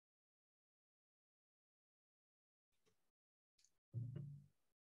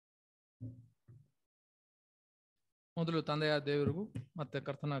ಮೊದಲು ತಂದೆಯ ದೇವರಿಗೂ ಮತ್ತೆ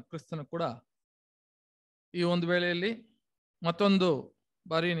ಕರ್ತನ ಕ್ರಿಸ್ತನ ಕೂಡ ಈ ಒಂದು ವೇಳೆಯಲ್ಲಿ ಮತ್ತೊಂದು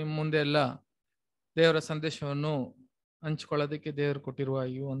ಬಾರಿ ನಿಮ್ಮ ಮುಂದೆ ಎಲ್ಲ ದೇವರ ಸಂದೇಶವನ್ನು ಹಂಚಿಕೊಳ್ಳೋದಕ್ಕೆ ದೇವರು ಕೊಟ್ಟಿರುವ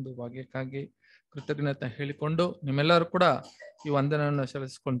ಈ ಒಂದು ಭಾಗ್ಯಕ್ಕಾಗಿ ಕೃತಜ್ಞತೆ ಹೇಳಿಕೊಂಡು ನಿಮ್ಮೆಲ್ಲರೂ ಕೂಡ ಈ ವಂದನೆಯನ್ನು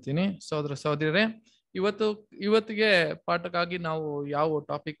ಸಲ್ಲಿಸ್ಕೊಳ್ತೀನಿ. ಸಹೋದರ ಸಹೋದರಿಯರೇ, ಇವತ್ತಿಗೆ ಪಾಠಕ್ಕಾಗಿ ನಾವು ಯಾವ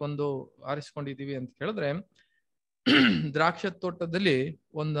ಟಾಪಿಕ್ ಒಂದು ಆರಿಸ್ಕೊಂಡಿದ್ದೀವಿ ಅಂತ ಹೇಳಿದ್ರೆ, ದ್ರಾಕ್ಷ ತೋಟದಲ್ಲಿ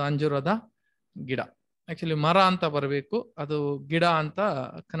ಒಂದು ಅಂಜೂರದ ಗಿಡ. ಆಕ್ಚುಲಿ ಮರ ಅಂತ ಬರಬೇಕು, ಅದು ಗಿಡ ಅಂತ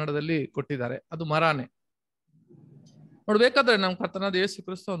ಕನ್ನಡದಲ್ಲಿ ಕೊಟ್ಟಿದ್ದಾರೆ, ಅದು ಮರಾನೇ. ನೋಡ್ಬೇಕಾದ್ರೆ ನಮ್ಮ ಕರ್ತನಾದ ಯೇಸು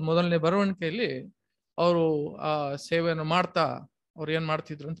ಕ್ರಿಸ್ತ ಒಂದು ಮೊದಲನೇ ಬರವಣಿಗೆಯಲ್ಲಿ ಅವರು ಆ ಸೇವೆಯನ್ನು ಮಾಡ್ತಾ ಅವ್ರು ಏನ್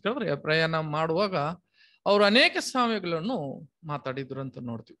ಮಾಡ್ತಿದ್ರು ಅಂತ ಕೇಳಿದ್ರೆ, ಪ್ರಯಾಣ ಮಾಡುವಾಗ ಅವರು ಅನೇಕ ಸಾಮ್ಯಗಳನ್ನು ಮಾತಾಡಿದ್ರು ಅಂತ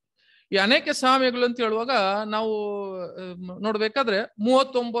ನೋಡ್ತೀವಿ. ಈ ಅನೇಕ ಸಾಮ್ಯಗಳು ಅಂತ ಹೇಳುವಾಗ ನಾವು ನೋಡ್ಬೇಕಾದ್ರೆ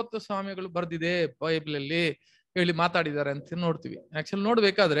 39 ಸಾಮ್ಯಗಳು ಬರ್ದಿದೆ ಬೈಬಲ್ ಅಲ್ಲಿ ಹೇಳಿ ಮಾತಾಡಿದ್ದಾರೆ ಅಂತ ನೋಡ್ತೀವಿ. ಆಕ್ಚುಲಿ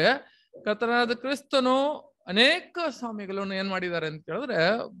ನೋಡ್ಬೇಕಾದ್ರೆ ಕರ್ತನಾದ ಕ್ರಿಸ್ತನು ಅನೇಕ ಸಾಮ್ಯಗಳನ್ನು ಏನ್ ಮಾಡಿದ್ದಾರೆ ಅಂತ ಕೇಳಿದ್ರೆ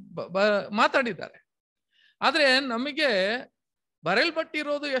ಮಾತಾಡಿದ್ದಾರೆ. ಆದ್ರೆ ನಮಗೆ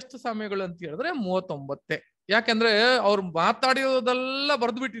ಬರೆಯಲ್ಪಟ್ಟಿರೋದು ಎಷ್ಟು ಸಾಮ್ಯಗಳು ಅಂತ ಹೇಳಿದ್ರೆ 39. ಯಾಕಂದ್ರೆ ಅವ್ರು ಮಾತಾಡಿರೋದೆಲ್ಲ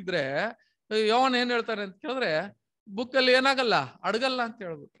ಬರೆದು ಬಿಟ್ಟಿದ್ರೆ ಯೋಹನ್ ಏನ್ ಹೇಳ್ತಾರೆ ಅಂತ ಕೇಳಿದ್ರೆ, ಬುಕ್ಕಲ್ಲಿ ಏನಾಗಲ್ಲ, ಅಡಗಲ್ಲ ಅಂತ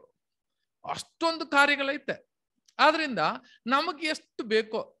ಹೇಳ್ಬಿಟ್ರು. ಅಷ್ಟೊಂದು ಕಾರ್ಯಗಳೈತೆ. ಆದ್ರಿಂದ ನಮಗೆ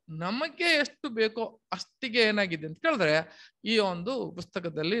ಎಷ್ಟು ಬೇಕೋ ಅಷ್ಟಿಗೆ ಏನಾಗಿದೆ ಅಂತ ಕೇಳಿದ್ರೆ ಈ ಒಂದು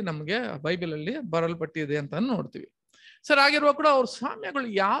ಪುಸ್ತಕದಲ್ಲಿ ನಮಗೆ ಬೈಬಲ್ ಅಲ್ಲಿ ಬರಲ್ಪಟ್ಟಿದೆ ಅಂತ ನೋಡ್ತೀವಿ. ಸರ್, ಆಗಿರುವ ಕೂಡ ಅವ್ರ ಸಾಮ್ಯಗಳು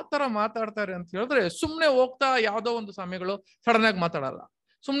ಯಾವ ತರ ಮಾತಾಡ್ತಾರೆ ಅಂತ ಹೇಳಿದ್ರೆ, ಸುಮ್ನೆ ಹೋಗ್ತಾ ಯಾವ್ದೋ ಒಂದು ಸಾಮ್ಯಗಳು ಸಡನ್ ಆಗಿ ಮಾತಾಡಲ್ಲ.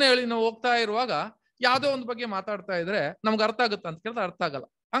 ಸುಮ್ನೆ ಹೇಳಿ ನಾವು ಹೋಗ್ತಾ ಇರುವಾಗ ಯಾವ್ದೋ ಒಂದು ಬಗ್ಗೆ ಮಾತಾಡ್ತಾ ಇದ್ರೆ ನಮ್ಗೆ ಅರ್ಥ ಆಗುತ್ತ ಅಂತ ಕೇಳಿದ್ರೆ ಅರ್ಥ ಆಗಲ್ಲ.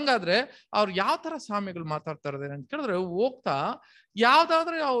 ಹಂಗಾದ್ರೆ ಅವ್ರು ಯಾವ ತರ ಸಾಮ್ಯಗಳು ಮಾತಾಡ್ತಾ ಇದ್ದಾರೆ ಅಂತ ಕೇಳಿದ್ರೆ, ಹೋಗ್ತಾ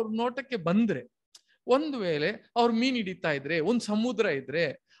ಯಾವ್ದಾದ್ರೆ ಅವ್ರ ನೋಟಕ್ಕೆ ಬಂದ್ರೆ, ಒಂದು ವೇಳೆ ಅವ್ರು ಮೀನ್ ಹಿಡಿತಾ ಇದ್ರೆ, ಒಂದ್ ಸಮುದ್ರ ಇದ್ರೆ,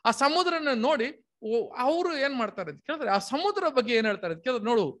 ಆ ಸಮುದ್ರನ ನೋಡಿ ಅವರು ಏನ್ ಮಾಡ್ತಾರೆ ಅಂತ ಕೇಳಿದ್ರೆ, ಆ ಸಮುದ್ರ ಬಗ್ಗೆ ಏನ್ ಹೇಳ್ತಾರೆ ಅಂತ ಕೇಳಿದ್ರೆ,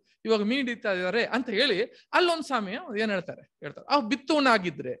 ನೋಡು ಇವಾಗ ಮೀನ್ ಹಿಡಿತಾ ಇದಾರೆ ಅಂತ ಹೇಳಿ ಅಲ್ಲೊಂದ್ ಸಾಮ್ಯ ಏನ್ ಹೇಳ್ತಾರೆ. ಆ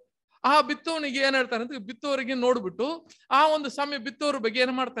ಬಿತ್ತುವನಾಗಿದ್ರೆ ಆ ಬಿತ್ತುವನಿಗೆ ಏನ್ ಹೇಳ್ತಾರೆ ಅಂತ ಬಿತ್ತುವರಿಗೆ ನೋಡ್ಬಿಟ್ಟು ಆ ಒಂದು ಸಾಮ್ಯ ಬಿತ್ತುವರ ಬಗ್ಗೆ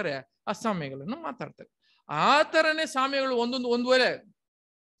ಏನ್ ಮಾಡ್ತಾರೆ, ಆ ಸಾಮ್ಯಗಳನ್ನು ಮಾತಾಡ್ತಾರೆ. ಆ ತರನೇ ಸಾಮ್ಯಗಳು ಒಂದ್ ವೇಳೆ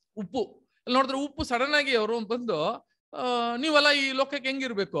ಉಪ್ಪು ನೋಡಿದ್ರೆ, ಉಪ್ಪು ಸಡನ್ ಆಗಿ ಅವರು ಬಂದು ನೀವೆಲ್ಲ ಈ ಲೋಕಕ್ಕೆ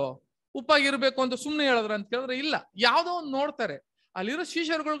ಹೆಂಗಿರ್ಬೇಕು, ಉಪ್ಪಾಗಿರ್ಬೇಕು ಅಂತ ಸುಮ್ನೆ ಹೇಳಿದ್ರ ಅಂತ ಕೇಳಿದ್ರೆ ಇಲ್ಲ, ಯಾವ್ದೋ ಒಂದು ನೋಡ್ತಾರೆ. ಅಲ್ಲಿರೋ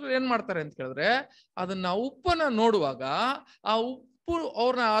ಶಿಷ್ಯರುಗಳು ಏನ್ ಮಾಡ್ತಾರೆ ಅಂತ ಕೇಳಿದ್ರೆ, ಅದನ್ನ ಉಪ್ಪನ್ನ ನೋಡುವಾಗ ಆ ಉಪ್ಪು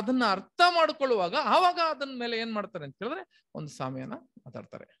ಅವ್ರನ್ನ ಅದನ್ನ ಅರ್ಥ ಮಾಡ್ಕೊಳ್ಳುವಾಗ ಆವಾಗ ಅದನ್ನ ಮೇಲೆ ಏನ್ ಮಾಡ್ತಾರೆ ಅಂತ ಕೇಳಿದ್ರೆ ಒಂದು ಸಾಮ್ಯನ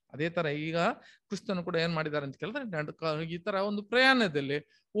ಮಾತಾಡ್ತಾರೆ. ಅದೇ ತರ ಈಗ ಕ್ರಿಸ್ತನು ಕೂಡ ಏನ್ ಮಾಡಿದ್ದಾರೆ ಅಂತ ಕೇಳಿದ್ರೆ, ಈ ತರ ಒಂದು ಪ್ರಯಾಣದಲ್ಲಿ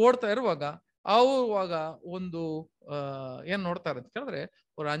ಓಡ್ತಾ ಇರುವಾಗ ಅವಾಗ ಒಂದು ಏನ್ ನೋಡ್ತಾರೆ ಅಂತ ಕೇಳಿದ್ರೆ,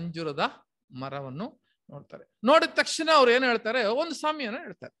 ಅವ್ರ ಅಂಜೂರದ ಮರವನ್ನು ನೋಡ್ತಾರೆ. ನೋಡಿದ ತಕ್ಷಣ ಅವ್ರು ಏನ್ ಹೇಳ್ತಾರೆ, ಒಂದು ಸಾಮ್ಯನ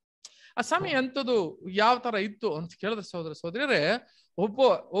ಹೇಳ್ತಾರೆ. ಆ ಸಾಮ್ಯ ಎಂತದು ಯಾವ ತರ ಇತ್ತು ಅಂತ ಕೇಳಿದ್ರೆ, ಸಹೋದರ ಸಹೋದರಿಯರೇ,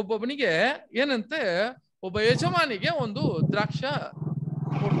 ಒಬ್ಬೊಬ್ಬನಿಗೆ ಏನಂತೆ, ಒಬ್ಬ ಯಜಮಾನಿಗೆ ಒಂದು ದ್ರಾಕ್ಷ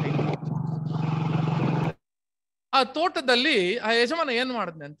ತೋಟ ಇತ್ತು. ಆ ತೋಟದಲ್ಲಿ ಆ ಯಜಮಾನ ಏನ್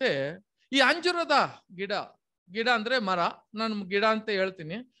ಮಾಡಿದ್ನಂತೆ, ಈ ಅಂಜೂರದ ಗಿಡ ಅಂದ್ರೆ ಮರ, ನಾನು ಗಿಡ ಅಂತ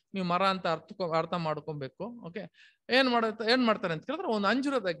ಹೇಳ್ತೀನಿ, ನೀವು ಮರ ಅಂತ ಅರ್ಥ ಮಾಡ್ಕೊಬೇಕು. ಓಕೆ, ಏನ್ ಮಾಡ್ತಾರೆ ಅಂತ ಕೇಳಿದ್ರೆ, ಒಂದು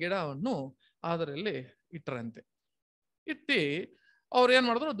ಅಂಜೂರದ ಗಿಡವನ್ನು ಅದರಲ್ಲಿ ಇಟ್ಟರಂತೆ. ಇಟ್ಟಿ ಅವ್ರು ಏನ್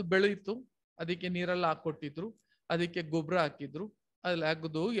ಮಾಡಿದ್ರು, ಅದು ಬೆಳೆಯಿತು, ಅದಕ್ಕೆ ನೀರೆಲ್ಲ ಹಾಕೊಟ್ಟಿದ್ರು, ಅದಕ್ಕೆ ಗೊಬ್ಬರ ಹಾಕಿದ್ರು, ಅದ್ರಲ್ಲಿ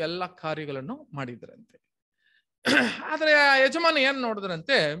ಅಗದು ಎಲ್ಲ ಕಾರ್ಯಗಳನ್ನು ಮಾಡಿದ್ರಂತೆ. ಆದ್ರೆ ಆ ಯಜಮಾನ ಏನ್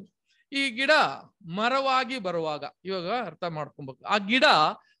ನೋಡಿದ್ರಂತೆ, ಈ ಗಿಡ ಮರವಾಗಿ ಬರುವಾಗ, ಇವಾಗ ಅರ್ಥ ಮಾಡ್ಕೊಬೇಕು, ಆ ಗಿಡ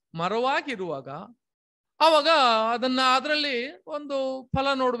ಮರವಾಗಿರುವಾಗ ಅವಾಗ ಅದರಲ್ಲಿ ಒಂದು ಫಲ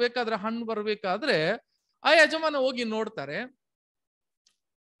ನೋಡ್ಬೇಕಾದ್ರೆ, ಹಣ್ಣು ಬರ್ಬೇಕಾದ್ರೆ ಆ ಯಜಮಾನ ಹೋಗಿ ನೋಡ್ತಾರೆ,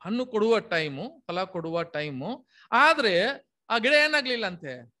 ಹಣ್ಣು ಕೊಡುವ ಟೈಮು, ಫಲ ಕೊಡುವ ಟೈಮು. ಆದ್ರೆ ಆ ಗಿಡ ಏನಾಗ್ಲಿಲ್ಲ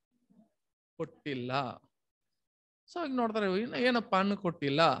ಅಂತೆ, ಕೊಟ್ಟಿಲ್ಲ. ಸೊ ಈಗ ನೋಡ್ತಾರೆ, ಏನಪ್ಪ ಹಣ್ಣು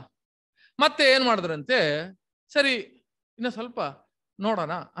ಕೊಟ್ಟಿಲ್ಲ. ಮತ್ತೆ ಏನ್ ಮಾಡಿದ್ರಂತೆ, ಸರಿ ಇನ್ನ ಸ್ವಲ್ಪ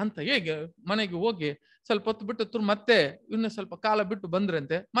ನೋಡೋಣ ಅಂತ ಹೇಗೆ ಮನೆಗೆ ಹೋಗಿ ಸ್ವಲ್ಪ ಹೊತ್ತು ಬಿಟ್ಟು ಮತ್ತೆ ಇನ್ನು ಸ್ವಲ್ಪ ಕಾಲ ಬಿಟ್ಟು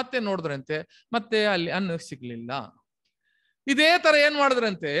ಬಂದ್ರಂತೆ, ಮತ್ತೆ ನೋಡಿದ್ರಂತೆ, ಮತ್ತೆ ಅಲ್ಲಿ ಹಣ್ಣು ಸಿಗ್ಲಿಲ್ಲ. ಇದೇ ತರ ಏನ್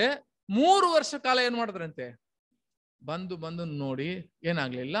ಮಾಡಿದ್ರಂತೆ, 3 ವರ್ಷ ಕಾಲ ಏನ್ ಮಾಡಿದ್ರಂತೆ, ಬಂದು ನೋಡಿ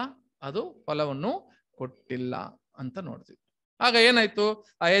ಏನಾಗ್ಲಿಲ್ಲ, ಅದು ಫಲವನ್ನು ಕೊಟ್ಟಿಲ್ಲ ಅಂತ ನೋಡ್ತೀವಿ. ಆಗ ಏನಾಯ್ತು,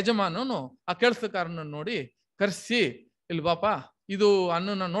 ಆ ಯಜಮಾನನು ಆ ಕೆಲಸಕಾರನ ನೋಡಿ ಕರ್ಸಿ, ಇಲ್ಲಿ ಬಾಪ, ಇದು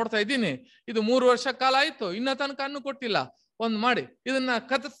ಹಣ್ಣು ನಾನು ನೋಡ್ತಾ ಇದ್ದೀನಿ, ಇದು 3 ವರ್ಷ ಕಾಲ ಆಯ್ತು, ಇನ್ನ ತನಕ ಹಣ್ಣು ಕೊಟ್ಟಿಲ್ಲ, ಒಂದ್ ಮಾಡಿ ಇದನ್ನ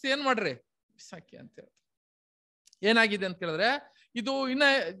ಕತ್ತರಿಸಿ ಏನ್ ಮಾಡ್ರಿ, ಬಿಸಾಕಿ ಅಂತ ಹೇಳಿ. ಏನಾಗಿದೆ ಅಂತ ಕೇಳಿದ್ರೆ, ಇದು ಇನ್ನ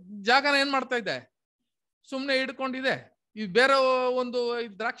ಜಾಗನ ಏನ್ ಮಾಡ್ತಾ ಇದೆ, ಸುಮ್ನೆ ಹಿಡ್ಕೊಂಡಿದೆ. ಈ ಬೇರೆ ಒಂದು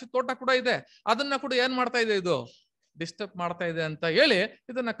ದ್ರಾಕ್ಷಿ ತೋಟ ಕೂಡ ಇದೆ, ಅದನ್ನ ಕೂಡ ಏನ್ ಮಾಡ್ತಾ ಇದೆ, ಇದು ಡಿಸ್ಟರ್ಬ್ ಮಾಡ್ತಾ ಇದೆ ಅಂತ ಹೇಳಿ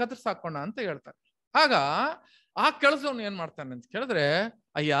ಇದನ್ನ ಕತ್ತರಿಸಾಕೋಣ ಅಂತ ಹೇಳ್ತಾರೆ. ಆಗ ಆ ಕೆಲಸವನ್ನು ಏನ್ ಮಾಡ್ತಾನೆ ಅಂತ ಕೇಳಿದ್ರೆ,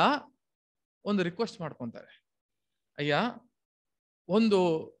 ಅಯ್ಯ ಒಂದು ರಿಕ್ವೆಸ್ಟ್ ಮಾಡ್ಕೊಂತಾರೆ, ಅಯ್ಯ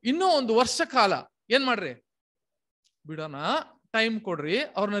ಇನ್ನೂ ಒಂದು ವರ್ಷ ಕಾಲ ಏನ್ ಮಾಡ್ರಿ, ಬಿಡೋಣ, ಟೈಮ್ ಕೊಡ್ರಿ.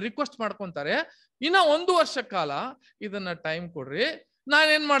 ಅವ್ರನ್ನ ರಿಕ್ವೆಸ್ಟ್ ಮಾಡ್ಕೊಂತಾರೆ, ಇನ್ನ 1 ವರ್ಷ ಕಾಲ ಇದನ್ನ ಟೈಮ್ ಕೊಡ್ರಿ,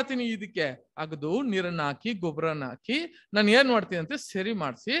 ನಾನೇನ್ ಮಾಡ್ತೀನಿ, ಇದಕ್ಕೆ ಅಗದು ನೀರನ್ನ ಹಾಕಿ ಗೊಬ್ಬರನ್ನ ಹಾಕಿ ನಾನು ಏನ್ ಮಾಡ್ತೀನಿ ಅಂತ ಸರಿ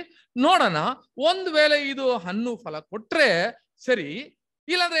ಮಾಡಿಸಿ ನೋಡೋಣ. ಒಂದ್ ವೇಳೆ ಇದು ಹಣ್ಣು ಫಲ ಕೊಟ್ರೆ ಸರಿ,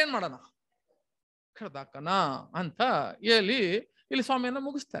 ಇಲ್ಲಾಂದ್ರೆ ಏನ್ ಮಾಡೋಣ, ಕಡ್ದಾಕನ ಅಂತ ಹೇಳಿ ಇಲ್ಲಿ ಸ್ವಾಮಿಯನ್ನ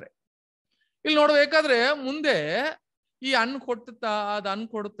ಮುಗಿಸ್ತಾರೆ. ಇಲ್ಲಿ ನೋಡ್ಬೇಕಾದ್ರೆ ಮುಂದೆ ಈ ಹಣ್ಣು ಕೊಟ್ಟುತ್ತಾ ಅದ್ ಹಣ್ಣು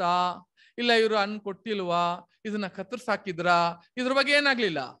ಕೊಡುತ್ತಾ ಇಲ್ಲ, ಇವರು ಹಣ್ಣು ಕೊಟ್ಟಿಲ್ವಾ, ಇದನ್ನ ಕತ್ತರಿಸಾಕಿದ್ರ, ಇದ್ರ ಬಗ್ಗೆ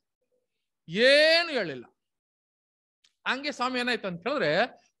ಏನಾಗ್ಲಿಲ್ಲ, ಏನು ಹೇಳಿಲ್ಲ. ಹಂಗೆ ಸ್ವಾಮಿ ಏನಾಯ್ತು ಅಂತ ಹೇಳಿದ್ರೆ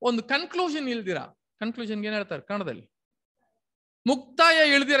ಒಂದು ಕನ್ಕ್ಲೂಷನ್ ಇಲ್ದಿರ, ಕನ್ಕ್ಲೂಷನ್ಗೆ ಏನ್ ಹೇಳ್ತಾರೆ ಕನ್ನಡದಲ್ಲಿ, ಮುಕ್ತಾಯ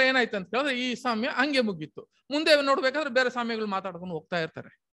ಇಳ್ದಿರ ಏನಾಯ್ತು ಅಂತ ಹೇಳಿದ್ರೆ ಈ ಸಾಮ್ಯ ಹಂಗೆ ಮುಗೀತು. ಮುಂದೆ ನೋಡ್ಬೇಕಾದ್ರೆ ಬೇರೆ ಸಾಮ್ಯಗಳು ಮಾತಾಡ್ಕೊಂಡು ಹೋಗ್ತಾ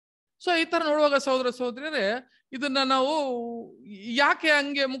ಇರ್ತಾರೆ. ಸೊ ಈ ತರ ನೋಡುವಾಗ ಸಹೋದರ ಸಹೋದರಿಯರೇ, ಇದನ್ನ ನಾವು ಯಾಕೆ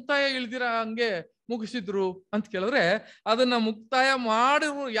ಹಂಗೆ ಮುಕ್ತಾಯ ಇಳ್ದಿರ ಹಂಗೆ ಮುಗಿಸಿದ್ರು ಅಂತ ಕೇಳಿದ್ರೆ, ಅದನ್ನ ಮುಕ್ತಾಯ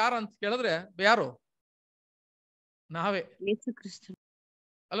ಮಾಡಿರು ಯಾರು ಅಂತ ಕೇಳಿದ್ರೆ ಯಾರು, ನಾವೇ,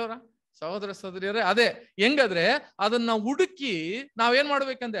 ಅಲ್ವರ ಸಹೋದರ ಸಹೋದರಿಯರೇ. ಅದೇ ಹೆಂಗಾದ್ರೆ ಅದನ್ನ ಹುಡುಕಿ ನಾವೇನ್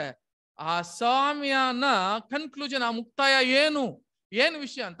ಮಾಡ್ಬೇಕಂದ್ರೆ ಆ ಸಾಮ್ಯನ ಕನ್ಕ್ಲೂಷನ್, ಆ ಮುಕ್ತಾಯ ಏನು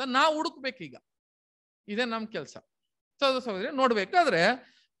ವಿಷಯ ಅಂತ ನಾವು ಹುಡುಕ್ಬೇಕೀಗ. ಇದೇ ನಮ್ ಕೆಲ್ಸ. ಸಹೋದರ ಸಹೋದರಿ ನೋಡ್ಬೇಕಾದ್ರೆ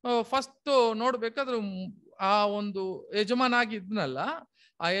ಫಸ್ಟ್ ನೋಡ್ಬೇಕಾದ್ರೆ ಆ ಒಂದು ಯಜಮಾನ ಆಗಿದ್ನಲ್ಲ,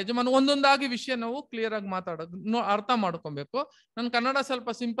 ಆ ಯಜಮಾನ ಒಂದೊಂದಾಗಿ ವಿಷಯ ನಾವು ಕ್ಲಿಯರ್ ಆಗಿ ಮಾತಾಡೋದು ಅರ್ಥ ಮಾಡ್ಕೊಬೇಕು. ನನ್ ಕನ್ನಡ ಸ್ವಲ್ಪ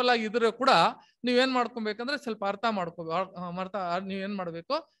ಸಿಂಪಲ್ ಆಗಿ ಇದ್ರೆ ಕೂಡ ನೀವೇನ್ ಮಾಡ್ಕೊಬೇಕಂದ್ರೆ ಸ್ವಲ್ಪ ಅರ್ಥ ನೀವೇನ್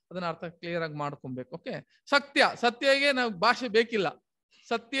ಮಾಡ್ಬೇಕು, ಅದನ್ನ ಅರ್ಥ ಕ್ಲಿಯರ್ ಆಗಿ ಮಾಡ್ಕೊಬೇಕು. ಓಕೆ, ಸತ್ಯಗೆ ನಾವು ಭಾಷೆ ಬೇಕಿಲ್ಲ,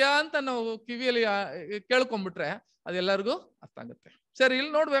 ಸತ್ಯ ಅಂತ ನಾವು ಕಿವಿಯಲ್ಲಿ ಕೇಳ್ಕೊಂಡ್ಬಿಟ್ರೆ ಅದೆಲ್ಲರಿಗೂ ಅರ್ಥ ಆಗುತ್ತೆ. ಸರಿ,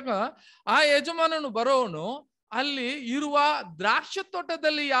 ಇಲ್ಲಿ ನೋಡ್ಬೇಕು, ಆ ಯಜಮಾನನು ಬರೋವನು ಅಲ್ಲಿ ಇರುವ ದ್ರಾಕ್ಷಿ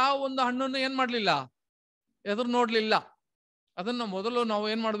ತೋಟದಲ್ಲಿ ಯಾವ ಒಂದು ಹಣ್ಣನ್ನು ಏನ್ ಮಾಡ್ಲಿಲ್ಲ, ಎದುರು ನೋಡ್ಲಿಲ್ಲ. ಅದನ್ನ ಮೊದಲು ನಾವು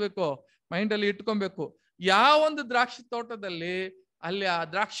ಏನ್ ಮಾಡ್ಬೇಕು, ಮೈಂಡ್ ಅಲ್ಲಿ ಇಟ್ಕೊಬೇಕು. ಯಾವ ಒಂದು ದ್ರಾಕ್ಷಿ ತೋಟದಲ್ಲಿ ಅಲ್ಲಿ ಆ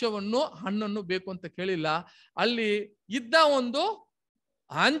ದ್ರಾಕ್ಷವನ್ನು ಹಣ್ಣನ್ನು ಬೇಕು ಅಂತ ಕೇಳಿಲ್ಲ. ಅಲ್ಲಿ ಇದ್ದ ಒಂದು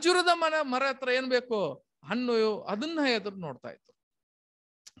ಅಂಜೂರದ ಮರ ಹತ್ರ ಏನ್ ಬೇಕು, ಹಣ್ಣು, ಅದನ್ನ ಎದುರು ನೋಡ್ತಾ ಇತ್ತು.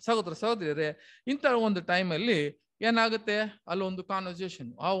 ಸಹೋದರ ಸಹೋದರಿಯರೇ, ಇಂಥ ಒಂದು ಟೈಮಲ್ಲಿ ಏನಾಗುತ್ತೆ, ಅಲ್ಲೊಂದು ಕಾನ್ವರ್ಸೇಷನ್,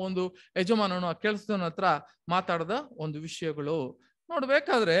 ಆ ಒಂದು ಯಜಮಾನನು ಆ ಕೆಲಸದವನ ಹತ್ರ ಮಾತಾಡದ ಒಂದು ವಿಷಯಗಳು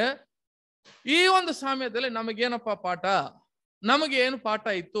ನೋಡ್ಬೇಕಾದ್ರೆ, ಈ ಒಂದು ಸಮಯದಲ್ಲಿ ನಮಗೇನಪ್ಪ ಪಾಠ, ನಮಗೆ ಏನು ಪಾಠ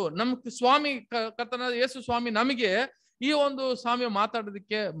ಇತ್ತು, ನಮ್ಗೆ ಸ್ವಾಮಿ ಕರ್ತನ ಯೇಸು ಸ್ವಾಮಿ ನಮಗೆ ಈ ಒಂದು ಸಾಮ್ಯ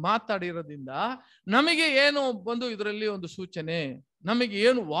ಮಾತಾಡಿರೋದ್ರಿಂದ ನಮಗೆ ಏನು ಒಂದು ಇದರಲ್ಲಿ ಒಂದು ಸೂಚನೆ, ನಮಗೆ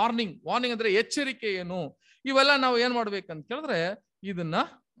ಏನು ವಾರ್ನಿಂಗ್ ಅಂದ್ರೆ ಎಚ್ಚರಿಕೆ ಏನು, ಇವೆಲ್ಲ ನಾವು ಏನ್ ಮಾಡ್ಬೇಕಂತ ಕೇಳಿದ್ರೆ ಇದನ್ನ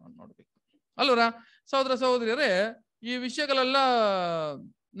ನೋಡ್ಬೇಕು. ಅಲ್ವರ ಸಹೋದರ ಸಹೋದರಿಯರೇ, ಈ ವಿಷಯಗಳೆಲ್ಲ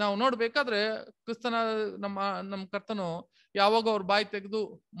ನಾವು ನೋಡ್ಬೇಕಾದ್ರೆ ಕ್ರಿಸ್ತನ ನಮ್ಮ ಕರ್ತನು ಯಾವಾಗ ಅವ್ರ ಬಾಯಿ ತೆಗೆದು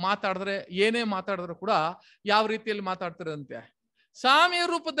ಮಾತಾಡಿದ್ರೆ, ಏನೇ ಮಾತಾಡಿದ್ರು ಕೂಡ ಯಾವ ರೀತಿಯಲ್ಲಿ ಮಾತಾಡ್ತಾರಂತೆ, ಸಾಮ್ಯ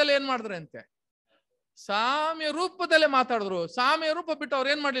ರೂಪದಲ್ಲಿ ಏನ್ ಮಾಡಿದ್ರೆ ಅಂತೆ, ಸಾಮ್ಯ ರೂಪದಲ್ಲೇ ಮಾತಾಡಿದ್ರು. ಸಾಮ್ಯ ರೂಪ ಬಿಟ್ಟು ಅವ್ರು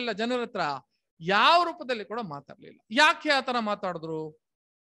ಏನ್ ಮಾಡ್ಲಿಲ್ಲ, ಜನರ ಹತ್ರ ಯಾವ ರೂಪದಲ್ಲಿ ಕೂಡ ಮಾತಾಡ್ಲಿಲ್ಲ. ಯಾಕೆ ಆತರ ಮಾತಾಡಿದ್ರು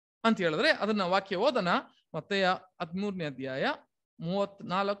ಅಂತ ಹೇಳಿದ್ರೆ ಅದನ್ನ ವಾಕ್ಯ ಓದನ, ಮತ್ತೆಯ 13ನೇ ಅಧ್ಯಾಯ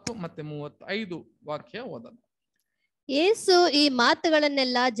 34 ಮತ್ತೆ 35 ವಾಕ್ಯ ಓದನ. ಯೇಸು ಈ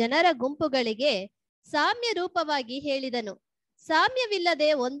ಮಾತುಗಳನ್ನೆಲ್ಲ ಜನರ ಗುಂಪುಗಳಿಗೆ ಸಾಮ್ಯ ರೂಪವಾಗಿ ಹೇಳಿದನು, ಸಾಮ್ಯವಿಲ್ಲದೆ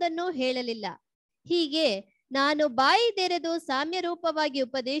ಒಂದನ್ನೂ ಹೇಳಲಿಲ್ಲ. ಹೀಗೆ ನಾನು ಬಾಯಿ ತೆರೆದು ಸಾಮ್ಯ ರೂಪವಾಗಿ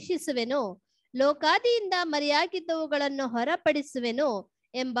ಉಪದೇಶಿಸುವೆನು, ಲೋಕಾದಿಯಿಂದ ಮರೆಯಾಗಿದ್ದವುಗಳನ್ನು ಹೊರಪಡಿಸುವೆನು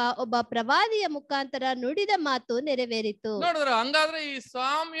ಎಂಬ ಒಬ್ಬ ಪ್ರವಾದಿಯ ಮುಖಾಂತರ ನುಡಿದ ಮಾತು ನೆರವೇರಿತು. ನೋಡಿದ್ರ, ಹಂಗಾದ್ರೆ ಈ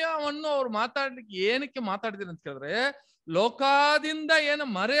ಸಾಮ್ಯವನ್ನು ಅವ್ರು ಮಾತಾಡ್ಲಿಕ್ಕೆ ಏನಕ್ಕೆ ಮಾತಾಡಿದ್ರು ಅಂತ ಕೇಳಿದ್ರೆ, ಲೋಕಾದಿಂದ ಏನು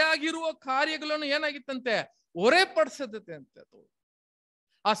ಮರೆಯಾಗಿರುವ ಕಾರ್ಯಗಳನ್ನು ಏನಾಗಿತ್ತಂತೆ ಹೊರೆಪಡಿಸತ್ತೆ ಅಂತ.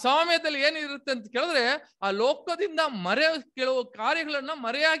 ಆ ಸಾಮ್ಯದಲ್ಲಿ ಏನಿರುತ್ತೆ ಅಂತ ಕೇಳಿದ್ರೆ, ಆ ಲೋಕದಿಂದ ಕೆಲವು ಕಾರ್ಯಗಳನ್ನ,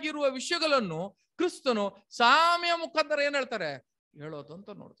 ಮರೆಯಾಗಿರುವ ವಿಷಯಗಳನ್ನು ಕ್ರಿಸ್ತನು ಸಾಮ್ಯ ಮುಖಾಂತರ ಏನ್ ಹೇಳ್ತಾರೆ, ಹೇಳೋದು ಅಂತ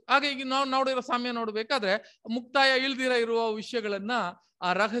ನೋಡ್ತೀವಿ. ಹಾಗೆ ಈಗ ನಾವು ನೋಡಿರೋ ಸಾಮ್ಯ ನೋಡ್ಬೇಕಾದ್ರೆ ಮುಕ್ತಾಯ ಇಲ್ದಿರ ಇರುವ ವಿಷಯಗಳನ್ನ, ಆ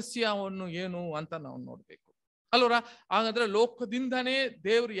ರಹಸ್ಯವನ್ನು ಏನು ಅಂತ ನಾವು ನೋಡ್ಬೇಕು ಅಲ್ವರ. ಹಾಗಾದ್ರೆ ಲೋಕದಿಂದನೇ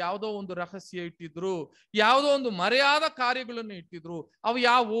ದೇವ್ರು ಯಾವುದೋ ಒಂದು ರಹಸ್ಯ ಇಟ್ಟಿದ್ರು, ಯಾವುದೋ ಒಂದು ಮರೆಯಾದ ಕಾರ್ಯಗಳನ್ನು ಇಟ್ಟಿದ್ರು, ಅವು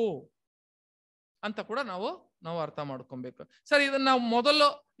ಯಾವುವು ಅಂತ ಕೂಡ ನಾವು ಅರ್ಥ ಮಾಡ್ಕೊಬೇಕು. ಸರಿ, ಇದನ್ನ ನಾವು ಮೊದಲು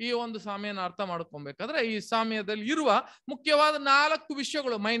ಈ ಒಂದು ಸಾಮ್ಯನ ಅರ್ಥ ಮಾಡ್ಕೊಬೇಕಾದ್ರೆ ಈ ಸಾಮ್ಯದಲ್ಲಿ ಇರುವ ಮುಖ್ಯವಾದ 4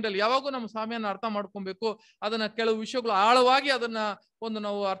 ವಿಷಯಗಳು ಮೈಂಡ್ ಅಲ್ಲಿ ಯಾವಾಗೂ ನಮ್ಮ ಸಾಮ್ಯನ ಅರ್ಥ ಮಾಡ್ಕೊಬೇಕು. ಅದನ್ನ ಕೆಲವು ವಿಷಯಗಳು ಆಳವಾಗಿ ಅದನ್ನ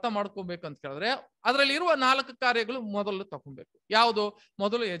ನಾವು ಅರ್ಥ ಮಾಡ್ಕೊಬೇಕು ಅಂತ ಕೇಳಿದ್ರೆ ಅದರಲ್ಲಿ ಇರುವ 4 ಕಾರ್ಯಗಳು ಮೊದಲು ತಗೊಬೇಕು. ಯಾವುದು?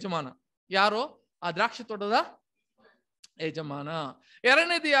 ಮೊದಲು ಯಜಮಾನ. ಯಾರು? ಆ ದ್ರಾಕ್ಷಿ ತೋಟದ ಯಜಮಾನ.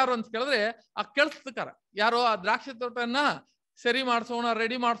 ಎರಡನೇದು ಯಾರು ಅಂತ ಕೇಳಿದ್ರೆ ಆ ಕೆಲ್ಸಕಾರ. ಯಾರು? ಆ ದ್ರಾಕ್ಷಿ ತೋಟನ ಸರಿ ಮಾಡ್ಸೋಣ,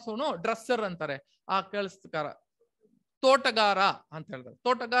 ರೆಡಿ ಮಾಡ್ಸೋಣ, ಡ್ರೆಸ್ಸರ್ ಅಂತಾರೆ. ಆ ಕೆಲ್ಸಕಾರ ತೋಟಗಾರ ಅಂತ ಹೇಳ್ತಾರೆ.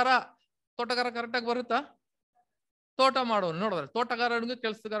 ತೋಟಗಾರ ಕರೆಕ್ಟಾಗಿ ಬರುತ್ತಾ? ತೋಟ ಮಾಡೋನು ನೋಡಿದ್ರೆ ತೋಟಗಾರನಿಗೂ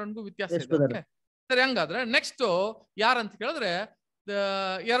ಕೆಲಸಗಾರನಿಗೂ ವ್ಯತ್ಯಾಸ ಇದೆ. ಸರಿ, ಹಂಗಾದ್ರೆ ನೆಕ್ಸ್ಟ್ ಯಾರಂತ ಕೇಳಿದ್ರೆ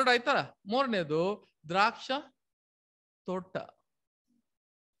 2 ಆಯ್ತಾರ. 3ನೇದು ದ್ರಾಕ್ಷ ತೋಟ.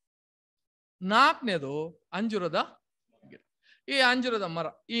 4ನೇದು ಅಂಜೂರದ ಗಿಡ. ಈ ಅಂಜೂರದ ಮರ.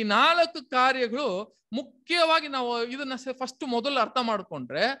 ಈ 4 ಕಾರ್ಯಗಳು ಮುಖ್ಯವಾಗಿ ನಾವು ಇದನ್ನ ಫಸ್ಟ್ ಮೊದಲು ಅರ್ಥ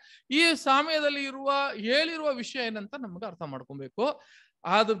ಮಾಡ್ಕೊಂಡ್ರೆ ಈ ಸಾಮ್ಯದಲ್ಲಿ ಹೇಳಿರುವ ವಿಷಯ ಏನಂತ ನಮ್ಗೆ ಅರ್ಥ ಮಾಡ್ಕೊಬೇಕು.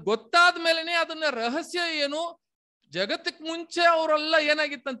 ಅದು ಗೊತ್ತಾದ ಮೇಲೆನೆ ಅದನ್ನ ರಹಸ್ಯ ಏನು, ಜಗತ್ತಕ್ಕೆ ಮುಂಚೆ ಅವರೆಲ್ಲ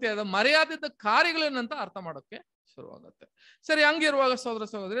ಏನಾಗಿತ್ತಂತೆ ಅದು ಮರೆಯಾದಿದ್ದ ಕಾರ್ಯಗಳೇನಂತ ಅರ್ಥ ಮಾಡೋಕೆ ಶುರುವಾಗತ್ತೆ. ಸರಿ, ಹಂಗಿರುವಾಗ ಸಹೋದರ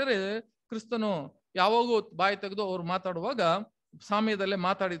ಸಹೋದರಿಯರೇ, ಕ್ರಿಸ್ತನು ಯಾವಾಗೂ ಬಾಯಿ ತೆಗೆದು ಅವ್ರು ಮಾತಾಡುವಾಗ ಸಾಮ್ಯದಲ್ಲೇ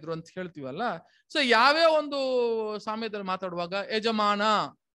ಮಾತಾಡಿದ್ರು ಅಂತ ಹೇಳ್ತೀವಲ್ಲ. ಸೊ ಯಾವ್ಯಾವ ಒಂದು ಸಾಮ್ಯದಲ್ಲಿ ಮಾತಾಡುವಾಗ ಯಜಮಾನ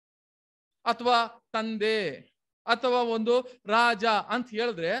ಅಥವಾ ತಂದೆ ಅಥವಾ ಒಂದು ರಾಜ ಅಂತ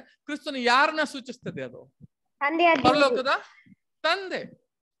ಹೇಳಿದ್ರೆ ಕ್ರಿಸ್ತನು ಯಾರನ್ನ ಸೂಚಿಸ್ತದೆ? ಅದು ಪರಲೋಕದ ತಂದೆ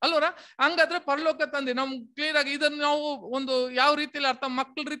ಅಲ್ವರ. ಹಂಗಾದ್ರೆ ಪರಲೋಕ ತಂದೆ ನಮ್ ಕ್ಲಿಯರ್ ಆಗಿ ಇದನ್ನ ನಾವು ಒಂದು ಯಾವ ರೀತಿಯಲ್ಲಿ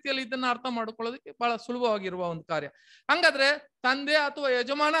ಮಕ್ಕಳ ರೀತಿಯಲ್ಲಿ ಇದನ್ನ ಅರ್ಥ ಮಾಡ್ಕೊಳ್ಳೋದಕ್ಕೆ ಬಹಳ ಸುಲಭವಾಗಿರುವ ಒಂದು ಕಾರ್ಯ. ಹಂಗಾದ್ರೆ ತಂದೆ ಅಥವಾ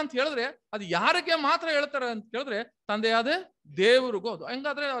ಯಜಮಾನ ಅಂತ ಹೇಳಿದ್ರೆ ಅದು ಯಾರಿಗೆ ಮಾತ್ರ ಹೇಳ್ತಾರೆ ಅಂತ ಹೇಳಿದ್ರೆ ತಂದೆಯಾದ ದೇವರಿಗೂ. ಅದು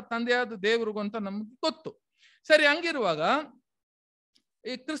ಹಂಗಾದ್ರೆ ತಂದೆಯಾದ ದೇವರಿಗೂ ಅಂತ ನಮ್ಗೆ ಗೊತ್ತು. ಸರಿ, ಹಂಗಿರುವಾಗ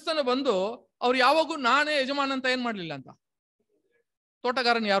ಈ ಕ್ರಿಸ್ತನು ಬಂದು ಅವ್ರು ಯಾವಾಗೂ ನಾನೇ ಯಜಮಾನ ಅಂತ ಏನ್ ಮಾಡ್ಲಿಲ್ಲ ಅಂತ.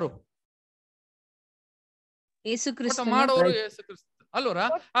 ತೋಟಗಾರನ್ ಯಾರು? ಯೇಸು ಕ್ರಿಸ್ತ ಮಾಡೋರು ಯೇಸು ಕ್ರಿಸ್ತ ಅಲ್ವರ.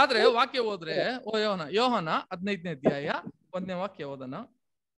 ಆದ್ರೆ ವಾಕ್ಯ ಹೋದ್ರೆ ಯೋಹನ 15ನೇ ಅಧ್ಯಾಯ 1ನೇ ವಾಕ್ಯ ಓದನ.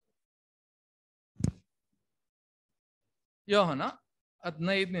 ಯೋಹನ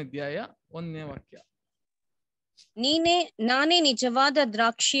 15ನೇ ಅಧ್ಯಾಯ 1ನೇ ವಾಕ್ಯ. ನಾನೇ ನಿಜವಾದ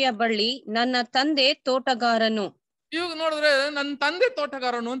ದ್ರಾಕ್ಷಿಯ ಬಳ್ಳಿ, ನನ್ನ ತಂದೆ ತೋಟಗಾರನು. ಇವಾಗ ನೋಡಿದ್ರೆ ನನ್ನ ತಂದೆ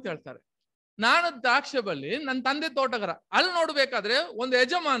ತೋಟಗಾರನು ಅಂತ ಹೇಳ್ತಾರೆ. ನಾನು ದ್ರಾಕ್ಷಿ ಬಳ್ಳಿ, ನನ್ನ ತಂದೆ ತೋಟಗಾರ. ಅಲ್ಲಿ ನೋಡ್ಬೇಕಾದ್ರೆ ಒಂದು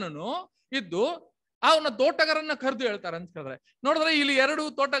ಯಜಮಾನನು ಇದ್ದು ಅವನ ತೋಟಗಾರನ್ನ ಕರೆದು ಹೇಳ್ತಾರೆ ಅಂತ ಹೇಳಿದ್ರೆ ನೋಡಿದ್ರೆ ಇಲ್ಲಿ 2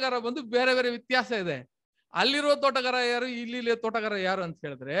 ತೋಟಗಾರ ಬಂದು ಬೇರೆ ಬೇರೆ ವ್ಯತ್ಯಾಸ ಇದೆ. ಅಲ್ಲಿರೋ ತೋಟಗಾರ ಯಾರು, ಇಲ್ಲಿ ತೋಟಗಾರ ಯಾರು ಅಂತ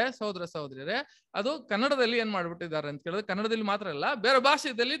ಹೇಳಿದ್ರೆ ಸಹೋದರ ಸಹೋದರಿಯರೇ, ಅದು ಕನ್ನಡದಲ್ಲಿ ಏನ್ ಮಾಡ್ಬಿಟ್ಟಿದ್ದಾರೆ ಅಂತ ಹೇಳಿದ್ರೆ ಕನ್ನಡದಲ್ಲಿ ಮಾತ್ರ ಅಲ್ಲ ಬೇರೆ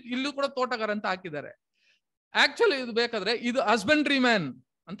ಭಾಷೆಯಲ್ಲಿ ಇಲ್ಲೂ ಕೂಡ ತೋಟಗಾರ ಅಂತ ಹಾಕಿದ್ದಾರೆ. ಆಕ್ಚುಲಿ ಇದು ಬೇಕಾದ್ರೆ ಇದು ಹಸ್ಬೆಂಡ್ರಿ ಮ್ಯಾನ್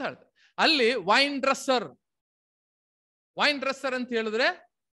ಅಂತ ಹೇಳ್ತಾರೆ. ಅಲ್ಲಿ ವೈನ್ ಡ್ರೆಸ್ಸರ್ ಅಂತ ಹೇಳಿದ್ರೆ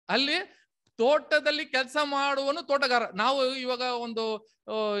ಅಲ್ಲಿ ತೋಟದಲ್ಲಿ ಕೆಲಸ ಮಾಡುವನು ತೋಟಗಾರ. ನಾವು ಇವಾಗ ಒಂದು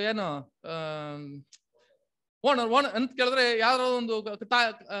ಏನು ಓನರ್ ಅಂತ ಕೇಳಿದ್ರೆ ಯಾರೋ ಒಂದು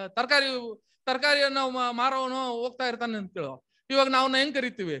ತರಕಾರಿಯನ್ನು ಮಾರೋನು ಹೋಗ್ತಾ ಇರ್ತಾನೆ ಅಂತ ಕೇಳೋ. ಇವಾಗ ನಾವು ಹೆಂಗ್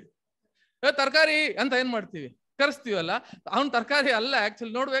ಕರಿತೀವಿ? ತರಕಾರಿ ಅಂತ ಏನ್ ಮಾಡ್ತೀವಿ? ಕರೆಸ್ತೀವಲ್ಲ. ಅವ್ನ ತರಕಾರಿ ಅಲ್ಲ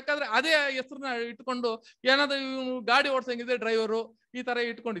ಆಕ್ಚುಲಿ. ನೋಡ್ಬೇಕಾದ್ರೆ ಅದೇ ಹೆಸರನ್ನ ಇಟ್ಕೊಂಡು ಏನಾದ್ರು ಗಾಡಿ ಓಡ್ಸಂಗಿದ್ರೆ ಡ್ರೈವರು ಈ ತರ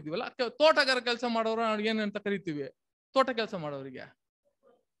ಇಟ್ಕೊಂಡಿದೀವಲ್ಲ. ತೋಟಗಾರ ಕೆಲಸ ಮಾಡೋರು ಏನಂತ ಕರಿತೀವಿ? ತೋಟ ಕೆಲಸ ಮಾಡೋರಿಗೆ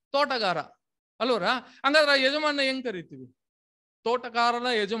ತೋಟಗಾರ ಅಲ್ವರ. ಹಂಗಾದ್ರೆ ಯಜಮಾನ ಹೆಂಗ್ ಕರಿತೀವಿ? ತೋಟಗಾರನ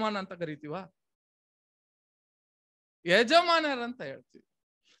ಯಜಮಾನ ಅಂತ ಕರಿತೀವ? ಯಜಮಾನರಂತ ಹೇಳ್ತೀವಿ.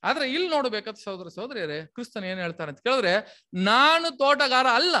 ಆದ್ರೆ ಇಲ್ಲಿ ನೋಡ್ಬೇಕಾದ ಸಹೋದರ ಸಹೋದರಿಯರೇ, ಕ್ರಿಸ್ತನ್ ಏನ್ ಹೇಳ್ತಾರೆ ಅಂತ ಕೇಳಿದ್ರೆ ನಾನು ತೋಟಗಾರ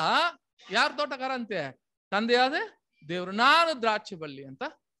ಅಲ್ಲ. ಯಾರು ತೋಟಗಾರ ಅಂತೆ? ತಂದೆಯಾದ ದೇವರು. ನಾನು ದ್ರಾಕ್ಷಿ ಬಳ್ಳಿ ಅಂತ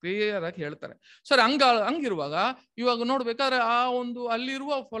ಕ್ಲಿಯರ್ ಆಗಿ ಹೇಳ್ತಾರೆ. ಸರಿ, ಹಂಗಿರುವಾಗ ಇವಾಗ ನೋಡ್ಬೇಕಾದ್ರೆ ಆ ಒಂದು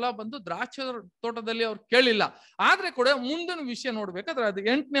ಅಲ್ಲಿರುವ ಫಲ ಬಂದು ದ್ರಾಕ್ಷಿ ತೋಟದಲ್ಲಿ ಅವ್ರು ಕೇಳಿಲ್ಲ. ಆದ್ರೆ ಕೂಡ ಮುಂದಿನ ವಿಷಯ ನೋಡ್ಬೇಕಾದ್ರೆ ಅದು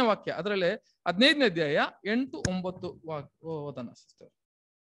 8ನೇ ವಾಕ್ಯ, ಅದರಲ್ಲಿ 15ನೇ ಅಧ್ಯಾಯ 8, 9 ಓದನ ಸಿಸ್ಟರ್.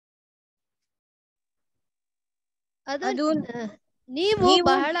 ಅದು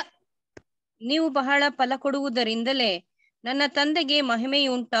ನೀವು ಬಹಳ ಫಲ ಕೊಡುವುದರಿಂದಲೇ ನನ್ನ ತಂದೆಗೆ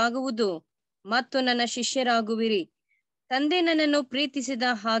ಮಹಿಮೆಯುಂಟಾಗುವುದು ಮತ್ತು ನನ್ನ ಶಿಷ್ಯರಾಗುವಿರಿ. ತಂದೆ ನನ್ನನ್ನು ಪ್ರೀತಿಸಿದ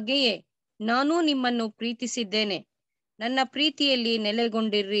ಹಾಗೆಯೇ ನಾನು ನಿಮ್ಮನ್ನು ಪ್ರೀತಿಸಿದ್ದೇನೆ. ನನ್ನ ಪ್ರೀತಿಯಲ್ಲಿ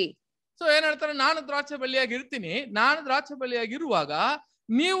ನೆಲೆಗೊಂಡಿರ್ರಿ. ಸೊ ಏನ್ ಹೇಳ್ತಾರೆ? ನಾನು ದ್ರಾಕ್ಷಿ ಬಳ್ಳಿಯಾಗಿ ಇರ್ತೀನಿ. ನಾನು ದ್ರಾಕ್ಷಿ ಬಳ್ಳಿಯಾಗಿರುವಾಗ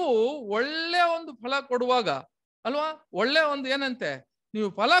ನೀವು ಒಳ್ಳೆ ಒಂದು ಫಲ ಕೊಡುವಾಗ ಅಲ್ವಾ, ಒಳ್ಳೆ ಒಂದು ಏನಂತೆ ನೀವು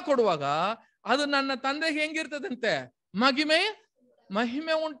ಫಲ ಕೊಡುವಾಗ ಅದು ನನ್ನ ತಂದೆಗೆ ಹೆಂಗಿರ್ತದಂತೆ?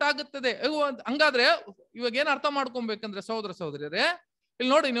 ಮಹಿಮೆ ಉಂಟಾಗುತ್ತದೆ. ಹಂಗಾದ್ರೆ ಇವಾಗ ಏನ್ ಅರ್ಥ ಮಾಡ್ಕೊಬೇಕಂದ್ರೆ ಸಹೋದರ ಸಹೋದರಿಯರೇ,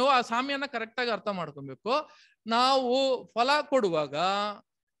 ಇಲ್ಲಿ ನೋಡಿ ನೀವು ಆ ಸಾಮ್ಯನ ಕರೆಕ್ಟ್ ಆಗಿ ಅರ್ಥ ಮಾಡ್ಕೊಬೇಕು. ನಾವು ಫಲ ಕೊಡುವಾಗ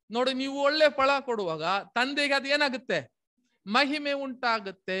ನೋಡಿ, ನೀವು ಒಳ್ಳೆ ಫಲ ಕೊಡುವಾಗ ತಂದೆಗೆ ಅದು ಏನಾಗುತ್ತೆ? ಮಹಿಮೆ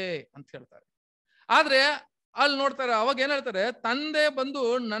ಉಂಟಾಗುತ್ತೆ ಅಂತ ಹೇಳ್ತಾರೆ. ಆದ್ರೆ ಅಲ್ಲಿ ನೋಡ್ತಾರೆ ಅವಾಗ ಏನ್ ಹೇಳ್ತಾರೆ? ತಂದೆ ಬಂದು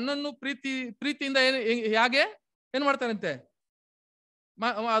ನನ್ನನ್ನು ಪ್ರೀತಿಯಿಂದ ಹೇಗೆ ಏನ್ ಮಾಡ್ತಾರಂತೆ?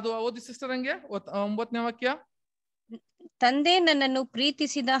 ಅದು ಓದಿ ಸಿಸ್ಟರ್ ಹಂಗೆ 9ನೇ ವಾಕ್ಯ. ತಂದೆ ನನ್ನನ್ನು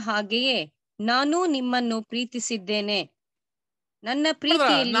ಪ್ರೀತಿಸಿದ ಹಾಗೆಯೇ ನಾನು ನಿಮ್ಮನ್ನು ಪ್ರೀತಿಸಿದ್ದೇನೆ. ನನ್ನ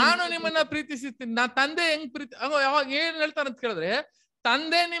ಪ್ರೀತಿಯಲ್ಲಿ ನಾನು ನಿಮ್ಮನ್ನ ಪ್ರೀತಿಸುತ್ತೀನಿ. ನಾ ತಂದೆ ಹೆಂಗ್ ಪ್ರೀತಿ ಯಾವಾಗ ಏನ್ ಹೇಳ್ತಾರೆ ಅಂತ ಕೇಳಿದ್ರೆ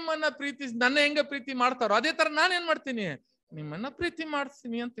ತಂದೆ ನಿಮ್ಮನ್ನ ನನ್ನ ಹೆಂಗ ಪ್ರೀತಿ ಮಾಡ್ತಾರೋ ಅದೇ ತರ ನಾನು ಏನ್ ಮಾಡ್ತೀನಿ? ನಿಮ್ಮನ್ನ ಪ್ರೀತಿ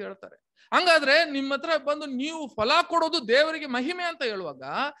ಮಾಡ್ತೀನಿ ಅಂತ ಹೇಳ್ತಾರೆ. ಹಂಗಾದ್ರೆ ನಿಮ್ಮ ಹತ್ರ ಬಂದು ನೀವು ಫಲ ಕೊಡೋದು ದೇವರಿಗೆ ಮಹಿಮೆ ಅಂತ ಹೇಳುವಾಗ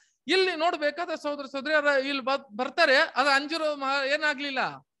ಇಲ್ಲಿ ನೋಡ್ಬೇಕಾದ್ರೆ ಸಹೋದರ ಸಹೋದರಿ ಇಲ್ಲಿ ಬರ್ತಾರೆ. ಅದು ಅಂಜೂರ ಏನಾಗ್ಲಿಲ್ಲ,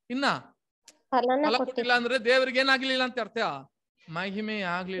 ಇನ್ನ ಫಲ ಕೊಟ್ಟಿಲ್ಲ ಅಂದ್ರೆ ದೇವರಿಗೆ ಏನಾಗ್ಲಿಲ್ಲ ಅಂತ ಅರ್ಥ? ಮಹಿಮೆ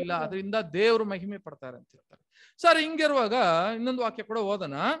ಆಗ್ಲಿಲ್ಲ. ಅದರಿಂದ ದೇವರು ಮಹಿಮೆ ಪಡ್ತಾರೆ ಅಂತ ಹೇಳ್ತಾರೆ. ಸರ್, ಹಿಂಗಿರುವಾಗ ಇನ್ನೊಂದು ವಾಕ್ಯ ಕೂಡ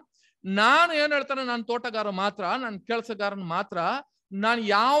ಓದನ. ನಾನು ಏನ್ ಹೇಳ್ತಾನೆ? ನಾನು ತೋಟಗಾರ ಮಾತ್ರ, ನಾನು ಕೆಲಸಗಾರನ್ ಮಾತ್ರ. ನಾನು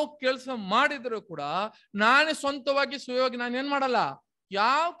ಯಾವ ಕೆಲಸ ಮಾಡಿದ್ರು ಕೂಡ ನಾನೇ ಸ್ವಂತವಾಗಿ ಸುಯೋಗಿ ನಾನು ಏನ್ ಮಾಡಲ್ಲ,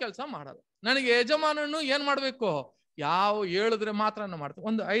 ಯಾವ ಕೆಲಸ ಮಾಡಲ್ಲ. ನನಗೆ ಯಜಮಾನನು ಏನ್ ಮಾಡ್ಬೇಕು? ಯಾವ ಹೇಳಿದ್ರೆ ಮಾತ್ರ ನಾವು ಮಾಡ್ತೀವಿ.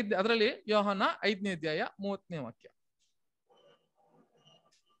 ಒಂದು 5 ಅದರಲ್ಲಿ ಯೋಹಾನ 5ನೇ ಅಧ್ಯಾಯ 30ನೇ ವಾಕ್ಯ.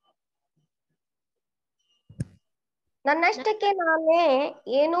 ನನ್ನಷ್ಟಕ್ಕೆ ನಾನೇ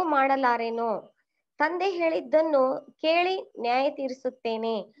ಏನೂ ಮಾಡಲಾರೆನು, ತಂದೆ ಹೇಳಿದ್ದನ್ನು ಕೇಳಿ ನ್ಯಾಯ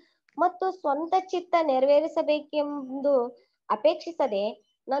ತೀರಿಸುತ್ತೇನೆ ಮತ್ತು ಸ್ವಂತ ಚಿತ್ತ ನೆರವೇರಿಸಬೇಕೆಂದು ಅಪೇಕ್ಷಿಸದೆ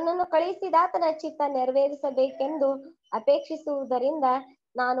ನನ್ನನ್ನು ಕಳುಹಿಸಿದಾತನ ಚಿತ್ತ ನೆರವೇರಿಸಬೇಕೆಂದು ಅಪೇಕ್ಷಿಸುವುದರಿಂದ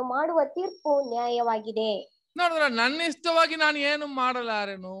ನಾನು ಮಾಡುವ ತೀರ್ಪು ನ್ಯಾಯವಾಗಿದೆ. ನೋಡಿದ್ರ, ನನ್ನ ಇಷ್ಟವಾಗಿ ನಾನು ಏನು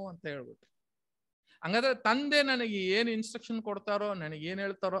ಮಾಡಲಾರೆನು ಅಂತ ಹೇಳ್ಬಿಟ್ಟು. ಹಂಗಾದ್ರೆ ತಂದೆ ನನಗೆ ಏನು ಇನ್ಸ್ಟ್ರಕ್ಷನ್ ಕೊಡ್ತಾರೋ, ನನಗೆ ಏನ್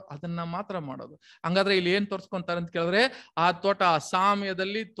ಹೇಳ್ತಾರೋ ಅದನ್ನ ಮಾತ್ರ ಮಾಡೋದು. ಹಂಗಾದ್ರೆ ಇಲ್ಲಿ ಏನ್ ತೋರ್ಸ್ಕೊಂತಾರೆ ಅಂತ ಕೇಳಿದ್ರೆ, ಆ ತೋಟ, ಆ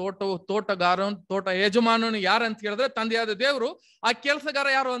ಸಾಮ್ಯದಲ್ಲಿ ತೋಟಗಾರ, ತೋಟ ಯಜಮಾನನು ಯಾರಂತ ಕೇಳಿದ್ರೆ ತಂದೆಯಾದ ದೇವರು. ಆ ಕೆಲಸಗಾರ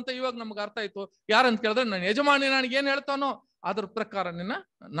ಯಾರು ಅಂತ ಇವಾಗ ನಮ್ಗೆ ಅರ್ಥ ಆಯ್ತು. ಯಾರಂತ ಕೇಳಿದ್ರೆ ನನ್ನ ಯಜಮಾನಿ ನನಗೆ ಏನ್ ಹೇಳ್ತಾನೋ ಅದ್ರ ಪ್ರಕಾರ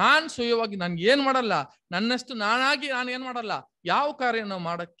ನಾನ್ ಸುಯವಾಗಿ ನನ್ಗೆ ಏನ್ ಮಾಡಲ್ಲ, ನನ್ನಷ್ಟು ನಾನಾಗಿ ನಾನು ಏನ್ ಮಾಡಲ್ಲ, ಯಾವ ಕಾರ್ಯನ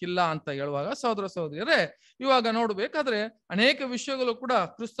ಮಾಡಕ್ಕಿಲ್ಲ ಅಂತ ಹೇಳುವಾಗ ಸಹೋದರ ಸಹೋದರಿಯರೇ, ಇವಾಗ ನೋಡ್ಬೇಕಾದ್ರೆ ಅನೇಕ ವಿಷಯಗಳು ಕೂಡ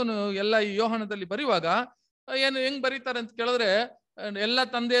ಕ್ರಿಸ್ತನು ಎಲ್ಲ ಈ ಯೋಹಾನದಲ್ಲಿ ಬರೆಯುವಾಗ ಹೆಂಗ್ ಬರೀತಾರೆ ಅಂತ ಕೇಳಿದ್ರೆ, ಎಲ್ಲ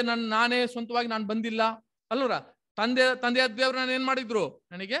ತಂದೆ ನಾನೇ ಸ್ವಂತವಾಗಿ ನಾನು ಬಂದಿಲ್ಲ ಅಲ್ವರ, ತಂದೆಯಾದ ದೇವ್ರು ನಾನು ಏನ್ ಮಾಡಿದ್ರು,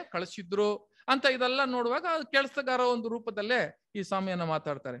 ನನಗೆ ಕಳಿಸಿದ್ರು ಅಂತ ಇದೆಲ್ಲ ನೋಡುವಾಗ ಕೆಲಸಗಾರ ಒಂದು ರೂಪದಲ್ಲೇ ಈ ಸಾಮ್ಯನ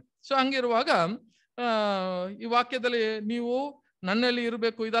ಮಾತಾಡ್ತಾರೆ. ಸೊ ಹಂಗಿರುವಾಗ ಈ ವಾಕ್ಯದಲ್ಲಿ ನೀವು ನನ್ನಲ್ಲಿ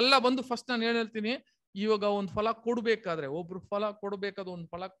ಇರಬೇಕು ಇದೆಲ್ಲ ಬಂದು ಫಸ್ಟ್ ನಾನು ಏನ್ ಹೇಳ್ತೀನಿ, ಇವಾಗ ಒಂದು ಫಲ ಕೊಡ್ಬೇಕಾದ್ರೆ, ಒಬ್ರು ಫಲ ಕೊಡ್ಬೇಕಾದ್ರೆ, ಒಂದು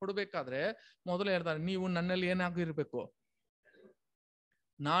ಫಲ ಕೊಡ್ಬೇಕಾದ್ರೆ ಮೊದಲು ಹೇಳ್ತಾರೆ, ನೀವು ನನ್ನಲ್ಲಿ ಏನಾಗಿರ್ಬೇಕು,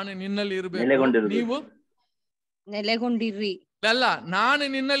 ನಾನು ನಿನ್ನಲ್ಲಿ ಇರ್ಬೇಕು, ನೀವು ನೆಲೆಗೊಂಡಿರ್ರಿ. ಅಲ್ಲ, ನಾನು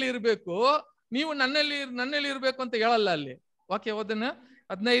ನಿನ್ನಲ್ಲಿ ಇರ್ಬೇಕು, ನೀವು ನನ್ನಲ್ಲಿ ಇರ್ಬೇಕು ಅಂತ ಹೇಳಲ್ಲ ಅಲ್ಲಿ. ವಾಕ್ಯ ಓದನ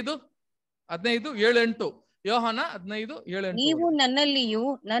 15:7-8 ಯೋಹಾನ 15:7-8. ನೀವು ನನ್ನಲ್ಲಿಯೂ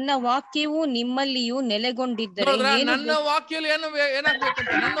ನನ್ನ ವಾಕ್ಯವು ನಿಮ್ಮಲ್ಲಿಯೂ ನೆಲೆಗೊಂಡಿದ್ದರೆ, ನನ್ನ ವಾಕ್ಯಲ್ಲಿ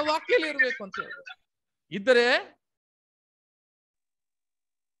ಏನಾಗ್ಬೇಕಂತ, ನನ್ನ ವಾಕ್ಯಲ್ಲಿ ಇರ್ಬೇಕು ಅಂತ ಹೇಳ್ಬೇಕು. ಇದ್ದರೆ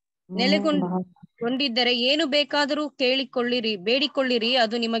ನೆಲೆಗೊಂಡಿದ್ದರೆ ಏನು ಬೇಕಾದರೂ ಕೇಳಿಕೊಳ್ಳಿರಿ, ಬೇಡಿಕೊಳ್ಳಿರಿ,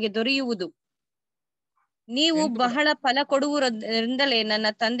 ಅದು ನಿಮಗೆ ದೊರೆಯುವುದು. ನೀವು ಬಹಳ ಫಲ ಕೊಡುವುದರಿಂದಲೇ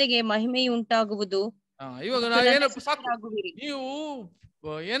ನನ್ನ ತಂದೆಗೆ ಮಹಿಮೆಯುಂಟಾಗುವುದು. ಇವಾಗ ನೀವು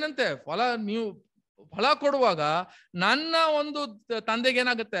ಏನಂತೆ ನೀವು ಫಲ ಕೊಡುವಾಗ ನನ್ನ ಒಂದು ತಂದೆಗೆ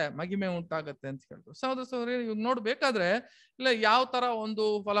ಏನಾಗುತ್ತೆ, ಮಹಿಮೆ ಉಂಟಾಗತ್ತೆ ಅಂತ ಹೇಳ್ತಾರೆ. ಸಹೋದರ ಸಹೋದರಿ, ಇವಾಗ ನೋಡ್ಬೇಕಾದ್ರೆ ಇಲ್ಲ ಯಾವ ತರ ಒಂದು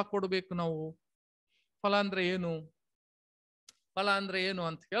ಫಲ ಕೊಡ್ಬೇಕು ನಾವು. ಫಲ ಅಂದ್ರೆ ಏನು, ಫಲ ಅಂದ್ರೆ ಏನು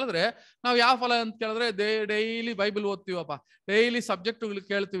ಅಂತ ಕೇಳಿದ್ರೆ, ನಾವು ಯಾವ ಫಲ ಅಂತ ಕೇಳಿದ್ರೆ ಡೈಲಿ ಬೈಬಲ್ ಓದ್ತೀವಪ್ಪ, ಡೈಲಿ ಸಬ್ಜೆಕ್ಟ್ಗಳು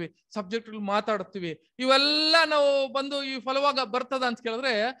ಕೇಳ್ತೀವಿ, ಸಬ್ಜೆಕ್ಟ್ಗಳು ಮಾತಾಡ್ತೀವಿ, ಇವೆಲ್ಲ ನಾವು ಬಂದು ಈ ಫಲವಾಗ ಬರ್ತದ ಅಂತ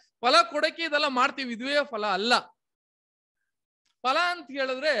ಕೇಳಿದ್ರೆ, ಫಲ ಕೊಡಕ್ಕೆ ಇದೆಲ್ಲ ಮಾಡ್ತೀವಿ, ಇದುವೇ ಫಲ ಅಲ್ಲ. ಫಲ ಅಂತ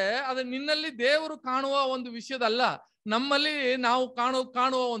ಹೇಳಿದ್ರೆ ಅದು ನಿನ್ನಲ್ಲಿ ದೇವರು ಕಾಣುವ ಒಂದು ವಿಷಯದಲ್ಲ, ನಮ್ಮಲ್ಲಿ ನಾವು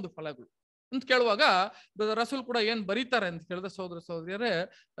ಕಾಣುವ ಒಂದು ಫಲಗಳು ಅಂತ ಕೇಳುವಾಗ ರಸೂಲ್ ಕೂಡ ಏನ್ ಬರೀತಾರೆ ಅಂತ ಕೇಳಿದ್ರೆ, ಸಹೋದರ ಸಹೋದರಿಯರೇ,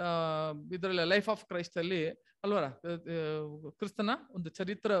 ಇದರಲ್ಲಿ ಲೈಫ್ ಆಫ್ ಕ್ರೈಸ್ಟ್ ಅಲ್ಲಿ ಅಲ್ವರ, ಕ್ರಿಸ್ತನ ಒಂದು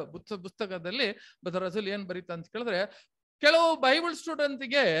ಚರಿತ್ರ ಪುಸ್ತಕದಲ್ಲಿ ರಸೂಲ್ ಏನ್ ಬರೀತಾ ಅಂತ ಕೇಳಿದ್ರೆ, ಕೆಲವು ಬೈಬಲ್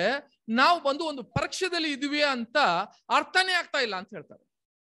ಸ್ಟೂಡೆಂಟ್ಗೆ ನಾವು ಬಂದು ಒಂದು ಪರೀಕ್ಷೆದಲ್ಲಿ ಇದೀವಿ ಅಂತ ಅರ್ಥನೇ ಆಗ್ತಾ ಇಲ್ಲ ಅಂತ ಹೇಳ್ತಾರೆ.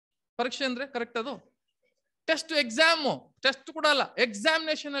 ಪರೀಕ್ಷೆ ಅಂದ್ರೆ ಕರೆಕ್ಟ್, ಅದು ಟೆಸ್ಟ್ ಕೂಡ ಅಲ್ಲ,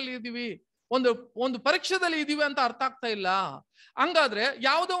 ಎಕ್ಸಾಮಿನೇಷನ್ ಅಲ್ಲಿ ಇದೀವಿ, ಒಂದು ಪರೀಕ್ಷೆದಲ್ಲಿ ಇದೀವಿ ಅಂತ ಅರ್ಥ ಆಗ್ತಾ ಇಲ್ಲ. ಹಂಗಾದ್ರೆ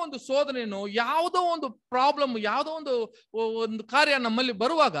ಯಾವುದೋ ಒಂದು ಶೋಧನೆನೋ, ಯಾವುದೋ ಒಂದು ಪ್ರಾಬ್ಲಮ್, ಯಾವುದೋ ಒಂದು ಕಾರ್ಯ ನಮ್ಮಲ್ಲಿ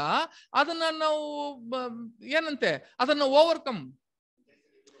ಬರುವಾಗ ಅದನ್ನ ನಾವು ಏನಂತೆ ಅದನ್ನ ಓವರ್ಕಮ್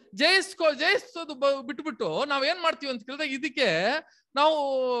ಜಯಿಸೋದು ಬಿಟ್ಬಿಟ್ಟು ನಾವೇನ್ ಮಾಡ್ತೀವಿ ಅಂತ ಕೇಳಿದ್ರೆ, ಇದಕ್ಕೆ ನಾವು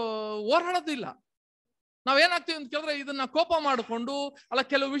ಹೋರಾಡೋದಿಲ್ಲ. ನಾವೇನಾಗ್ತೀವಿ ಅಂತ ಕೇಳಿದ್ರೆ, ಇದನ್ನ ಕೋಪ ಮಾಡಿಕೊಂಡು ಅಲ್ಲ,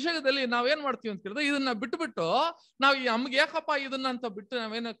 ಕೆಲವು ವಿಷಯದಲ್ಲಿ ನಾವೇನ್ ಮಾಡ್ತೀವಿ ಅಂತ ಕೇಳಿದ್ರೆ, ಇದನ್ನ ಬಿಟ್ಬಿಟ್ಟು ನಾವು ನಮ್ಗೆ ಯಾಕಪ್ಪ ಇದನ್ನ ಅಂತ ಬಿಟ್ಟು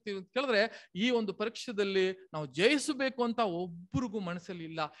ನಾವೇನಾಗ್ತೀವಿ ಅಂತ ಕೇಳಿದ್ರೆ, ಈ ಒಂದು ಪರೀಕ್ಷೆದಲ್ಲಿ ನಾವು ಜಯಿಸಬೇಕು ಅಂತ ಒಬ್ಬರಿಗೂ ಮನಸ್ಸಲ್ಲಿ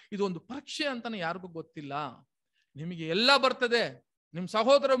ಇಲ್ಲ. ಇದು ಒಂದು ಪರೀಕ್ಷೆ ಅಂತಾನೆ ಯಾರಿಗೂ ಗೊತ್ತಿಲ್ಲ. ನಿಮಗೆ ಎಲ್ಲ ಬರ್ತದೆ, ನಿಮ್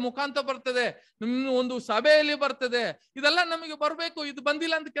ಸಹೋದರ ಮುಖಾಂತರ ಬರ್ತದೆ, ನಿಮ್ ಒಂದು ಸಭೆಯಲ್ಲಿ ಬರ್ತದೆ, ಇದೆಲ್ಲ ನಮಗೆ ಬರ್ಬೇಕು. ಇದು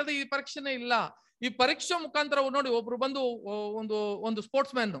ಬಂದಿಲ್ಲ ಅಂತ ಕೇಳಿದ್ರೆ ಈ ಪರೀಕ್ಷೆನೇ ಇಲ್ಲ. ಈ ಪರೀಕ್ಷೆ ಮುಖಾಂತರ ನೋಡಿ, ಒಬ್ರು ಬಂದು ಒಂದು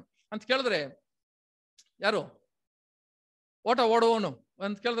ಸ್ಪೋರ್ಟ್ಸ್ ಮ್ಯಾನ್ ಅಂತ ಕೇಳಿದ್ರೆ, ಯಾರು ಓಟ ಓಡುವವನು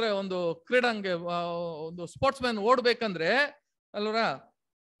ಅಂತ ಕೇಳಿದ್ರೆ, ಒಂದು ಕ್ರೀಡಾಂಗೆ ಒಂದು ಸ್ಪೋರ್ಟ್ಸ್ ಮ್ಯಾನ್ ಓಡ್ಬೇಕಂದ್ರೆ ಅಲ್ವರ,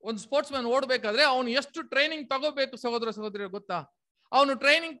 ಒಂದು ಸ್ಪೋರ್ಟ್ಸ್ ಮ್ಯಾನ್ ಓಡ್ಬೇಕಾದ್ರೆ ಅವನು ಎಷ್ಟು ಟ್ರೈನಿಂಗ್ ತಗೋಬೇಕು ಸಹೋದರ ಸಹೋದರಿ ಗೊತ್ತಾ? ಅವನು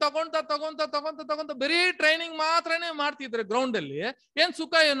ಟ್ರೈನಿಂಗ್ ತಗೊಂತ ಬರೀ ಟ್ರೈನಿಂಗ್ ಮಾತ್ರನೇ ಮಾಡ್ತಿದ್ರೆ ಗ್ರೌಂಡ್ ಅಲ್ಲಿ, ಏನ್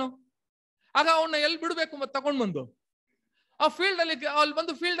ಸುಖ ಏನು? ಆಗ ಅವನ್ನ ಎಲ್ಲಿ ಬಿಡ್ಬೇಕು, ಮತ್ತೆ ತಗೊಂಡ್ ಬಂದು ಆ ಫೀಲ್ಡ್ ಅಲ್ಲಿ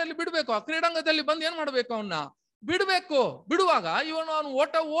ಬಂದು ಫೀಲ್ಡ್ ಅಲ್ಲಿ ಬಿಡ್ಬೇಕು, ಆ ಕ್ರೀಡಾಂಗದಲ್ಲಿ ಬಂದು ಏನ್ ಮಾಡ್ಬೇಕು, ಅವನ್ನ ಬಿಡ್ಬೇಕು. ಬಿಡುವಾಗ ಅವನು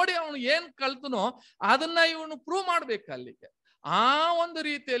ಓಟ ಓಡಿ ಅವನು ಏನ್ ಕಲ್ತನೋ ಅದನ್ನ ಇವನು ಪ್ರೂವ್ ಮಾಡ್ಬೇಕು ಅಲ್ಲಿಗೆ. ಆ ಒಂದು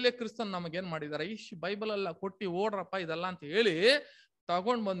ರೀತಿಯಲ್ಲಿ ಕ್ರಿಸ್ತನ್ ನಮಗೇನ್ ಮಾಡಿದಾರೆ, ಈ ಬೈಬಲ್ ಎಲ್ಲ ಕೊಟ್ಟಿ ಓಡ್ರಪ್ಪ ಇದೆಲ್ಲ ಅಂತ ಹೇಳಿ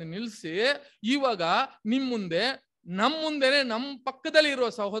ತಗೊಂಡ್ ಬಂದು ನಿಲ್ಸಿ, ಇವಾಗ ನಮ್ಮ ಮುಂದೆನೆ ನಮ್ಮ ಪಕ್ಕದಲ್ಲಿ ಇರುವ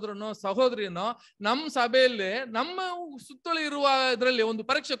ಸಹೋದರನೋ ಸಹೋದರಿನೋ ನಮ್ಮ ಸಭೆಯಲ್ಲಿ ನಮ್ಮ ಸುತ್ತಲೂ ಇರುವ ಇದರಲ್ಲಿ ಒಂದು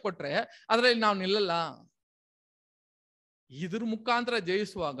ಪರೀಕ್ಷೆ ಕೊಟ್ರೆ ಅದ್ರಲ್ಲಿ ನಾವು ನಿಲ್ಲಲ್ಲ. ಇದ್ರ ಮುಖಾಂತರ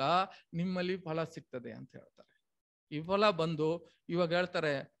ಜಯಿಸುವಾಗ ನಿಮ್ಮಲ್ಲಿ ಫಲ ಸಿಗ್ತದೆ ಅಂತ ಹೇಳ್ತಾರೆ. ಈ ಫಲ ಬಂದು ಇವಾಗ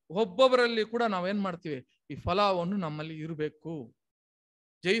ಹೇಳ್ತಾರೆ ಒಬ್ಬೊಬ್ಬರಲ್ಲಿ ಕೂಡ ನಾವೇನ್ ಮಾಡ್ತೀವಿ, ಈ ಫಲವನ್ನು ನಮ್ಮಲ್ಲಿ ಇರಬೇಕು,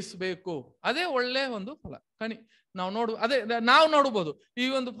 ಜಯಿಸ್ಬೇಕು. ಅದೇ ಒಳ್ಳೆ ಒಂದು ಫಲ ಕಣಿ. ನಾವು ನೋಡ್ಬೋದು ಈ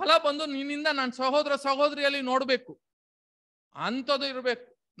ಒಂದು ಫಲ ಬಂದು ನಿನ್ನಿಂದ ನನ್ನ ಸಹೋದರ ಸಹೋದರಿಯಲ್ಲಿ ನೋಡ್ಬೇಕು ಅಂಥದ್ದು ಇರ್ಬೇಕು.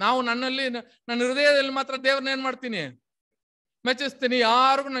 ನಾವು ನನ್ನ ಹೃದಯದಲ್ಲಿ ಮಾತ್ರ ದೇವ್ರನ್ನ ಏನ್ ಮಾಡ್ತೀನಿ, ಮೆಚ್ಚಿಸ್ತೀನಿ.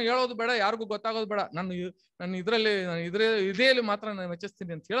 ಯಾರಿಗೂ ನಾನು ಹೇಳೋದು ಬೇಡ, ಯಾರಿಗೂ ಗೊತ್ತಾಗೋದು ಬೇಡ, ನನ್ನ ಇದರಲ್ಲಿ ಮಾತ್ರ ನಾನು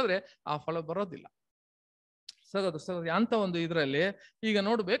ಮೆಚ್ಚಿಸ್ತೀನಿ ಅಂತ ಹೇಳಿದ್ರೆ ಆ ಫಲ ಬರೋದಿಲ್ಲ ಸಹೋದರಿ. ಅಂತ ಒಂದು ಇದರಲ್ಲಿ ಈಗ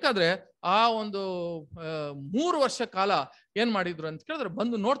ನೋಡ್ಬೇಕಾದ್ರೆ ಆ ಒಂದು 3 ವರ್ಷ ಕಾಲ ಏನ್ ಮಾಡಿದ್ರು ಅಂತ ಕೇಳಿದ್ರೆ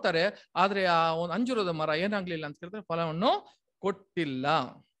ಬಂದು ನೋಡ್ತಾರೆ. ಆದ್ರೆ ಆ ಒಂದು ಅಂಜೂರದ ಮರ ಏನಾಗ್ಲಿಲ್ಲ ಅಂತ ಕೇಳಿದ್ರೆ ಫಲವನ್ನು ಕೊಟ್ಟಿಲ್ಲ.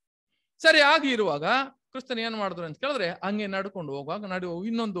 ಸರಿ, ಆಗಿ ಇರುವಾಗ ಕ್ರಿಸ್ತನ್ ಏನ್ ಮಾಡಿದ್ರು ಅಂತ ಕೇಳಿದ್ರೆ ಹಂಗೆ ನಡ್ಕೊಂಡು ಹೋಗುವಾಗ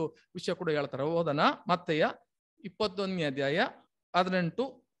ಇನ್ನೊಂದು ವಿಷಯ ಕೂಡ ಹೇಳ್ತಾರೆ. ಓದನ ಮತ್ತೆಯ 21ನೇ ಅಧ್ಯಾಯ 18,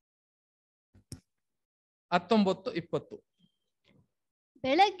 19, 20.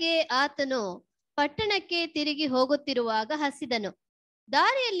 ಬೆಳಗ್ಗೆ ಆತನು ಪಟ್ಟಣಕ್ಕೆ ತಿರುಗಿ ಹೋಗುತ್ತಿರುವಾಗ ಹಸಿದನು.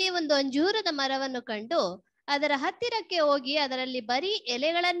 ದಾರಿಯಲ್ಲಿ ಒಂದು ಅಂಜೂರದ ಮರವನ್ನು ಕಂಡು ಅದರ ಹತ್ತಿರಕ್ಕೆ ಹೋಗಿ ಅದರಲ್ಲಿ ಬರೀ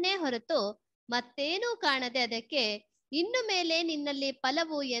ಎಲೆಗಳನ್ನೇ ಹೊರತು ಮತ್ತೇನೂ ಕಾಣದೆ ಅದಕ್ಕೆ, ಇನ್ನು ಮೇಲೆ ನಿನ್ನಲ್ಲಿ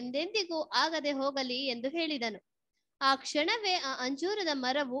ಫಲವು ಎಂದೆಂದಿಗೂ ಆಗದೆ ಹೋಗಲಿ ಎಂದು ಹೇಳಿದನು. ಆ ಕ್ಷಣವೇ ಆ ಅಂಜೂರದ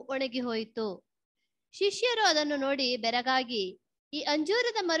ಮರವು ಒಣಗಿ ಹೋಯಿತು. ಶಿಷ್ಯರು ಅದನ್ನು ನೋಡಿ ಬೆರಗಾಗಿ, ಈ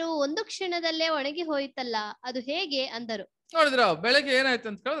ಅಂಜೂರದ ಮರವು ಒಂದು ಕ್ಷಣದಲ್ಲೇ ಒಣಗಿ ಹೋಯಿತಲ್ಲ, ಅದು ಹೇಗೆ ಅಂದರು. ನೋಡಿದ್ರ, ಬೆಳಗ್ಗೆ ಏನಾಯ್ತು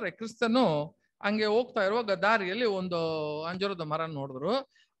ಅಂತ ಕೇಳಿದ್ರೆ ಕ್ರಿಸ್ತನು ಹಂಗೆ ಹೋಗ್ತಾ ಇರುವಾಗ ದಾರಿಯಲ್ಲಿ ಒಂದು ಅಂಜೂರದ ಮರ ನೋಡಿದ್ರು.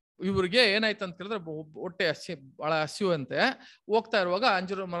 ಇವ್ರಿಗೆ ಏನಾಯ್ತು ಅಂತ ಕೇಳಿದ್ರೆ ಹೊಟ್ಟೆ ಬಹಳ ಹಸಿವಂತೆ. ಹೋಗ್ತಾ ಇರುವಾಗ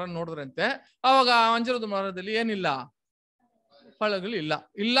ಅಂಜೂರದ ಮರ ನೋಡಿದ್ರಂತೆ. ಅವಾಗ ಆ ಅಂಜೂರದ ಮರದಲ್ಲಿ ಏನಿಲ್ಲ, ಫಲಗಳು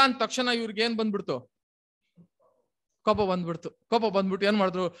ಇಲ್ಲ ಅಂದ ತಕ್ಷಣ ಇವ್ರಿಗೆ ಏನ್ ಬಂದ್ಬಿಡ್ತು, ಕೋಪ ಬಂದ್ಬಿಟ್ಟು ಏನ್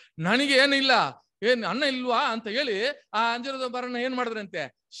ಮಾಡಿದ್ರು, ನನಗೆ ಏನಿಲ್ಲ, ಅನ್ನ ಇಲ್ವಾ ಅಂತ ಹೇಳಿ ಆ ಅಂಜೂರದ ಮರನ ಏನ್ ಮಾಡಿದ್ರಂತೆ,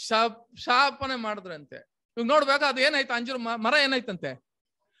 ಶಾಪನೆ ಮಾಡಿದ್ರಂತೆ. ಇವಾಗ ನೋಡ್ಬೇಕಾ ಅದು ಏನಾಯ್ತು, ಅಂಜೂರ ಮರ ಏನಾಯ್ತಂತೆ,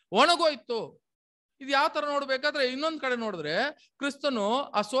 ಒಣಗೋಯ್ತು. ಇದು ಯಾವ ತರ ನೋಡ್ಬೇಕಾದ್ರೆ ಇನ್ನೊಂದ್ ಕಡೆ ನೋಡಿದ್ರೆ ಕ್ರಿಸ್ತನು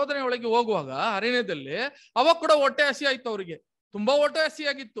ಆ ಶೋಧನೆ ಒಳಗೆ ಹೋಗುವಾಗ ಅರಣ್ಯದಲ್ಲಿ ಅವಾಗ ಕೂಡ ಹೊಟ್ಟೆ ಹಸಿ ಆಯ್ತು, ಅವ್ರಿಗೆ ತುಂಬಾ ಹೊಟ್ಟೆ ಹಸಿ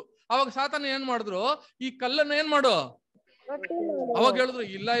ಆಗಿತ್ತು. ಅವಾಗ ಸಾತಾನ ಏನ್ ಮಾಡಿದ್ರು, ಈ ಕಲ್ಲನ್ನ ಏನ್ ಮಾಡು, ಅವಾಗ ಹೇಳಿದ್ರು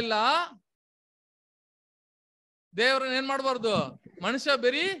ಇಲ್ಲ ದೇವ್ರನ್ನ ಏನ್ ಮಾಡ್ಬಾರ್ದು, ಮನುಷ್ಯ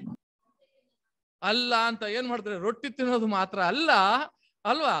ಬೇರಿ ಅಲ್ಲ ಅಂತ ಏನ್ ಮಾಡಿದ್ರೆ, ರೊಟ್ಟಿ ತಿನ್ನೋದು ಮಾತ್ರ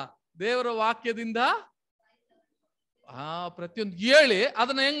ಅಲ್ವಾ, ದೇವರ ವಾಕ್ಯದಿಂದ ಪ್ರತಿಯೊಂದು ಹೇಳಿ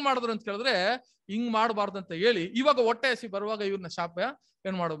ಅದನ್ನ ಹೆಂಗ್ ಮಾಡಿದ್ರು ಅಂತ ಕೇಳಿದ್ರೆ ಹಿಂಗ್ ಮಾಡಬಾರ್ದು ಅಂತ ಹೇಳಿ ಇವಾಗ ಹೊಟ್ಟೆ ಹಸಿ ಬರುವಾಗ ಇವ್ರನ್ನ ಶಾಪ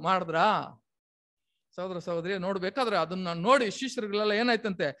ಏನ್ ಮಾಡಿದ್ರ. ಸಹೋದರ ಸಹೋದರಿ ನೋಡ್ಬೇಕಾದ್ರೆ ಅದನ್ನ ನೋಡಿ ಶಿಷ್ಯರುಗಳೆಲ್ಲ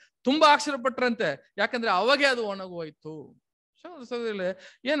ಏನಾಯ್ತಂತೆ, ತುಂಬಾ ಆಶ್ಚರ್ಯಪಟ್ರಂತೆ. ಯಾಕಂದ್ರೆ ಅವಾಗೆ ಅದು ಒಣಗೋಯ್ತು. ಸಹೋದರ ಸಹೋದರಿ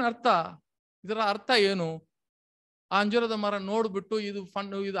ಏನ್ ಅರ್ಥ, ಇದರ ಅರ್ಥ ಏನು? ಆ ಅಂಜೂರದ ಮರ ನೋಡ್ಬಿಟ್ಟು ಇದು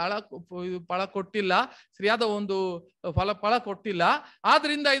ಫಲ ಕೊಟ್ಟಿಲ್ಲ, ಸರಿಯಾದ ಒಂದು ಫಲ ಕೊಟ್ಟಿಲ್ಲ,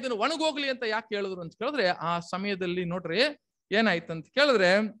 ಆದ್ರಿಂದ ಇದನ್ನು ಒಣಗೋಗ್ಲಿ ಅಂತ ಯಾಕೆ ಹೇಳಿದ್ರು ಅಂತ ಕೇಳಿದ್ರೆ ಆ ಸಮಯದಲ್ಲಿ ನೋಡ್ರಿ ಏನಾಯ್ತಂತ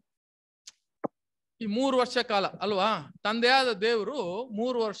ಕೇಳಿದ್ರೆ ಈ 3 ವರ್ಷ ಕಾಲ ಅಲ್ವಾ, ತಂದೆಯಾದ ದೇವರು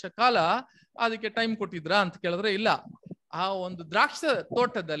 3 ವರ್ಷ ಕಾಲ ಅದಕ್ಕೆ ಟೈಮ್ ಕೊಟ್ಟಿದ್ರ ಅಂತ ಕೇಳಿದ್ರೆ ಇಲ್ಲ. ಆ ಒಂದು ದ್ರಾಕ್ಷ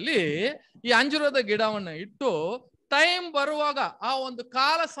ತೋಟದಲ್ಲಿ ಈ ಅಂಜೂರದ ಗಿಡವನ್ನ ಇಟ್ಟು ಟೈಮ್ ಬರುವಾಗ, ಆ ಒಂದು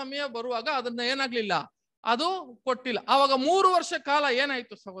ಕಾಲ ಸಮಯ ಬರುವಾಗ ಅದನ್ನ ಏನಾಗ್ಲಿಲ್ಲ, ಅದು ಕೊಟ್ಟಿಲ್ಲ. ಆವಾಗ 3 ವರ್ಷ ಕಾಲ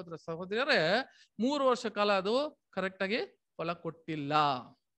ಏನಾಯ್ತು ಸಹೋದರ ಸಹೋದರಿಯರೇ, 3 ವರ್ಷ ಕಾಲ ಅದು ಕರೆಕ್ಟ್ ಆಗಿ ಫಲ ಕೊಟ್ಟಿಲ್ಲ.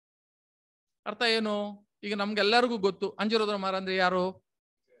 ಅರ್ಥ ಏನು? ಈಗ ನಮ್ಗೆಲ್ಲರಿಗೂ ಗೊತ್ತು ಅಂಜೂರದ ಮರ ಅಂದ್ರೆ ಯಾರು,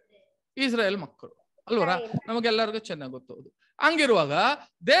 ಇಸ್ರಾಯೇಲ್ ಮಕ್ಕಳು ಅಲ್ವರ, ನಮಗೆಲ್ಲರಿಗೂ ಚೆನ್ನಾಗಿ ಗೊತ್ತು. ಹಂಗಿರುವಾಗ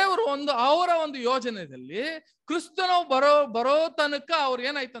ದೇವರು ಅವರ ಒಂದು ಯೋಜನೆಯಲ್ಲಿ ಕ್ರಿಸ್ತನು ಬರೋ ತನಕ ಅವ್ರು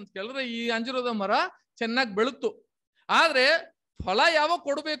ಏನಾಯ್ತು ಅಂತ ಕೇಳಿದ್ರೆ ಈ ಅಂಜೂರದ ಮರ ಚೆನ್ನಾಗಿ ಬೆಳುತ್ತು. ಆದ್ರೆ ಫಲ ಯಾವಾಗ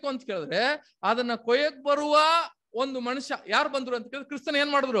ಕೊಡ್ಬೇಕು ಅಂತ ಕೇಳಿದ್ರೆ ಅದನ್ನ ಕೊಯ್ಯಕ್ ಬರುವ ಒಂದು ಮನುಷ್ಯ ಯಾರು ಬಂದ್ರು ಅಂತ ಕೇಳಿದ್ರೆ ಕ್ರಿಸ್ತನ್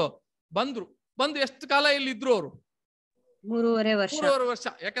ಏನ್ ಮಾಡಿದ್ರು, ಬಂದು ಎಷ್ಟು ಕಾಲ ಇಲ್ಲಿ ಇದ್ರು ಅವರು? 3.5 ವರ್ಷ.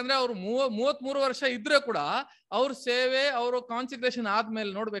 ಯಾಕಂದ್ರೆ ಅವ್ರು 33 ವರ್ಷ ಇದ್ರೆ ಕೂಡ ಅವ್ರ ಸೇವೆ, ಅವರು ಕಾನ್ಸಿಕ್ರೇಷನ್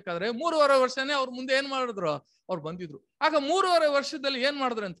ಆದ್ಮೇಲೆ ನೋಡ್ಬೇಕಾದ್ರೆ 3.5 ವರ್ಷನೇ ಅವ್ರ ಮುಂದೆ ಏನ್ ಮಾಡಿದ್ರು, ಅವ್ರು ಬಂದಿದ್ರು. ಆಗ 3.5 ವರ್ಷದಲ್ಲಿ ಏನ್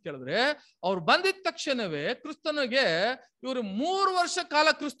ಮಾಡಿದ್ರು ಅಂತ ಕೇಳಿದ್ರೆ ಅವ್ರು ಬಂದಿದ ತಕ್ಷಣವೇ ಕ್ರಿಸ್ತನಿಗೆ ಇವ್ರು 3 ವರ್ಷ ಕಾಲ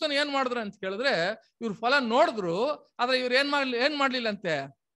ಕ್ರಿಸ್ತನ್ ಏನ್ ಮಾಡಿದ್ರು ಅಂತ ಕೇಳಿದ್ರೆ ಇವ್ರು ಫಲ ನೋಡಿದ್ರು. ಆದ್ರೆ ಇವ್ರು ಏನ್ ಮಾಡ್ಲಿಲ್ಲ ಅಂತೆ,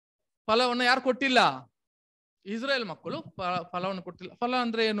 ಫಲವನ್ನ ಯಾರು ಕೊಟ್ಟಿಲ್ಲ, ಇಸ್ರಾಯೇಲ್ ಮಕ್ಕಳು ಫಲವನ್ನು ಕೊಟ್ಟಿಲ್ಲ. ಫಲ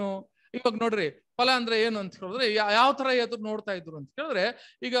ಅಂದ್ರೆ ಏನು ಇವಾಗ ನೋಡ್ರಿ, ಫಲ ಅಂದ್ರೆ ಏನು ಅಂತ ಹೇಳಿದ್ರೆ ಯಾವ ತರ ಎದುರು ನೋಡ್ತಾ ಇದ್ರು ಅಂತ ಕೇಳಿದ್ರೆ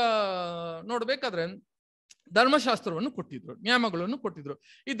ಈಗ ನೋಡ್ಬೇಕಾದ್ರೆ ಧರ್ಮಶಾಸ್ತ್ರವನ್ನು ಕೊಟ್ಟಿದ್ರು, ನಿಯಮಗಳನ್ನು ಕೊಟ್ಟಿದ್ರು.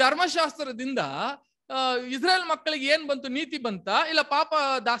 ಈ ಧರ್ಮಶಾಸ್ತ್ರದಿಂದ ಇಸ್ರಾಯೇಲ್ ಮಕ್ಕಳಿಗೆ ಏನ್ ಬಂತು, ನೀತಿ ಬಂತ ಇಲ್ಲ ಪಾಪ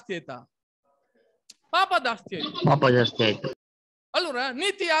ಜಾಸ್ತಿ ಆಯ್ತಾ? ಪಾಪ ಜಾಸ್ತಿ ಆಯ್ತು ಅಲ್ವರ.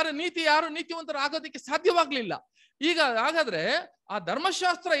 ನೀತಿ ಯಾರು ನೀತಿವಂತರು ಆಗೋದಕ್ಕೆ ಸಾಧ್ಯವಾಗ್ಲಿಲ್ಲ. ಈಗ ಹಾಗಾದ್ರೆ ಆ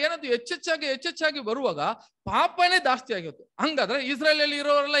ಧರ್ಮಶಾಸ್ತ್ರ ಏನದು ಹೆಚ್ಚೆಚ್ಚಾಗಿ ಬರುವಾಗ ಪಾಪನೇ ಜಾಸ್ತಿ ಆಗಿತ್ತು. ಹಂಗಾದ್ರೆ ಇಸ್ರಾಯೇಲ್ ಅಲ್ಲಿ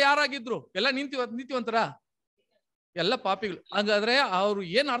ಇರೋರೆಲ್ಲ ಯಾರಾಗಿದ್ರು, ಎಲ್ಲ ನೀತಿವಂತರ, ಎಲ್ಲ ಪಾಪಿಗಳು. ಹಾಗಾದ್ರೆ ಅವ್ರು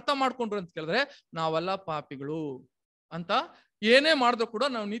ಏನ್ ಅರ್ಥ ಮಾಡ್ಕೊಂಡ್ರು ಅಂತ ಕೇಳಿದ್ರೆ ನಾವೆಲ್ಲ ಪಾಪಿಗಳು ಅಂತ ಏನೇ ಮಾಡಿದ್ರು ಕೂಡ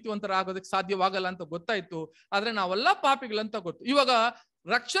ನಾವು ನೀತಿವಂತರಾಗೋದಕ್ಕೆ ಸಾಧ್ಯವಾಗಲ್ಲ ಅಂತ ಗೊತ್ತಾಯ್ತು. ಆದ್ರೆ ನಾವೆಲ್ಲ ಪಾಪಿಗಳಂತ ಗೊತ್ತು. ಇವಾಗ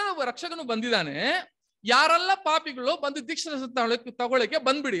ರಕ್ಷಕನು ಬಂದಿದ್ದಾನೆ, ಯಾರೆಲ್ಲ ಪಾಪಿಗಳು ಬಂದು ದೀಕ್ಷೆ ತಗೊಳಕ್ಕೆ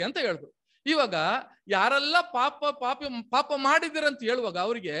ಬಂದ್ಬಿಡಿ ಅಂತ ಹೇಳಿದ್ರು. ಇವಾಗ ಯಾರೆಲ್ಲ ಪಾಪ ಮಾಡಿದಿರಂತ ಹೇಳುವಾಗ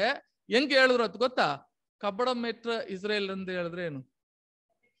ಅವ್ರಿಗೆ ಹೆಂಗೆ ಹೇಳಿದ್ರು ಅಂತ ಗೊತ್ತಾ? ಕಬ್ಬಡ ಮೆಟ್ರ ಇಸ್ರೇಲ್ ಅಂತ ಹೇಳಿದ್ರೆ ಏನು?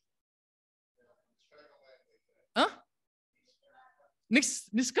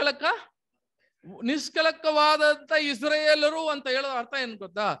 ನಿಷ್ಕಳಕವಾದಂತ ಇಸ್ರೇಲರು ಅಂತ ಹೇಳೋ ಅರ್ಥ ಏನ್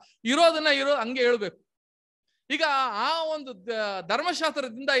ಗೊತ್ತಾ? ಇರೋದನ್ನ ಹಂಗೆ ಹೇಳ್ಬೇಕು. ಈಗ ಆ ಒಂದು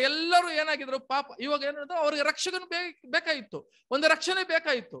ಧರ್ಮಶಾಸ್ತ್ರದಿಂದ ಎಲ್ಲರೂ ಏನಾಗಿದ್ರು ಪಾಪ. ಇವಾಗ ಏನಾದ್ರು ಅವ್ರಿಗೆ ರಕ್ಷಕನು ಬೇಕಾಗಿತ್ತು, ಒಂದು ರಕ್ಷಣೆ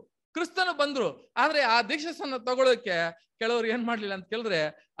ಬೇಕಾಗಿತ್ತು. ಕ್ರಿಸ್ತನು ಬಂದ್ರು, ಆದ್ರೆ ಆ ದೀಕ್ಷೆಯನ್ನು ತಗೊಳ್ಳೋಕೆ ಕೆಲವರು ಏನ್ ಮಾಡ್ಲಿಲ್ಲ ಅಂತ ಕೇಳಿದ್ರೆ,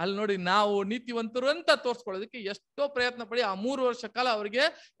 ಅಲ್ಲಿ ನೋಡಿ ನಾವು ನೀತಿವಂತರು ಅಂತ ತೋರ್ಸ್ಕೊಳ್ಳೋದಕ್ಕೆ ಎಷ್ಟೋ ಪ್ರಯತ್ನ ಪಡಿ ಆ 3 ವರ್ಷ ಕಾಲ ಅವರಿಗೆ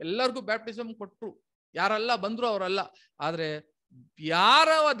ಎಲ್ಲರಿಗೂ ಬ್ಯಾಪ್ಟಿಸಮ್ ಕೊಟ್ರು. ಯಾರೆಲ್ಲ ಬಂದ್ರು ಅವರೆಲ್ಲ. ಆದ್ರೆ ಯಾರ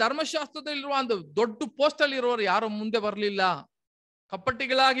ಧರ್ಮಶಾಸ್ತ್ರದಲ್ಲಿರುವ ಒಂದು ದೊಡ್ಡ ಪೋಸ್ಟ್ ಅಲ್ಲಿ ಇರೋರು ಯಾರು ಮುಂದೆ ಬರ್ಲಿಲ್ಲ,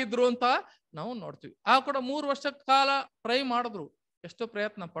 ಕಪ್ಪಟ್ಟಿಗಳಾಗಿದ್ರು ಅಂತ ನಾವು ನೋಡ್ತೀವಿ. ಆ ಕೂಡ 3 ವರ್ಷ ಕಾಲ ಟ್ರೈ ಮಾಡಿದ್ರು, ಎಷ್ಟೋ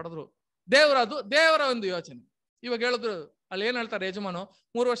ಪ್ರಯತ್ನ ಪಡೆದ್ರು. ದೇವರ ಒಂದು ಯೋಚನೆ. ಇವಾಗ ಹೇಳಿದ್ರು, ಅಲ್ಲಿ ಏನ್ ಹೇಳ್ತಾರೆ ಯಜಮಾನು,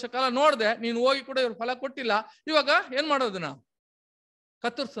 3 ವರ್ಷ ಕಾಲ ನೋಡ್ದೆ, ನೀನು ಹೋಗಿ ಕೂಡ ಇವ್ರು ಫಲ ಕೊಟ್ಟಿಲ್ಲ, ಇವಾಗ ಏನ್ ಮಾಡೋದನ್ನ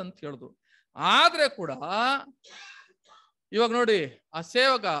ಕತ್ತರ್ಸು ಅಂತ ಹೇಳಿದ್ರು. ಆದ್ರೆ ಕೂಡ ಇವಾಗ ನೋಡಿ, ಆ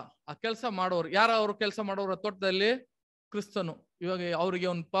ಸೇವಕ, ಆ ಕೆಲಸ ಮಾಡೋರು ಯಾರ, ಅವರು ಕೆಲಸ ಮಾಡೋರು ತೋಟದಲ್ಲಿ ಕ್ರಿಸ್ತನು. ಇವಾಗ ಅವ್ರಿಗೆ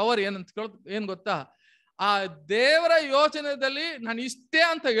ಒಂದು ಪವರ್ ಏನಂತ ಏನ್ ಗೊತ್ತಾ? ಆ ದೇವರ ಯೋಚನೆಯಲ್ಲಿ ನಾನು ಇಷ್ಟೇ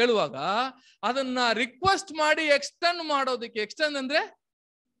ಅಂತ ಹೇಳುವಾಗ ಅದನ್ನ ರಿಕ್ವೆಸ್ಟ್ ಮಾಡಿ ಎಕ್ಸ್ಟೆಂಡ್ ಮಾಡೋದಕ್ಕೆ, ಎಕ್ಸ್ಟೆಂಡ್ ಅಂದ್ರೆ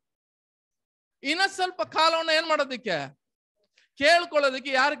ಇನ್ನ ಸ್ವಲ್ಪ ಕಾಲವನ್ನ ಏನ್ ಮಾಡೋದಕ್ಕೆ,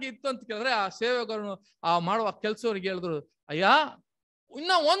 ಕೇಳ್ಕೊಳ್ಳೋದಕ್ಕೆ ಯಾರಿಗೆ ಇತ್ತು ಅಂತ ಕೇಳಿದ್ರೆ ಆ ಸೇವಕರು ಆ ಮಾಡುವ ಕೆಲಸವ್ರಿಗೆ ಹೇಳಿದ್ರು, ಅಯ್ಯ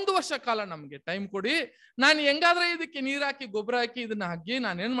ಇನ್ನ 1 ವರ್ಷ ಕಾಲ ನಮ್ಗೆ ಟೈಮ್ ಕೊಡಿ, ನಾನು ಹೆಂಗಾದ್ರೆ ಇದಕ್ಕೆ ನೀರ್ ಹಾಕಿ ಗೊಬ್ಬರ ಹಾಕಿ ಇದನ್ನ ಹಾಕಿ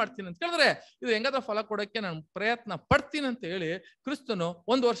ನಾನು ಏನ್ ಮಾಡ್ತೀನಿ ಅಂತ ಕೇಳಿದ್ರೆ ಇದು ಹೆಂಗಾದ್ರೆ ಫಲ ಕೊಡಕ್ಕೆ ನಾನು ಪ್ರಯತ್ನ ಪಡ್ತೀನಿ ಅಂತ ಹೇಳಿ ಕ್ರಿಸ್ತನು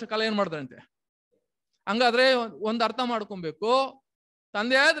 1 ವರ್ಷ ಕಾಲ ಏನ್ ಮಾಡಿದ್ರಂತೆ. ಹಂಗಾದ್ರೆ ಒಂದು ಅರ್ಥ ಮಾಡ್ಕೊಬೇಕು,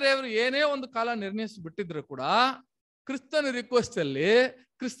 ತಂದೆ ಆದ್ರೆ ಅವರು ಏನೇ ಒಂದು ಕಾಲ ನಿರ್ಣಯಿಸಿ ಬಿಟ್ಟಿದ್ರು ಕೂಡ ಕ್ರಿಸ್ತನ ರಿಕ್ವೆಸ್ಟ್ ಅಲ್ಲಿ,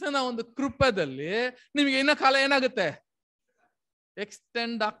 ಕ್ರಿಸ್ತನ ಒಂದು ಕೃಪದಲ್ಲಿ ನಿಮ್ಗೆ ಇನ್ನ ಕಾಲ ಏನಾಗುತ್ತೆ,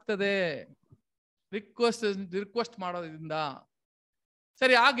 ಎಕ್ಸ್ಟೆಂಡ್ ಆಗ್ತದೆ ರಿಕ್ವೆಸ್ಟ್ ಮಾಡೋದ್ರಿಂದ.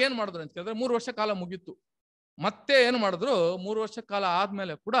 ಸರಿ, ಆಗ ಏನ್ ಮಾಡಿದ್ರು ಅಂತ ಕೇಳಿದ್ರೆ 3 ವರ್ಷ ಕಾಲ ಮುಗೀತು. ಮತ್ತೆ ಏನ್ ಮಾಡಿದ್ರು, 3 ವರ್ಷ ಕಾಲ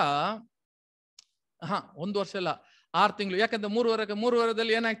ಆದ್ಮೇಲೆ ಕೂಡ 1 ವರ್ಷ ಇಲ್ಲ 6 ತಿಂಗಳು. ಯಾಕಂದ್ರೆ 3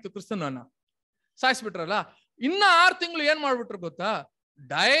 ವಾರದಲ್ಲಿ ಏನಾಯ್ತು, ಕ್ರಿಸ್ತನನ್ನ ಸಾಯಿಸ್ಬಿಟ್ರಲ್ಲ. ಇನ್ನ 6 ತಿಂಗಳು ಏನ್ ಮಾಡ್ಬಿಟ್ರು ಗೊತ್ತಾ?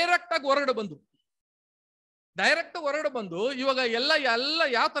 ಡೈರೆಕ್ಟ್ ಆಗಿ ಹೊರಗಡೆ ಬಂದು ಇವಾಗ ಎಲ್ಲ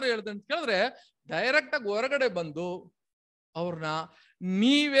ಯಾವ ತರ ಹೇಳಿದೆ ಅಂತ ಕೇಳಿದ್ರೆ, ಡೈರೆಕ್ಟ್ ಆಗಿ ಹೊರಗಡೆ ಬಂದು ಅವ್ರನ್ನ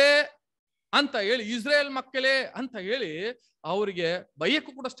ನೀವೇ ಅಂತ ಹೇಳಿ, ಇಸ್ರೇಲ್ ಮಕ್ಕಳೇ ಅಂತ ಹೇಳಿ ಅವರಿಗೆ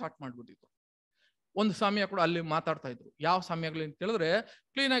ಬೈಯಕ್ಕೂ ಕೂಡ ಸ್ಟಾರ್ಟ್ ಮಾಡ್ಬಿಟ್ಟಿದ್ರು. ಒಂದು ಸಮಯ ಕೂಡ ಅಲ್ಲಿ ಮಾತಾಡ್ತಾ ಇದ್ರು. ಯಾವ ಸಮಯಗಳು ಅಂತ ಕೇಳಿದ್ರೆ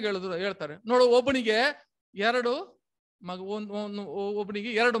ಕ್ಲೀನ್ ಆಗಿ ಹೇಳ್ತಾರೆ ನೋಡು, ಒಬ್ಬನಿಗೆ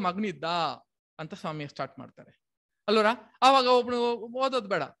 2 ಮಗನಿದ್ದ ಅಂತ ಸಮಯ ಸ್ಟಾರ್ಟ್ ಮಾಡ್ತಾರೆ ಅಲ್ವರ. ಆವಾಗ ಒಬ್ಬನು ಓದೋದು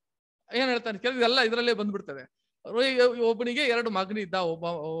ಬೇಡ, ಏನ್ ಹೇಳ್ತಾನೆ ಕೇಳಿದ್ರೆ ಎಲ್ಲ ಇದರಲ್ಲೇ ಬಂದ್ಬಿಡ್ತದೆ. ಒಬ್ಬನಿಗೆ 2 ಮಗನಿದ್ದ,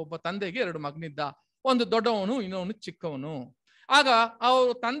 ಒಬ್ಬ ತಂದೆಗೆ 2 ಮಗನಿದ್ದ, ಒಂದು ದೊಡ್ಡವನು, ಇನ್ನೊವನು ಚಿಕ್ಕವನು. ಆಗ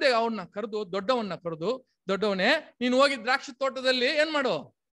ಅವ್ರ ತಂದೆ ಅವನ್ನ ಕರೆದು, ದೊಡ್ಡವನೇ ನೀನು ಹೋಗಿ ದ್ರಾಕ್ಷಿ ತೋಟದಲ್ಲಿ ಏನ್ ಮಾಡು,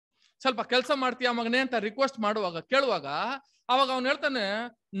 ಸ್ವಲ್ಪ ಕೆಲಸ ಮಾಡ್ತೀಯ ಮಗನೇ ಅಂತ ರಿಕ್ವೆಸ್ಟ್ ಕೇಳುವಾಗ ಅವಾಗ ಅವ್ನು ಹೇಳ್ತಾನೆ,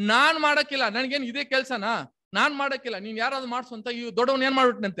 ನಾನ್ ಮಾಡಕ್ಕಿಲ್ಲ, ನನ್ಗೇನ್ ಇದೇ ಕೆಲ್ಸನಾ, ನಾನ್ ಮಾಡಕ್ಕಿಲ್ಲ, ನೀನ್ ಯಾರಾದ್ರು ಮಾಡ್ಸು ಅಂತ ಈ ದೊಡ್ಡವನ್ ಏನ್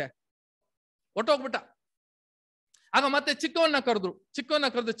ಮಾಡ್ಬಿಟ್ನಂತೆ, ಹೊಟ್ಟೋಗ್ಬಿಟ್ಟ. ಆಗ ಮತ್ತೆ ಚಿಕ್ಕವನ್ನ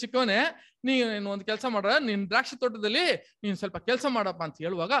ಕರೆದು ಚಿಕ್ಕವನೇ ನೀನು ಒಂದು ಕೆಲಸ ಮಾಡ್ರ, ನೀನ್ ದ್ರಾಕ್ಷಿ ತೋಟದಲ್ಲಿ ನೀನ್ ಸ್ವಲ್ಪ ಕೆಲಸ ಮಾಡಪ್ಪ ಅಂತ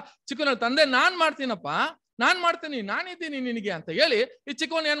ಹೇಳುವಾಗ ಚಿಕ್ಕವನ ತಂದೆ ನಾನ್ ಮಾಡ್ತೀನಪ್ಪ, ನಾನ್ ಮಾಡ್ತೀನಿ, ನಾನಿದ್ದೀನಿ ನಿನಗೆ ಅಂತ ಹೇಳಿ ಈ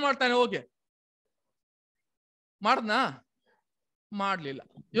ಚಿಕ್ಕವನ್ ಏನ್ ಮಾಡ್ತಾನೆ, ಹೋಗಿ ಮಾಡ್ಲಿಲ್ಲ.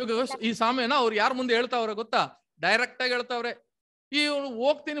 ಇವಾಗ ಈ ಸಾಮ್ಯನ ಅವ್ರು ಯಾರ ಮುಂದೆ ಹೇಳ್ತಾವ್ರೆ ಗೊತ್ತಾ? ಡೈರೆಕ್ಟ್ ಆಗಿ ಹೇಳ್ತಾವ್ರೆ. ಇವ್ನು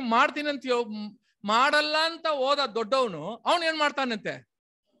ಹೋಗ್ತೀನಿ ಮಾಡ್ತೀನಿ ಅಂತ ಮಾಡಲ್ಲ ಅಂತ ಹೋದ ದೊಡ್ಡವನು ಅವನ್ ಏನ್ ಮಾಡ್ತಾನಂತೆ,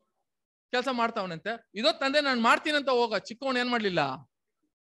 ಕೆಲಸ ಮಾಡ್ತಾವನಂತೆ. ಇದೋ ತಂದೆ ನಾನು ಮಾಡ್ತೀನಿ ಅಂತ ಹೋಗ ಚಿಕ್ಕವನ್ ಏನ್ ಮಾಡ್ಲಿಲ್ಲ.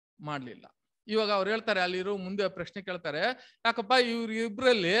 ಇವಾಗ ಅವ್ರು ಹೇಳ್ತಾರೆ, ಅಲ್ಲಿರೋ ಮುಂದೆ ಪ್ರಶ್ನೆ ಕೇಳ್ತಾರೆ, ಯಾಕಪ್ಪ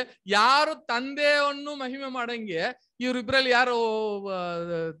ಇವ್ರಿಬ್ರಲ್ಲಿ ಯಾರು ತಂದೆಯನ್ನು ಮಹಿಮೆ ಮಾಡಂಗೆ, ಇವ್ರಿಬ್ರಲ್ಲಿ ಯಾರು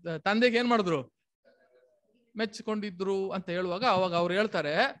ತಂದೆಗೆ ಏನ್ ಮಾಡಿದ್ರು, ಮೆಚ್ಚಿಕೊಂಡಿದ್ರು ಅಂತ ಹೇಳುವಾಗ ಅವಾಗ ಅವ್ರು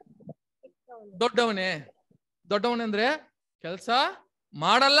ಹೇಳ್ತಾರೆ, ದೊಡ್ಡವನಂದ್ರೆ ಕೆಲಸ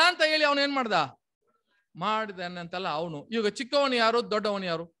ಮಾಡಲ್ಲ ಅಂತ ಹೇಳಿ ಅವನು ಏನ್ ಮಾಡಿದಾನಂತಲ್ಲ ಅವನು. ಇವಾಗ ಚಿಕ್ಕವನು ಯಾರು, ದೊಡ್ಡವನು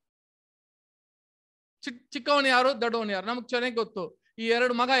ಯಾರು? ಚಿಕ್ಕವನು ಯಾರು, ದೊಡ್ಡವನು ಯಾರು? ನಮಗ್ ಚೆನ್ನಾಗಿ ಗೊತ್ತು. ಈ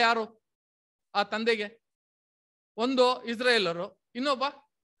 2 ಮಗ ಯಾರು ಆ ತಂದೆಗೆ? ಒಂದು ಇಸ್ರಾಯೇಲರು, ಇನ್ನೊಬ್ಬ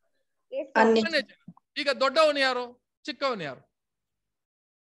ಈಗ ದೊಡ್ಡವನು ಯಾರು, ಚಿಕ್ಕವನು ಯಾರು?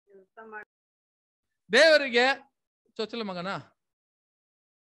 ದೇವರಿಗೆ ಚೊಚ್ಚಲ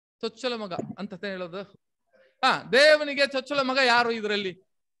ಮಗ ಅಂತ ಹೇಳೋದು. ದೇವನಿಗೆ ಚೊಚ್ಚಲ ಮಗ ಯಾರು ಇದರಲ್ಲಿ?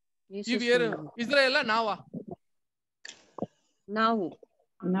 ಇಸ್ರೇಲ ನಾವಾ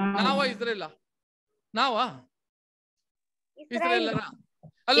ಇಸ್ರೇಲ ನಾವಾ? ಇಸ್ರೇಲರ.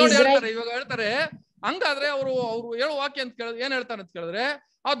 ಅಲ್ಲಿ ನೋಡಿ ಹೇಳ್ತಾರೆ, ಇವಾಗ ಹೇಳ್ತಾರೆ ಹಂಗಾದ್ರೆ ಅವ್ರು ಹೇಳುವ ವಾಕ್ಯ ಅಂತ ಕೇಳಿದ್ರೆ ಏನ್ ಹೇಳ್ತಾರೆ ಅಂತ ಕೇಳಿದ್ರೆ,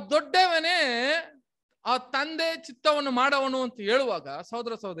 ಆ ದೊಡ್ಡವನೇ ಆ ತಂದೆ ಚಿತ್ತವನ್ನು ಮಾಡವನು ಅಂತ ಹೇಳುವಾಗ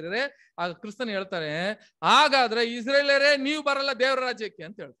ಸಹೋದರ ಸಹೋದರಿಯರೇ, ಆಗ ಕ್ರಿಸ್ತನ್ ಹೇಳ್ತಾರೆ, ಹಾಗಾದ್ರೆ ಇಸ್ರೇಲರೇ ನೀವು ಬರಲ್ಲ ದೇವರ ರಾಜ್ಯಕ್ಕೆ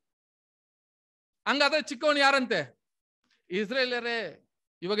ಅಂತ ಹೇಳ್ತಾರೆ. ಹಂಗಾದ್ರೆ ಚಿಕ್ಕವನು ಯಾರಂತೆ? ಇಸ್ರೇಲರೇ.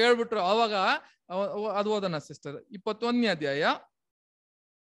 ಇವಾಗ ಹೇಳ್ಬಿಟ್ರು. ಅವಾಗ ಅದು ಓದೋಣ ಸಿಸ್ಟರ್, 21ನೇ ಅಧ್ಯಾಯ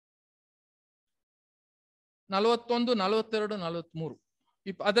 41, 42, 43.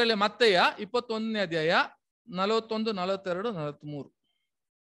 ಅದರಲ್ಲಿ ಮತ್ತೆಯ 21ನೇ ಅಧ್ಯಾಯ 41, 42, 43.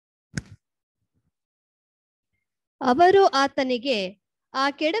 ಅವರು ಆತನಿಗೆ, ಆ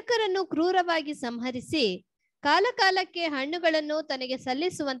ಕೆಡುಕರನ್ನು ಕ್ರೂರವಾಗಿ ಸಂಹರಿಸಿ ಕಾಲಕಾಲಕ್ಕೆ ಹಣ್ಣುಗಳನ್ನು ತನಗೆ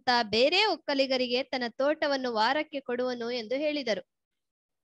ಸಲ್ಲಿಸುವಂತ ಬೇರೆ ಒಕ್ಕಲಿಗರಿಗೆ ತನ್ನ ತೋಟವನ್ನು ವಾರಕ್ಕೆ ಕೊಡುವನು ಎಂದು ಹೇಳಿದರು.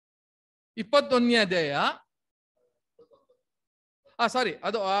 21ನೇ ಅಧ್ಯಾಯ ಸಾರಿ,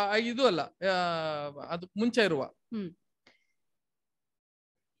 ಅದು ಇದು ಅಲ್ಲ, ಅದು ಮುಂಚೆ ಇರುವ.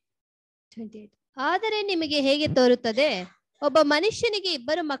 ಆದರೆ ನಿಮಗೆ ಹೇಗೆ ತೋರುತ್ತದೆ, ಒಬ್ಬ ಮನುಷ್ಯನಿಗೆ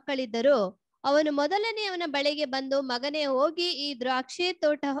 2 ಮಕ್ಕಳಿದ್ದರು. ಅವನು ಮೊದಲನೆಯವನ ಬಳಿಗೆ ಬಂದು, ಮಗನೇ ಹೋಗಿ ಈ ದ್ರಾಕ್ಷಿ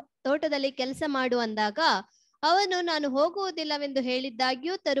ತೋಟದಲ್ಲಿ ಕೆಲಸ ಮಾಡು ಅಂದಾಗ ಅವನು, ನಾನು ಹೋಗುವುದಿಲ್ಲವೆಂದು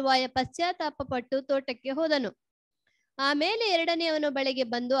ಹೇಳಿದ್ದಾಗ್ಯೂ ತರುವಾಯ ಪಶ್ಚಾತ್ತಾಪ ಪಟ್ಟು ತೋಟಕ್ಕೆ ಹೋದನು. ಆಮೇಲೆ 2ನೇಯವನ ಬಳಿಗೆ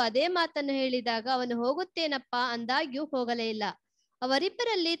ಬಂದು ಅದೇ ಮಾತನ್ನು ಹೇಳಿದಾಗ ಅವನು, ಹೋಗುತ್ತೇನಪ್ಪ ಅಂದಾಗ್ಯೂ ಹೋಗಲೇ ಇಲ್ಲ.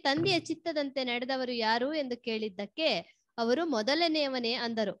 ಅವರಿಬ್ಬರಲ್ಲಿ ತಂದೆಯ ಚಿತ್ತದಂತೆ ನಡೆದವರು ಯಾರು ಎಂದು ಕೇಳಿದ್ದಕ್ಕೆ ಅವರು, ಮೊದಲನೆಯವನೇ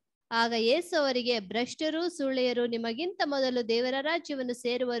ಅಂದರು. ಆಗ ಯೇಸು ಅವರಿಗೆ, ಭ್ರಷ್ಟರು ಸುಳ್ಳೆಯರು ನಿಮಗಿಂತ ಮೊದಲು ದೇವರ ರಾಜ್ಯವನ್ನು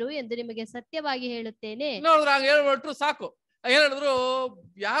ಸೇರುವರು ಎಂದು ನಿಮಗೆ ಸತ್ಯವಾಗಿ ಹೇಳುತ್ತೇನೆ. ಹೇಳ್ಬಿಟ್ರು ಸಾಕು. ಏನ್ ಹೇಳಿದ್ರು,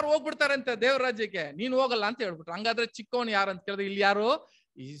 ಯಾರು ಹೋಗ್ಬಿಡ್ತಾರಂತೆ ದೇವರ ರಾಜ್ಯಕ್ಕೆ, ನೀನು ಹೋಗಲ್ಲ ಅಂತ ಹೇಳ್ಬಿಟ್ರು. ಹಂಗಾದ್ರೆ ಚಿಕ್ಕವನು ಯಾರು ಅಂತ ಕೇಳಿದ್ರೆ, ಇಲ್ಲಿ ಯಾರು?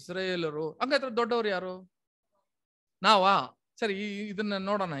 ಇಸ್ರೇಲರು. ಹಂಗಾದ್ರೆ ದೊಡ್ಡವರು ಯಾರು? ನಾವಾ? ಸರಿ, ಇದನ್ನ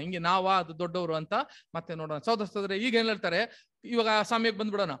ನೋಡೋಣ, ಹಿಂಗೆ ನಾವಾ ಅದು ದೊಡ್ಡವರು ಅಂತ ಮತ್ತೆ ನೋಡೋಣ. ಸಹೋದರ ಈಗ ಏನ್ ಹೇಳ್ತಾರೆ, ಇವಾಗ ಆ ಸಾಮ್ಯಕ್ಕೆ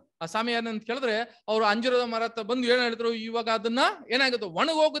ಬಂದ್ಬಿಡೋಣ. ಆ ಸಾಮ್ಯ ಏನಂತ ಕೇಳಿದ್ರೆ, ಅವ್ರು ಅಂಜೂರದ ಮರ ಬಂದು ಏನ್ ಹೇಳಿದ್ರು, ಇವಾಗ ಅದನ್ನ ಏನಾಗುತ್ತೆ,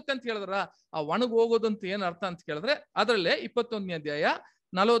 ಒಣಗ್ ಹೋಗುತ್ತೆ ಅಂತ ಹೇಳಿದ್ರ. ಆ ಒಣಗ್ ಹೋಗೋದಂತ ಏನ್ ಅರ್ಥ ಅಂತ ಕೇಳಿದ್ರೆ, ಅದರಲ್ಲೇ 21ನೇ ಅಧ್ಯಾಯ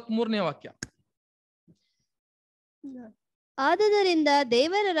 43ನೇ ವಾಕ್ಯ. ಆದುದರಿಂದ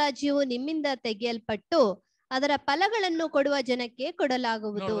ದೇವರ ರಾಜ್ಯವು ನಿಮ್ಮಿಂದ ತೆಗೆಯಲ್ಪಟ್ಟು ಅದರ ಫಲಗಳನ್ನು ಕೊಡುವ ಜನಕ್ಕೆ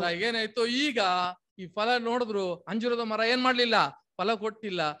ಕೊಡಲಾಗುವುದು. ಏನಾಯ್ತು, ಈಗ ಈ ಫಲ ನೋಡಿದ್ರು, ಅಂಜೂರದ ಮರ ಏನ್ ಮಾಡ್ಲಿಲ್ಲ, ಫಲ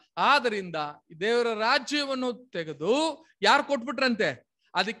ಕೊಟ್ಟಿಲ್ಲ. ಆದ್ರಿಂದ ದೇವರ ರಾಜ್ಯವನ್ನು ತೆಗೆದು ಯಾರು ಕೊಟ್ಬಿಟ್ರಂತೆ,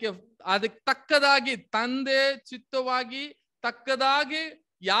 ಅದಕ್ಕೆ ತಕ್ಕದಾಗಿ ತಂದೆ ಚಿತ್ತವಾಗಿ ತಕ್ಕದಾಗಿ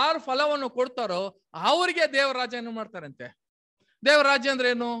ಯಾರು ಫಲವನ್ನು ಕೊಡ್ತಾರೋ ಅವರಿಗೆ ದೇವರ ರಾಜ್ಯ ಏನು ಮಾಡ್ತಾರಂತೆ. ದೇವರ ರಾಜ್ಯ ಅಂದ್ರೆ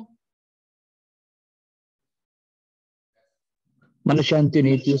ಏನು? ಮನುಷ್ಯಂತಿ,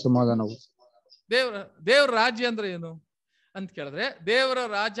 ನೀತಿ, ಸಮಾಧಾನವು. ದೇವರ ರಾಜ್ಯ ಅಂದ್ರೆ ಏನು ಅಂತ ಕೇಳಿದ್ರೆ, ದೇವರ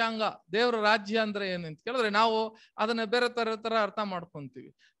ರಾಜ್ಯಾಂಗ, ದೇವರ ರಾಜ್ಯ ಅಂದ್ರೆ ಏನು ಅಂತ ಕೇಳಿದ್ರೆ, ನಾವು ಅದನ್ನ ಬೇರೆ ತರ ಅರ್ಥ ಮಾಡ್ಕೊಂತೀವಿ.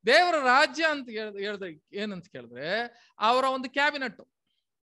 ದೇವರ ರಾಜ್ಯ ಅಂತ ಹೇಳಿದ್ರೆ ಏನಂತ ಕೇಳಿದ್ರೆ, ಅವರ ಒಂದು ಕ್ಯಾಬಿನೆಟ್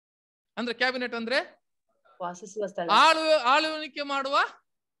ಅಂದ್ರೆ, ಕ್ಯಾಬಿನೆಟ್ ಅಂದ್ರೆ ಆಳ್ವಿಕೆ ಮಾಡುವ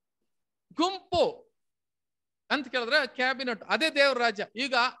ಗುಂಪು ಅಂತ ಕೇಳಿದ್ರೆ ಕ್ಯಾಬಿನೆಟ್, ಅದೇ ದೇವರ ರಾಜ್ಯ.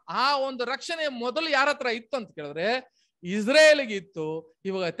 ಈಗ ಆ ಒಂದು ರಕ್ಷಣೆ ಮೊದಲು ಯಾರ ಹತ್ರ ಇತ್ತು ಅಂತ ಕೇಳಿದ್ರೆ ಇಸ್ರೇಲ್ಗೆ ಇತ್ತು.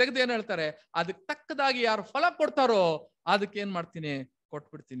 ಇವಾಗ ತೆಗೆದು ಏನ್ ಹೇಳ್ತಾರೆ, ಅದಕ್ಕೆ ತಕ್ಕದಾಗಿ ಯಾರು ಫಲ ಕೊಡ್ತಾರೋ ಅದಕ್ಕೆ ಏನ್ ಮಾಡ್ತೀನಿ,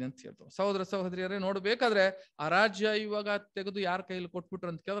 ಕೊಟ್ಬಿಡ್ತೀನಿ ಅಂತ ಹೇಳ್ತಾರೆ. ಸಹೋದರ ಸಹೋದರಿಯರೇ, ನೋಡ್ಬೇಕಾದ್ರೆ ಆ ರಾಜ್ಯ ಇವಾಗ ತೆಗೆದು ಯಾರ ಕೈಯಲ್ಲಿ ಕೊಟ್ಬಿಟ್ರು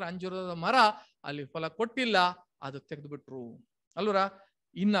ಅಂತ ಕೇಳಿದ್ರೆ, ಅಂಜೂರದ ಮರ ಅಲ್ಲಿ ಫಲ ಕೊಟ್ಟಿಲ್ಲ, ಅದು ತೆಗೆದು ಬಿಟ್ರು ಅಲ್ವರ.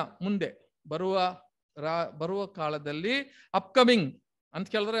 ಇನ್ನ ಮುಂದೆ ಬರುವ ಕಾಲದಲ್ಲಿ ಅಪ್ಕಮಿಂಗ್ ಅಂತ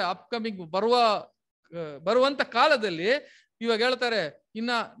ಕೇಳಿದ್ರೆ, ಅಪ್ಕಮಿಂಗ್ ಬರುವಂತ ಕಾಲದಲ್ಲಿ ಇವಾಗ ಹೇಳ್ತಾರೆ,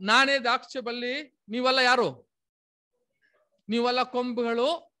 ಇನ್ನ ನಾನೇ ದ್ರಾಕ್ಷಿ ಬಳ್ಳಿ, ನೀವೆಲ್ಲ ಯಾರು? ನೀವೆಲ್ಲ ಕೊಂಬುಗಳು.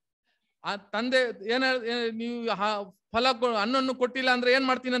 ಆ ತಂದೆ ನೀವು ಹಣ್ಣನ್ನು ಕೊಟ್ಟಿಲ್ಲ ಅಂದ್ರೆ ಏನ್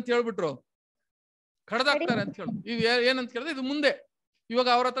ಮಾಡ್ತೀನಿ ಅಂತ ಹೇಳ್ಬಿಟ್ರು, ಕಡ್ದಾಕ್ತಾರೆ ಅಂತ ಹೇಳಿ. ಈಗ ಏನಂತ ಕೇಳಿದ್ರೆ ಇದು ಮುಂದೆ. ಇವಾಗ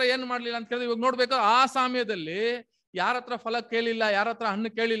ಅವ್ರ ಹತ್ರ ಏನ್ ಮಾಡ್ಲಿಲ್ಲ ಅಂತ ಕೇಳಿದ್ರೆ, ಇವಾಗ ನೋಡ್ಬೇಕು ಆ ಸಮಯದಲ್ಲಿ ಯಾರ ಹತ್ರ ಫಲ ಕೇಳಿಲ್ಲ, ಯಾರ ಹತ್ರ ಹಣ್ಣು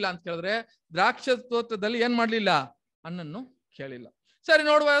ಕೇಳಿಲ್ಲ ಅಂತ ಕೇಳಿದ್ರೆ, ದ್ರಾಕ್ಷ ತೋಟದಲ್ಲಿ ಏನ್ ಮಾಡ್ಲಿಲ್ಲ, ಹಣ್ಣನ್ನು ಕೇಳಿಲ್ಲ. ಸರಿ,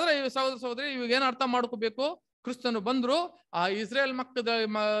 ನೋಡುವಾದ್ರೆ ಸಹೋದರ ಸಹೋದರಿ, ಇವಾಗ ಏನ್ ಅರ್ಥ ಮಾಡ್ಕೋಬೇಕು, ಕ್ರಿಸ್ತನು ಬಂದ್ರು, ಆ ಇಸ್ರೇಲ್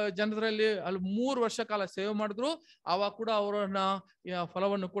ಜನರಲ್ಲಿ ಅಲ್ಲಿ 3 ವರ್ಷ ಕಾಲ ಸೇವೆ ಮಾಡಿದ್ರು. ಅವಾಗ ಕೂಡ ಅವರನ್ನ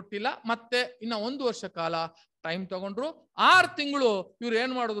ಫಲವನ್ನು ಕೊಟ್ಟಿಲ್ಲ. ಮತ್ತೆ ಇನ್ನ 1 ವರ್ಷ ಕಾಲ ಟೈಮ್ ತಗೊಂಡ್ರು. 6 ತಿಂಗಳು ಇವ್ರು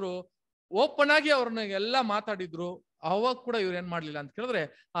ಏನ್ ಮಾಡಿದ್ರು, ಓಪನ್ ಆಗಿ ಅವ್ರನ್ನ ಎಲ್ಲ ಮಾತಾಡಿದ್ರು. ಅವಾಗ ಕೂಡ ಇವ್ರು ಏನ್ ಮಾಡ್ಲಿಲ್ಲ ಅಂತ ಕೇಳಿದ್ರೆ,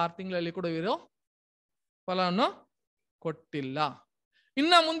 6 ತಿಂಗಳಲ್ಲಿ ಕೂಡ ಇವರು ಫಲವನ್ನು ಕೊಟ್ಟಿಲ್ಲ.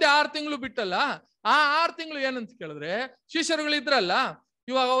 ಇನ್ನ ಮುಂದೆ 6 ತಿಂಗಳು ಬಿಟ್ಟಲ್ಲ, ಆ 6 ತಿಂಗಳು ಏನಂತ ಕೇಳಿದ್ರೆ, ಶಿಷ್ಯರುಗಳಿದ್ರಲ್ಲ,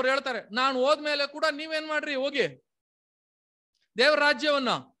 ಇವಾಗ ಅವ್ರು ಹೇಳ್ತಾರೆ, ನಾನು ಹೋದ್ಮೇಲೆ ಕೂಡ ನೀವೇನ್ ಮಾಡ್ರಿ, ಹೋಗಿ ದೇವರ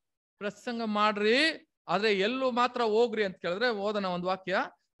ರಾಜ್ಯವನ್ನ ಪ್ರಸಂಗ ಮಾಡ್ರಿ, ಆದ್ರೆ ಎಲ್ಲೂ ಮಾತ್ರ ಹೋಗ್ರಿ ಅಂತ ಕೇಳಿದ್ರೆ, ಓದನ ಒಂದು ವಾಕ್ಯ,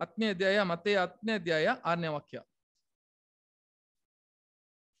 10ನೇ ಅಧ್ಯಾಯ, ಮತ್ತೆ 10ನೇ ಅಧ್ಯಾಯ 6ನೇ ವಾಕ್ಯ.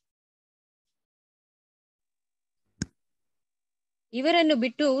 ಇವರನ್ನು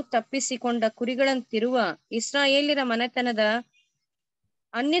ಬಿಟ್ಟು ತಪ್ಪಿಸಿಕೊಂಡ ಕುರಿಗಳಂತಿರುವ ಇಸ್ರಾಯೇಲ್ಯರ ಮನೆತನದ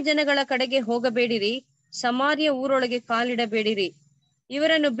ಅನ್ಯ ಜನಗಳ ಕಡೆಗೆ ಹೋಗಬೇಡಿರಿ. ಸಮಾರ್ಯ ಊರೊಳಗೆ ಕಾಲಿಡಬೇಡಿರಿ.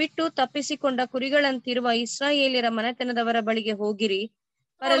 ಇವರನ್ನು ಬಿಟ್ಟು ತಪ್ಪಿಸಿಕೊಂಡ ಕುರಿಗಳಂತಿರುವ ಇಸ್ರಾಯೇಲ್ಯರ ಮನೆತನದವರ ಬಳಿಗೆ ಹೋಗಿರಿ.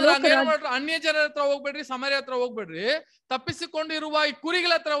 ಅನ್ಯ ಜನರ ಹತ್ರ ಹೋಗ್ಬೇಡ್ರಿ, ಸಮಾರ್ಯ ಹತ್ರ ಹೋಗ್ಬೇಡ್ರಿ, ತಪ್ಪಿಸಿಕೊಂಡಿರುವ ಈ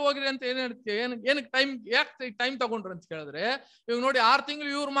ಕುರಿಗಳ ಹತ್ರ ಹೋಗ್ರಿ ಅಂತ ಏನಕ್ಕೆ ಟೈಮ್ ತಗೊಂಡ್ರು ಅಂತ ಹೇಳಿದ್ರೆ, ಇವಾಗ ನೋಡಿ 6 ತಿಂಗಳು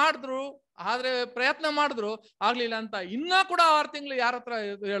ಇವ್ರು ಮಾಡಿದ್ರು, ಆದ್ರೆ ಪ್ರಯತ್ನ ಮಾಡಿದ್ರು, ಆಗ್ಲಿಲ್ಲ ಅಂತ ಇನ್ನ ಕೂಡ 6 ತಿಂಗಳು ಯಾರ ಹತ್ರ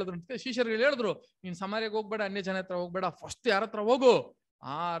ಹೇಳಿದ್ರು ಅಂತ ಶಿಷ್ಯರುಗಳು ಹೇಳಿದ್ರು, ನೀನ್ ಸಮಾರ್ಯಕ್ಕೆ ಹೋಗ್ಬೇಡ, ಅನ್ಯ ಜನ ಹತ್ರ ಹೋಗ್ಬೇಡ, ಫಸ್ಟ್ ಯಾರ ಹತ್ರ ಹೋಗು.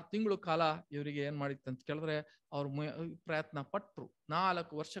 6 ತಿಂಗಳು ಕಾಲ ಇವರಿಗೆ ಏನ್ ಮಾಡಿತ್ತು ಅಂತ ಕೇಳಿದ್ರೆ, ಅವ್ರು ಪ್ರಯತ್ನ ಪಟ್ರು,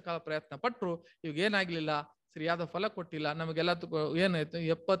 4 ವರ್ಷ ಕಾಲ ಪ್ರಯತ್ನ ಪಟ್ರು, ಇವಾಗ ಏನಾಗ್ಲಿಲ್ಲ, ಸರಿಯಾದ ಫಲ ಕೊಟ್ಟಿಲ್ಲ. ನಮಗೆಲ್ಲ ಏನಾಯ್ತು,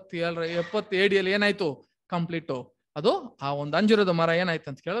 70 AD-ಯಲ್ಲಿ ಏನಾಯ್ತು ಕಂಪ್ಲೀಟು, ಅದು ಆ ಒಂದು ಅಂಜೂರದ ಮರ ಏನಾಯ್ತು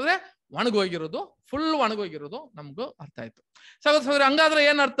ಅಂತ ಕೇಳಿದ್ರೆ ಒಣಗೋಗಿರೋದು, ಫುಲ್ ಒಣಗೋಗಿರೋದು ನಮ್ಗೂ ಅರ್ಥ ಆಯ್ತು. ಸಹೋದರ, ಹಂಗಾದ್ರೆ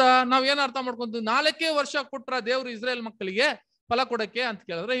ಏನರ್ಥ, ನಾವ್ ಏನ್ ಅರ್ಥ ಮಾಡ್ಕೊಂತೀವಿ, 4 ವರ್ಷ ಕೊಟ್ರ ದೇವ್ರು ಇಸ್ರೇಲ್ ಮಕ್ಕಳಿಗೆ ಫಲ ಕೊಡಕ್ಕೆ ಅಂತ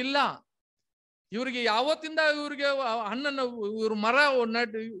ಕೇಳಿದ್ರೆ ಇಲ್ಲ. ಇವ್ರಿಗೆ ಯಾವತ್ತಿಂದ ಇವ್ರಿಗೆ ಹಣ್ಣನ್ನು ಇವ್ರ ಮರ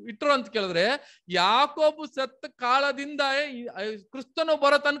ಇಟ್ರು ಅಂತ ಕೇಳಿದ್ರೆ, ಯಾಕೋಬು ಸತ್ತ ಕಾಲದಿಂದ ಕ್ರಿಸ್ತನು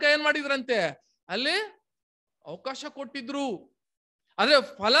ಬರೋ ತನಕ ಏನ್ ಮಾಡಿದ್ರಂತೆ, ಅಲ್ಲಿ ಅವಕಾಶ ಕೊಟ್ಟಿದ್ರು. ಆದ್ರೆ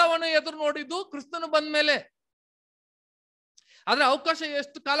ಫಲವನ್ನು ಎದುರು ನೋಡಿದ್ದು ಕ್ರಿಸ್ತನು ಬಂದ್ಮೇಲೆ. ಆದ್ರೆ ಅವಕಾಶ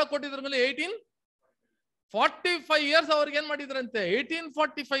ಎಷ್ಟು ಕಾಲ ಕೊಟ್ಟಿದ್ರ ಮೇಲೆ 1845 ಇಯರ್ಸ್ ಅವ್ರಿಗೆ ಏನ್ ಮಾಡಿದ್ರಂತೆ,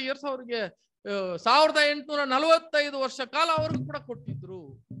 1845 ಇಯರ್ಸ್ ಅವ್ರಿಗೆ 1845 ವರ್ಷ ಕಾಲ ಅವ್ರಿಗೆ ಕೂಡ ಕೊಟ್ಟಿದ್ರು.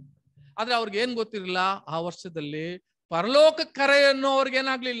 ಆದ್ರೆ ಅವ್ರಿಗೆ ಏನ್ ಗೊತ್ತಿರಲಿಲ್ಲ, ಆ ವರ್ಷದಲ್ಲಿ ಪರಲೋಕ ಕರೆಯನ್ನು ಅವ್ರಿಗೆ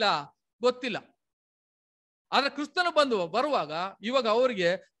ಏನಾಗ್ಲಿಲ್ಲ, ಗೊತ್ತಿಲ್ಲ. ಆದ್ರೆ ಕ್ರಿಸ್ತನು ಬರುವಾಗ ಇವಾಗ ಅವ್ರಿಗೆ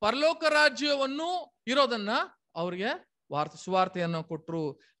ಪರಲೋಕ ರಾಜ್ಯವನ್ನು ಇರೋದನ್ನ ಅವ್ರಿಗೆ ಸುವಾರ್ತೆಯನ್ನು ಕೊಟ್ರು.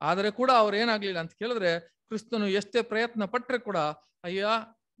 ಆದ್ರೆ ಕೂಡ ಅವ್ರು ಏನಾಗ್ಲಿಲ್ಲ ಅಂತ ಕೇಳಿದ್ರೆ, ಕ್ರಿಸ್ತನು ಎಷ್ಟೇ ಪ್ರಯತ್ನ ಪಟ್ರೆ ಕೂಡ, ಅಯ್ಯ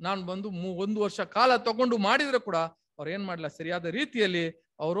ನಾನು ಬಂದು 1 ವರ್ಷ ಕಾಲ ತಗೊಂಡು ಮಾಡಿದ್ರೆ ಕೂಡ ಅವ್ರು ಏನ್ ಮಾಡ್ಲಿಲ್ಲ, ಸರಿಯಾದ ರೀತಿಯಲ್ಲಿ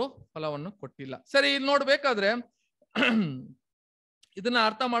ಅವರು ಫಲವನ್ನು ಕೊಟ್ಟಿಲ್ಲ. ಸರಿ, ಇಲ್ಲಿ ನೋಡ್ಬೇಕಾದ್ರೆ ಇದನ್ನ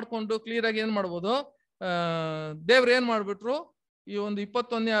ಅರ್ಥ ಮಾಡ್ಕೊಂಡು ಕ್ಲಿಯರ್ ಆಗಿ ಏನ್ ಮಾಡ್ಬೋದು, ದೇವ್ರು ಏನ್ ಮಾಡ್ಬಿಟ್ರು, ಈ ಒಂದು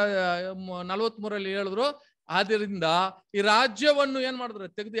 21:43 ಹೇಳಿದ್ರು, ಆದ್ರಿಂದ ಈ ರಾಜ್ಯವನ್ನು ಏನ್ ಮಾಡಿದ್ರು,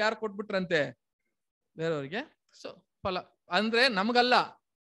 ತೆಗೆದು ಯಾರು ಕೊಟ್ಬಿಟ್ರಂತೆ, ಬೇರೆಯವ್ರಿಗೆ. ಸೊ ಫಲ ಅಂದ್ರೆ ನಮಗಲ್ಲ,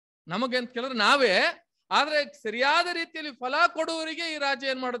 ನಮಗೆ ಅಂತ ಕೇಳಿದ್ರೆ ನಾವೇ, ಆದ್ರೆ ಸರಿಯಾದ ರೀತಿಯಲ್ಲಿ ಫಲ ಕೊಡುವವರಿಗೆ ಈ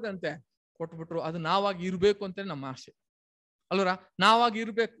ರಾಜ್ಯ ಏನ್ ಮಾಡೋದಂತೆ, ಕೊಟ್ಬಿಟ್ರು. ಅದು ನಾವಾಗಿ ಇರ್ಬೇಕು ಅಂತ ನಮ್ಮ ಆಸೆ ಅಲ್ವರ, ನಾವಾಗಿ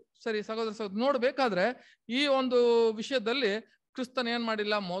ಇರ್ಬೇಕು. ಸರಿ ಸಹೋದರ ನೋಡ್ಬೇಕಾದ್ರೆ ಈ ಒಂದು ವಿಷಯದಲ್ಲಿ ಕ್ರಿಸ್ತನ್ ಏನ್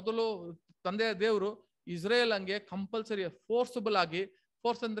ಮಾಡಿಲ್ಲ, ಮೊದಲು ತಂದೆ ದೇವರು ಇಸ್ರೇಲ್ ಹಂಗೆ ಕಂಪಲ್ಸರಿ ಫೋರ್ಸಬಲ್ ಆಗಿ,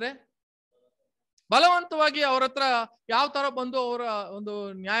 ಫೋರ್ಸ್ ಅಂದ್ರೆ ಬಲವಂತವಾಗಿ ಅವ್ರ ಹತ್ರ ಯಾವ ತರ ಬಂದು ಅವರ ಒಂದು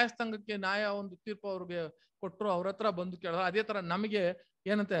ನ್ಯಾಯಸ್ಥಾನಕ್ಕೆ ಒಂದು ತೀರ್ಪು ಅವ್ರಿಗೆ ಕೊಟ್ಟರು, ಅವ್ರ ಹತ್ರ ಬಂದು ಕೇಳಿದ್ರು. ಅದೇ ತರ ನಮಗೆ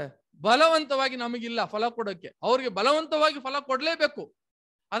ಏನಂತೆ, ಬಲವಂತವಾಗಿ ನಮಗಿಲ್ಲ ಫಲ ಕೊಡೋಕ್ಕೆ, ಅವ್ರಿಗೆ ಬಲವಂತವಾಗಿ ಫಲ ಕೊಡ್ಲೇಬೇಕು.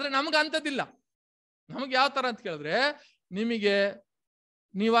 ಆದ್ರೆ ನಮ್ಗೆ ಅಂತದಿಲ್ಲ. ನಮ್ಗೆ ಯಾವ ತರ ಅಂತ ಕೇಳಿದ್ರೆ, ನಿಮಗೆ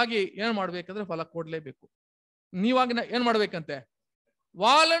ನೀವಾಗಿ ಏನ್ ಮಾಡ್ಬೇಕಂದ್ರೆ ಫಲ ಕೊಡ್ಲೇಬೇಕು. ನೀವಾಗಿ ಏನ್ ಮಾಡ್ಬೇಕಂತೆ,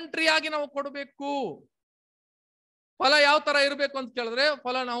 ವಾಲಂಟ್ರಿ ಆಗಿ ನಾವು ಕೊಡ್ಬೇಕು. ಫಲ ಯಾವ ತರ ಇರ್ಬೇಕು ಅಂತ ಕೇಳಿದ್ರೆ,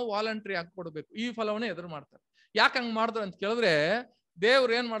 ಫಲ ನಾವು ವಾಲಂಟ್ರಿ ಆಗಿ ಕೊಡ್ಬೇಕು. ಈ ಫಲವನ್ನೇ ಎದುರು ಮಾಡ್ತಾರೆ. ಯಾಕೆ ಹಂಗ್ ಮಾಡಿದ್ರು ಅಂತ ಕೇಳಿದ್ರೆ,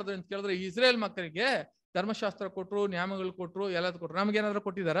 ದೇವ್ರು ಏನ್ ಮಾಡಿದ್ರು ಅಂತ ಕೇಳಿದ್ರೆ, ಇಸ್ರೇಲ್ ಮಕ್ಕಳಿಗೆ ಧರ್ಮಶಾಸ್ತ್ರ ಕೊಟ್ರು, ನಿಯಮಗಳು ಕೊಟ್ರು, ಎಲ್ಲದೂ ಕೊಟ್ರು. ನಮ್ಗೇನಾದ್ರೂ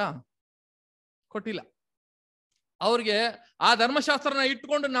ಕೊಟ್ಟಿದಾರಾ? ಕೊಟ್ಟಿಲ್ಲ. ಅವ್ರಿಗೆ ಆ ಧರ್ಮಶಾಸ್ತ್ರನ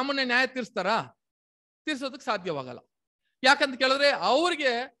ಇಟ್ಕೊಂಡು ನಮ್ಮನ್ನೇ ನ್ಯಾಯ ತೀರ್ಸ್ತಾರಾ? ತೀರ್ಸೋದಕ್ಕೆ ಸಾಧ್ಯವಾಗಲ್ಲ. ಯಾಕಂತ ಕೇಳಿದ್ರೆ,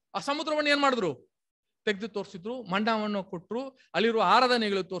 ಅವ್ರಿಗೆ ಆ ಸಮುದ್ರವನ್ನು ಏನ್ ಮಾಡಿದ್ರು, ತೆಗೆದು ತೋರಿಸಿದ್ರು, ಮಂಡವನ್ನು ಕೊಟ್ರು, ಅಲ್ಲಿರುವ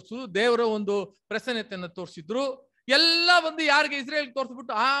ಆರಾಧನೆಗಳು ತೋರಿಸಿದ್ರು, ದೇವರ ಒಂದು ಪ್ರಸನ್ನತೆಯನ್ನು ತೋರಿಸಿದ್ರು. ಎಲ್ಲ ಬಂದು ಯಾರಿಗೆ ಇಸ್ರೇಲ್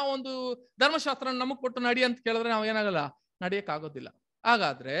ತೋರಿಸ್ಬಿಟ್ಟು ಆ ಒಂದು ಧರ್ಮಶಾಸ್ತ್ರ ನಮಗ್ ಕೊಟ್ಟು ನಡಿ ಅಂತ ಕೇಳಿದ್ರೆ ನಾವು ಏನಾಗಲ್ಲ, ನಡಿಯಕ್ ಆಗೋದಿಲ್ಲ.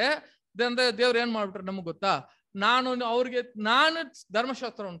 ಹಾಗಾದ್ರೆ ದೇವ್ರು ಏನ್ ಮಾಡ್ಬಿಟ್ರೆ ನಮಗ್ ಗೊತ್ತಾ, ನಾನು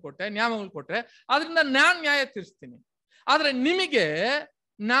ಧರ್ಮಶಾಸ್ತ್ರವನ್ನು ಕೊಟ್ಟೆ, ನಿಯಮಗಳು ಕೊಟ್ರೆ, ಅದರಿಂದ ನಾನ್ ನ್ಯಾಯ ತೀರಿಸ್ತೀನಿ. ಆದ್ರೆ ನಿಮಗೆ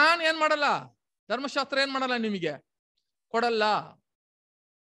ನಾನ್ ಏನ್ ಮಾಡಲ್ಲ, ಧರ್ಮಶಾಸ್ತ್ರ ಏನ್ ಮಾಡಲ್ಲ, ನಿಮಗೆ ಕೊಡಲ್ಲ.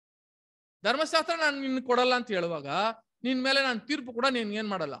 ಧರ್ಮಶಾಸ್ತ್ರ ನಾನು ನಿನ್ ಕೊಡಲ್ಲ ಅಂತ ಹೇಳುವಾಗ, ನಿನ್ ಮೇಲೆ ನಾನು ತೀರ್ಪು ಕೂಡ ನೀನ್ ಏನ್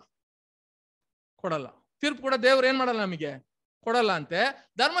ಮಾಡಲ್ಲ, ಕೊಡಲ್ಲ. ತೀರ್ಪು ಕೂಡ ದೇವ್ರು ಏನ್ ಮಾಡಲ್ಲ, ನಮಗೆ ಕೊಡಲ್ಲ ಅಂತೆ.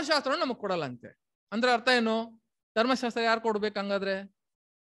 ಧರ್ಮಶಾಸ್ತ್ರ ನಮಗ್ ಕೊಡಲ್ಲ ಅಂತೆ. ಅಂದ್ರೆ ಅರ್ಥ ಏನು, ಧರ್ಮಶಾಸ್ತ್ರ ಯಾರು ಕೊಡ್ಬೇಕು? ಹಂಗಾದ್ರೆ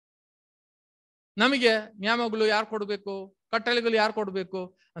ನಮಗೆ ನಿಯಮಗಳು ಯಾರು ಕೊಡ್ಬೇಕು, ಕಟ್ಟಳೆಗಳು ಯಾರು ಕೊಡ್ಬೇಕು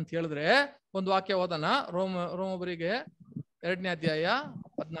ಅಂತ ಹೇಳಿದ್ರೆ, ಒಂದು ವಾಕ್ಯ ಓದೋಣ. ರೋಮಬರಿಗೆ 2ನೇ ಅಧ್ಯಾಯ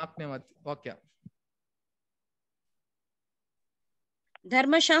 14ನೇ ವಾಕ್ಯ.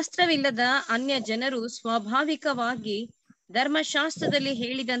 ಧರ್ಮಶಾಸ್ತ್ರವಿಲ್ಲದ ಅನ್ಯ ಜನರು ಸ್ವಾಭಾವಿಕವಾಗಿ ಧರ್ಮಶಾಸ್ತ್ರದಲ್ಲಿ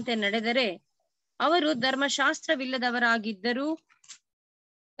ಹೇಳಿದಂತೆ ನಡೆದರೆ ಅವರು ಧರ್ಮಶಾಸ್ತ್ರವಿಲ್ಲದವರಾಗಿದ್ದರೂ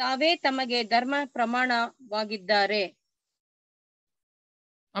ತಾವೇ ತಮಗೆ ಧರ್ಮ ಪ್ರಮಾಣವಾಗಿದ್ದಾರೆ.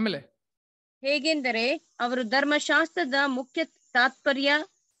 ಆಮೇಲೆ ಹೇಗೆಂದರೆ ಅವರು ಧರ್ಮಶಾಸ್ತ್ರದ ಮುಖ್ಯ ತಾತ್ಪರ್ಯ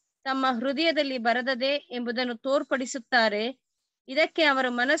ತಮ್ಮ ಹೃದಯದಲ್ಲಿ ಬರದದೆ ಎಂಬುದನ್ನು ತೋರ್ಪಡಿಸುತ್ತಾರೆ. ಇದಕ್ಕೆ ಅವರ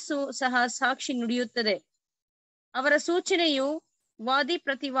ಮನಸ್ಸು ಸಹ ಸಾಕ್ಷಿ ನುಡಿಯುತ್ತದೆ. ಅವರ ಸೂಚನೆಯು ವಾದಿ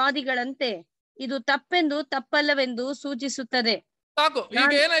ಪ್ರತಿವಾದಿಗಳಂತೆ ಇದು ತಪ್ಪೆಂದು ತಪ್ಪಲ್ಲವೆಂದು ಸೂಚಿಸುತ್ತದೆ. ಸಾಕು.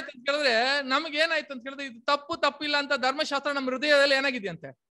 ಈಗ ಏನಾಯ್ತು ಅಂತ ಕೇಳಿದ್ರೆ, ನಮ್ಗೆ ಏನಾಯ್ತು ಅಂತ ಹೇಳಿದ್ರೆ, ಇದು ತಪ್ಪಿಲ್ಲ ಅಂತ ಧರ್ಮಶಾಸ್ತ್ರ ನಮ್ಮ ಹೃದಯದಲ್ಲಿ ಏನಾಗಿದೆ ಅಂತೆ,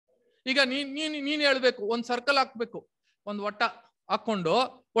 ಈಗ ನೀನ್ ಹೇಳ್ಬೇಕು, ಒಂದ್ ಸರ್ಕಲ್ ಹಾಕ್ಬೇಕು, ಒಂದ್ ವಟ್ಟ ಹಾಕೊಂಡು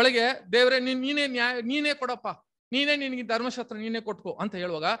ಒಳಗೆ ದೇವ್ರೆ ನೀನೇ ಕೊಡಪ್ಪ, ನೀನೇ ನಿನಗೆ ಧರ್ಮಶಾಸ್ತ್ರ ನೀನೇ ಕೊಟ್ಕೋ ಅಂತ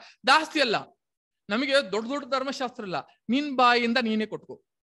ಹೇಳುವಾಗ ಜಾಸ್ತಿ ಅಲ್ಲ, ನಮಗೆ ದೊಡ್ಡ ದೊಡ್ಡ ಧರ್ಮಶಾಸ್ತ್ರ ಇಲ್ಲ, ನಿನ್ ಬಾಯಿಯಿಂದ ನೀನೇ ಕೊಟ್ಕೋ.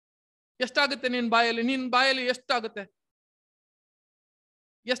 ಎಷ್ಟಾಗುತ್ತೆ ನಿನ್ ಬಾಯಲ್ಲಿ ಎಷ್ಟಾಗುತ್ತೆ,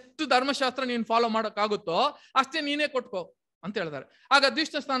 ಎಷ್ಟು ಧರ್ಮಶಾಸ್ತ್ರ ನೀನ್ ಫಾಲೋ ಮಾಡಕ್ಕಾಗುತ್ತೋ ಅಷ್ಟೇ ನೀನೇ ಕೊಟ್ಕೋ ಅಂತ ಹೇಳ್ತಾರೆ. ಆಗ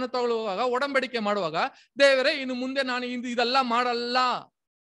ದೀಕ್ಷಾ ಸ್ನಾನ ತಗೊಳ್ಳುವಾಗ, ಒಡಂಬಡಿಕೆ ಮಾಡುವಾಗ, ದೇವರೇ ಇನ್ನು ಮುಂದೆ ನಾನು ಇದೆಲ್ಲ ಮಾಡಲ್ಲ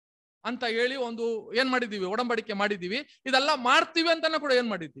ಅಂತ ಹೇಳಿ ಒಂದು ಏನ್ ಮಾಡಿದೀವಿ, ಒಡಂಬಡಿಕೆ ಮಾಡಿದೀವಿ. ಇದೆಲ್ಲ ಮಾಡ್ತೀವಿ ಅಂತಾನು ಕೂಡ ಏನ್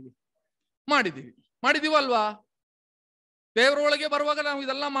ಮಾಡಿದೀವಲ್ವಾ? ದೇವರೊಳಗೆ ಬರುವಾಗ ನಾವು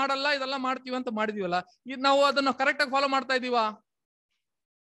ಇದೆಲ್ಲ ಮಾಡಲ್ಲ, ಇದೆಲ್ಲ ಮಾಡ್ತೀವಿ ಅಂತ ಮಾಡಿದೀವಲ್ಲ, ನಾವು ಅದನ್ನ ಕರೆಕ್ಟ್ ಆಗಿ ಫಾಲೋ ಮಾಡ್ತಾ ಇದೀವಾ?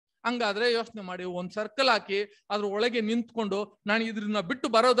 ಹಂಗಾದ್ರೆ ಯೋಚನೆ ಮಾಡಿ, ಒಂದ್ ಸರ್ಕಲ್ ಹಾಕಿ ಅದ್ರ ಒಳಗೆ ನಿಂತ್ಕೊಂಡು ನಾನು ಇದ್ರನ್ನ ಬಿಟ್ಟು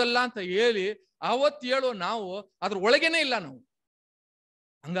ಬರೋದಲ್ಲ ಅಂತ ಹೇಳಿ ಅವತ್ತು ಹೇಳೋ ನಾವು ಅದ್ರ ಒಳಗೇನೆ ಇಲ್ಲ ನಾವು.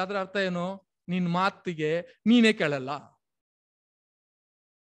 ಹಂಗಾದ್ರೆ ಅರ್ಥ ಏನು? ನಿನ್ ಮಾತಿಗೆ ನೀನೇ ಕೇಳಲ್ಲ,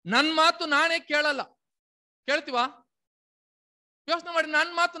 ನನ್ ಮಾತು ನಾನೇ ಕೇಳಲ್ಲ. ಕೇಳ್ತೀವಾ? ಯೋಚನೆ ಮಾಡಿ,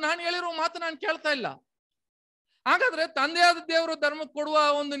 ನನ್ನ ಮಾತು, ನಾನು ಹೇಳಿರೋ ಮಾತು ನಾನು ಕೇಳ್ತಾ ಇಲ್ಲ. ಹಾಗಾದ್ರೆ ತಂದೆಯಾದ ದೇವರು ಧರ್ಮಕ್ಕೆ ಕೊಡುವ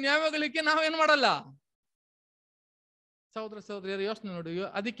ಒಂದು ನ್ಯಾಯಗಳಿಗೆ ನಾವೇನ್ ಮಾಡಲ್ಲ. ಸಹೋದರಿಯರು ಯೋಚನೆ ನೋಡಿ.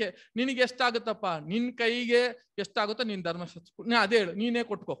 ಅದಕ್ಕೆ ನಿನಗೆ ಎಷ್ಟಾಗುತ್ತಪ್ಪ, ನಿನ್ ಕೈಗೆ ಎಷ್ಟಾಗುತ್ತೋ ನೀನ್ ಧರ್ಮಶಾಸ್ತ್ರ ಅದೇ ಹೇಳು, ನೀನೇ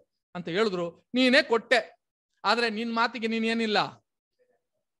ಕೊಟ್ಕೋ ಅಂತ ಹೇಳಿದ್ರು, ನೀನೇ ಕೊಟ್ಟೆ. ಆದ್ರೆ ನಿನ್ ಮಾತಿಗೆ ನೀನೇನಿಲ್ಲ,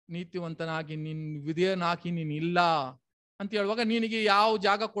 ನೀತಿವಂತನಾಗಿ ನಿನ್ ವಿಧೇಯನಾಗಿ ನೀನ್ ಇಲ್ಲ ಅಂತ ಹೇಳುವಾಗ ನಿನಗೆ ಯಾವ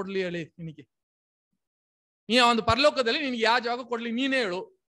ಜಾಗ ಕೊಡ್ಲಿ ಹೇಳಿ? ನಿನಗೆ ನೀ ಒಂದು ಪರಲೋಕದಲ್ಲಿ ನಿನ್ಗೆ ಯಾವ ಜಾಗ ಕೊಡ್ಲಿ? ನೀನೇ ಹೇಳು.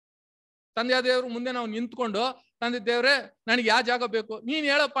 ತಂದೆಯ ದೇವ್ರು ಮುಂದೆ ನಾವು ನಿಂತ್ಕೊಂಡು, ತಂದೆ ದೇವ್ರೆ ನನಗೆ ಯಾವ ಜಾಗ ಬೇಕು, ನೀನ್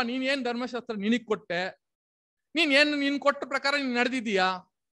ಹೇಳಪ್ಪ, ನೀನ್ ಏನ್ ಧರ್ಮಶಾಸ್ತ್ರ ನಿನಗ್ ಕೊಟ್ಟೆ, ನೀನ್ ಕೊಟ್ಟ ಪ್ರಕಾರ ನೀನ್ ನಡೆದಿದ್ದೀಯಾ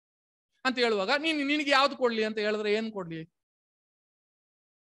ಅಂತ ಹೇಳುವಾಗ ನಿನಗೆ ಯಾವ್ದು ಕೊಡ್ಲಿ ಅಂತ ಹೇಳಿದ್ರೆ ಏನ್ ಕೊಡ್ಲಿ?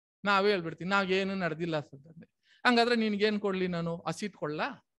 ನಾವೇ ಹೇಳ್ಬಿಡ್ತೀವಿ, ನಾವೇನು ನಡೆದಿಲ್ಲ ಸದ್ಯ. ಹಂಗಾದ್ರೆ ನಿನ್ಗೇನ್ ಕೊಡ್ಲಿ? ನಾನು ಹಸಿಟ್ ಕೊಡ್ಲಾ?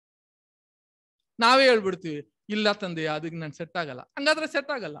 ನಾವೇ ಹೇಳ್ಬಿಡ್ತೀವಿ, ಇಲ್ಲ ತಂದೆ ಅದಕ್ಕೆ ನಾನು ಸೆಟ್ ಆಗಲ್ಲ. ಹಂಗಾದ್ರೆ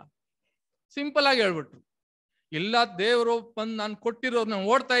ಸೆಟ್ ಆಗಲ್ಲ. ಸಿಂಪಲ್ ಆಗಿ ಹೇಳ್ಬಿಟ್ರು. ಇಲ್ಲ, ದೇವರು ಬಂದು ನಾನು ಕೊಟ್ಟಿರೋರು ನಾನು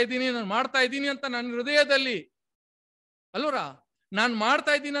ಓಡ್ತಾ ಇದ್ದೀನಿ, ನಾನು ಮಾಡ್ತಾ ಇದ್ದೀನಿ ಅಂತ ನನ್ನ ಹೃದಯದಲ್ಲಿ ಅಲ್ವರ ನಾನು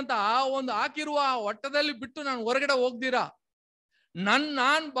ಮಾಡ್ತಾ ಇದ್ದೀನಿ ಅಂತ ಆ ಒಂದು ಹಾಕಿರುವ ಆ ಒಟ್ಟದಲ್ಲಿ ಬಿಟ್ಟು ನಾನು ಹೊರಗಡೆ ಹೋಗ್ದಿರಾ,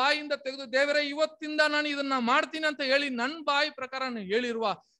 ನಾನ್ ಬಾಯಿಂದ ತೆಗೆದು ದೇವರೇ ಇವತ್ತಿಂದ ನಾನು ಇದನ್ನ ಮಾಡ್ತೀನಿ ಅಂತ ಹೇಳಿ ನನ್ನ ಬಾಯಿ ಪ್ರಕಾರ ನಾನು ಹೇಳಿರುವ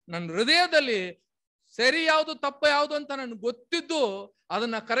ನನ್ನ ಹೃದಯದಲ್ಲಿ ಸರಿ ಯಾವುದು ತಪ್ಪ ಯಾವುದು ಅಂತ ನನ್ಗೆ ಗೊತ್ತಿದ್ದು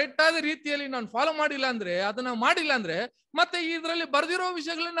ಅದನ್ನ ಕರೆಕ್ಟ್ ಆದ ರೀತಿಯಲ್ಲಿ ನಾನು ಫಾಲೋ ಮಾಡಿಲ್ಲ ಅಂದ್ರೆ, ಅದನ್ನ ಮಾಡಿಲ್ಲ ಅಂದ್ರೆ, ಮತ್ತೆ ಇದರಲ್ಲಿ ಬರ್ದಿರೋ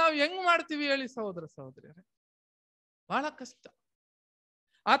ವಿಷಯಗಳನ್ನ ನಾವು ಹೆಂಗ್ ಮಾಡ್ತೀವಿ ಹೇಳಿ ಸಹೋದರಿಯರೇ? ಬಹಳ ಕಷ್ಟ.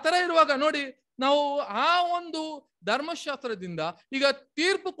 ಆ ತರ ಇರುವಾಗ ನೋಡಿ, ನಾವು ಆ ಒಂದು ಧರ್ಮಶಾಸ್ತ್ರದಿಂದ ಈಗ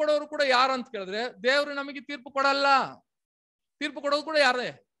ತೀರ್ಪು ಕೊಡೋರು ಕೂಡ ಯಾರು ಅಂತ ಕೇಳಿದ್ರೆ, ದೇವರು ನಮಗೆ ತೀರ್ಪು ಕೊಡಲ್ಲ. ತೀರ್ಪು ಕೊಡೋದು ಕೂಡ ಯಾರೇ?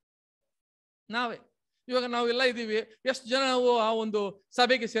 ನಾವೇ. ಇವಾಗ ನಾವೆಲ್ಲ ಇದ್ದೀವಿ, ಎಷ್ಟು ಜನ ನಾವು ಆ ಒಂದು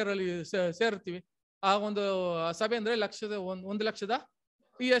ಸಭೆಗೆ ಸೇರ್ತೀವಿ? ಆ ಒಂದು ಸಭೆ ಅಂದ್ರೆ ಒಂದು ಲಕ್ಷದ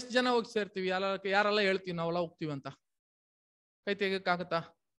ಈ ಎಷ್ಟು ಜನ ಹೋಗಿ ಸೇರ್ತೀವಿ? ಯಾರೆಲ್ಲ ಹೇಳ್ತೀವಿ ನಾವೆಲ್ಲ ಹೋಗ್ತೀವಿ ಅಂತ? ಕೈ ತೆಗಕ್ಕಾಗತ್ತಾ?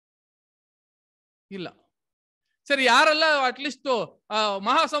 ಇಲ್ಲ. ಸರಿ, ಯಾರೆಲ್ಲ ಅಟ್ಲೀಸ್ಟ್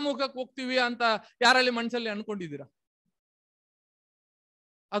ಮಹಾಸಮೂಹಕ್ಕೆ ಹೋಗ್ತೀವಿ ಅಂತ ಯಾರಲ್ಲಿ ಮನಸ್ಸಲ್ಲಿ ಅನ್ಕೊಂಡಿದ್ದೀರಾ?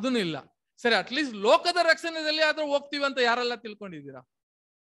 ಅದನ್ನು ಇಲ್ಲ. ಸರಿ, ಅಟ್ಲೀಸ್ಟ್ ಲೋಕದ ರಕ್ಷಣೆಯಲ್ಲಿ ಆದ್ರೂ ಹೋಗ್ತೀವಿ ಅಂತ ಯಾರೆಲ್ಲ ತಿಳ್ಕೊಂಡಿದ್ದೀರಾ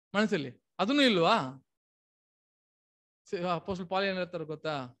ಮನಸ್ಸಲ್ಲಿ? ಅದನ್ನು ಇಲ್ವಾ? ಅಪೊಸ್ತಲ ಪೌಲ್ ಏನ್ ಹೇಳ್ತಾರೆ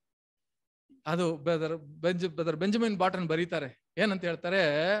ಗೊತ್ತಾ? ಅದು ಬ್ರದರ್ ಬೆಂಜಮಿನ್ ಬಾಟನ್ ಬರೀತಾರೆ, ಏನಂತ ಹೇಳ್ತಾರೆ,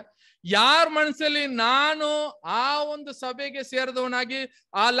 ಯಾರ ಮನಸ್ಸಲ್ಲಿ ನಾನು ಆ ಒಂದು ಸಭೆಗೆ ಸೇರಿದವನಾಗಿ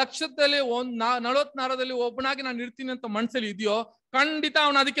ಆ ಲಕ್ಷದಲ್ಲಿ 44ರಲ್ಲಿ ಒಬ್ಬನಾಗಿ ನಾನು ಇರ್ತೀನಿ ಅಂತ ಮನಸ್ಸಲ್ಲಿ ಇದೆಯೋ, ಖಂಡಿತ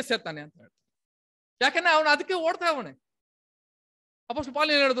ಅವನು ಅದಕ್ಕೆ ಸೇರ್ತಾನೆ ಅಂತ ಹೇಳ್ತಾರೆ. ಯಾಕಂದ್ರೆ ಅವನು ಅದಕ್ಕೆ ಓಡ್ತಾ ಅವನೇ. ಅಪೊಸ್ತಲ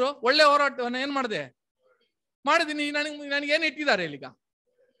ಪೌಲ್ ಏನ್ ಹೇಳಿದ್ರು? ಒಳ್ಳೆ ಹೋರಾಟವನ್ನ ಏನ್ ಮಾಡಿದೀನಿ, ನನಗೇನು ಇಟ್ಟಿದ್ದಾರೆ ಇಲ್ಲಿಗ?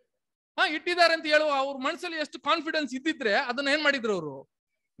 ಇಟ್ಟಿದ್ದಾರೆ ಅಂತ ಹೇಳುವ ಅವ್ರ ಮನಸ್ಸಲ್ಲಿ ಎಷ್ಟು ಕಾನ್ಫಿಡೆನ್ಸ್ ಇದ್ದಿದ್ರೆ ಅದನ್ನ ಏನ್ ಮಾಡಿದ್ರು ಅವರು?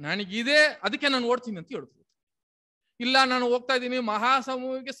 ನನಗಿದೆ, ಅದಕ್ಕೆ ನಾನು ಓಡ್ತೀನಿ ಅಂತ ಹೇಳಿದ್ರು. ಇಲ್ಲ, ನಾನು ಹೋಗ್ತಾ ಇದ್ದೀನಿ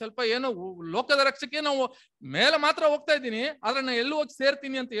ಮಹಾಸಮೂಹಕ್ಕೆ, ಸ್ವಲ್ಪ ಏನೋ ಲೋಕದ ರಕ್ಷಕ್ಕೆ ನಾವು ಮೇಲೆ ಮಾತ್ರ ಹೋಗ್ತಾ ಇದ್ದೀನಿ, ಆದ್ರೆ ನಾನು ಎಲ್ಲೂ ಹೋಗಿ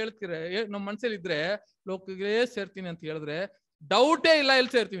ಸೇರ್ತೀನಿ ಅಂತ ಹೇಳ್ತೀರ ನಮ್ಮ ಮನಸ್ಸಲ್ಲಿ ಇದ್ರೆ, ಲೋಕಕ್ಕೆ ಸೇರ್ತೀನಿ ಅಂತ ಹೇಳಿದ್ರೆ ಡೌಟೇ ಇಲ್ಲ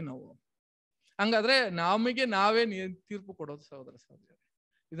ಎಲ್ಲಿ ಸೇರ್ತೀವಿ ನಾವು. ಹಂಗಾದ್ರೆ ನಮಗೆ ನಾವೇ ತೀರ್ಪು ಕೊಡೋದು ಸಹೋದರ.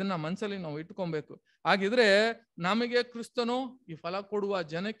 ಇದನ್ನ ಮನಸ್ಸಲ್ಲಿ ನಾವು ಇಟ್ಕೊಬೇಕು. ಹಾಗಿದ್ರೆ ನಮಗೆ ಕ್ರಿಸ್ತನು ಈ ಫಲ ಕೊಡುವ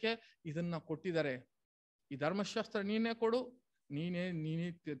ಜನಕ್ಕೆ ಇದನ್ನ ಕೊಟ್ಟಿದ್ದಾರೆ. ಈ ಧರ್ಮಶಾಸ್ತ್ರ ನೀನೇ ಕೊಡು, ನೀನೇ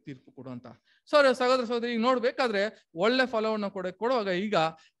ತೀರ್ಪು ಕೊಡು ಅಂತ. ಸಹೋದರ ಸಹೋದರಿ, ಈಗ ನೋಡ್ಬೇಕಾದ್ರೆ ಒಳ್ಳೆ ಫಲವನ್ನು ಕೊಡುವಾಗ ಈಗ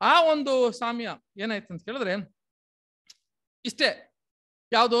ಆ ಒಂದು ಸಾಮ್ಯ ಏನಾಯ್ತು ಅಂತ ಕೇಳಿದ್ರೆ ಇಷ್ಟೇ.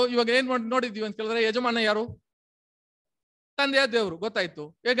 ಯಾವುದು ಇವಾಗ ಏನ್ ನೋಡಿದೀವಿ ಅಂತ ಕೇಳಿದ್ರೆ, ಯಜಮಾನ ಯಾರು? ತಂದೆಯ ದೇವರು, ಗೊತ್ತಾಯ್ತು.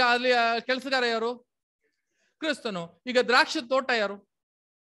 ಈಗ ಅಲ್ಲಿ ಕೆಲಸಗಾರ ಯಾರು? ಕ್ರಿಸ್ತನು. ಈಗ ದ್ರಾಕ್ಷಿ ತೋಟ ಯಾರು?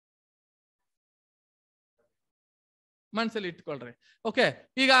 ಮನಸ್ಸಲ್ಲಿ ಇಟ್ಕೊಳ್ರಿ. ಓಕೆ,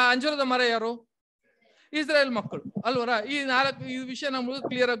 ಈಗ ಅಂಜೂರದ ಮರ ಯಾರು? ಇಸ್ರಾಯೇಲ್ ಮಕ್ಕಳು ಅಲ್ವರ? ಈ ವಿಷಯ ನಮ್ಗೆ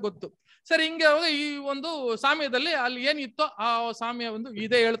ಕ್ಲಿಯರ್ ಆಗಿ ಗೊತ್ತು. ಸರಿ, ಹಿಂಗೆ ಈ ಒಂದು ಸಾಮ್ಯದಲ್ಲಿ ಅಲ್ಲಿ ಏನಿತ್ತೋ ಆ ಸಾಮ್ಯ ಒಂದು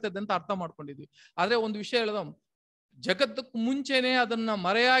ಇದೇ ಹೇಳ್ತದೆ ಅಂತ ಅರ್ಥ ಮಾಡ್ಕೊಂಡಿದ್ವಿ. ಆದ್ರೆ ಒಂದು ವಿಷಯ ಹೇಳ್ದ, ಜಗತ್ತಕ್ಕೂ ಮುಂಚೆನೆ ಅದನ್ನ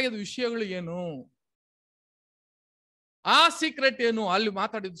ಮರೆಯಾಗಿದ ವಿಷಯಗಳು ಏನು, ಆ ಸೀಕ್ರೆಟ್ ಏನು ಅಲ್ಲಿ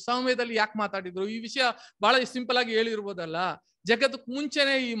ಮಾತಾಡಿದ್ರು. ಸಮಯದಲ್ಲಿ ಯಾಕೆ ಮಾತಾಡಿದ್ರು? ಈ ವಿಷಯ ಬಹಳ ಸಿಂಪಲ್ ಆಗಿ ಹೇಳಿರ್ಬೋದಲ್ಲ. ಜಗತ್ತಕ್ಕೆ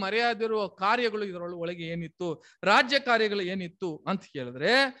ಮುಂಚೆನೆ ಈ ಮರೆಯಾದಿರುವ ಕಾರ್ಯಗಳು ಇದರೊಳಗೆ ಏನಿತ್ತು, ರಾಜ್ಯ ಕಾರ್ಯಗಳು ಏನಿತ್ತು ಅಂತ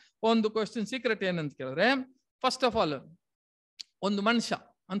ಕೇಳಿದ್ರೆ, ಒಂದು ಕ್ವಶನ್ ಸೀಕ್ರೆಟ್ ಏನಂತ ಕೇಳಿದ್ರೆ, ಫಸ್ಟ್ ಆಫ್ ಆಲ್ ಒಂದು ಮನುಷ್ಯ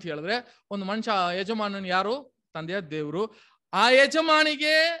ಅಂತ ಹೇಳಿದ್ರೆ, ಒಂದು ಮನುಷ್ಯ ಯಜಮಾನನ್ ಯಾರು? ತಂದೆಯ ದೇವರು. ಆ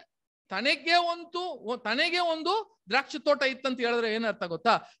ಯಜಮಾನಿಗೆ ತನಗೆ ಒಂದು ದ್ರಾಕ್ಷಿ ತೋಟ ಇತ್ತಂತ ಹೇಳಿದ್ರೆ ಏನರ್ಥ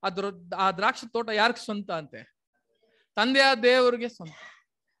ಗೊತ್ತಾ? ಆ ದ್ರಾಕ್ಷಿ ತೋಟ ಯಾರಿಗೆ ಸ್ವಂತ ಅಂತೆ? ತಂದೆಯ ದೇವರಿಗೆ ಸ್ವಂತ.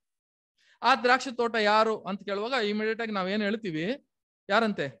 ಆ ದ್ರಾಕ್ಷಿ ತೋಟ ಯಾರು ಅಂತ ಕೇಳುವಾಗ ಇಮಿಡಿಯೇಟ್ ಆಗಿ ನಾವೇನ್ ಹೇಳ್ತೀವಿ?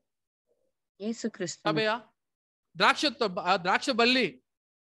 ಯಾರಂತೆ? ಯೇಸು ಕ್ರಿಸ್ತ. ಸಭೆಯ ದ್ರಾಕ್ಷ ಬಳ್ಳಿ,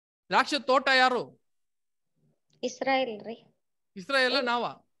 ದ್ರಾಕ್ಷಿ ತೋಟ ಯಾರು? ಇಸ್ರಾಯೇಲ್ ರೀ. ಇಸ್ರಾಯೇಲ್ ನಾವ?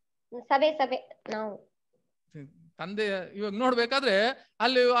 ಸಭೆ ನಾವು. ತಂದೆ ಇವಾಗ ನೋಡ್ಬೇಕಾದ್ರೆ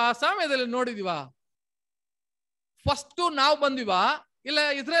ಅಲ್ಲಿ ಆ ಸಮಯದಲ್ಲಿ ನೋಡಿದೀವ, ಫಸ್ಟ್ ನಾವು ಬಂದಿವಾ ಇಲ್ಲ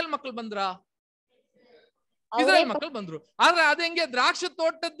ಇಸ್ರಾಯೇಲ್ ಮಕ್ಕಳು ಬಂದ್ರ? ಇಸ್ರಾಯೇಲ್ ಮಕ್ಕಳು ಬಂದ್ರು. ಆದ್ರೆ ಅದ ಹೆಂಗೆ ದ್ರಾಕ್ಷಿ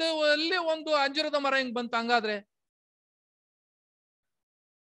ತೋಟದಲ್ಲಿ ಒಂದು ಅಂಜೂರದ ಮರ ಹೆಂಗ್ ಬಂತ? ಹಂಗಾದ್ರೆ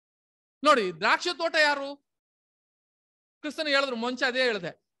ನೋಡಿ, ದ್ರಾಕ್ಷಿ ತೋಟ ಯಾರು? ಕ್ರಿಸ್ತನ ಹೇಳಿದ್ರು, ಮುಂಚೆ ಅದೇ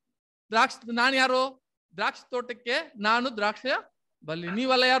ಹೇಳಿದೆ, ನಾನು ಯಾರು? ದ್ರಾಕ್ಷಿ ತೋಟಕ್ಕೆ ನಾನು ದ್ರಾಕ್ಷಿಯ ಬಲ್ಲಿ,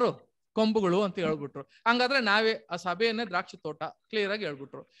 ನೀವಲ್ಲ ಯಾರು? ಕೊಂಬುಗಳು ಅಂತ ಹೇಳ್ಬಿಟ್ರು. ಹಂಗಾದ್ರೆ ನಾವೇ ಆ ಸಭೆಯನ್ನೇ ದ್ರಾಕ್ಷಿ ತೋಟ, ಕ್ಲಿಯರ್ ಆಗಿ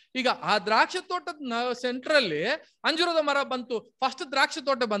ಹೇಳ್ಬಿಟ್ರು. ಈಗ ಆ ದ್ರಾಕ್ಷಿ ತೋಟದ ಸೆಂಟ್ರಲ್ಲಿ ಅಂಜೂರದ ಮರ ಬಂತು. ಫಸ್ಟ್ ದ್ರಾಕ್ಷಿ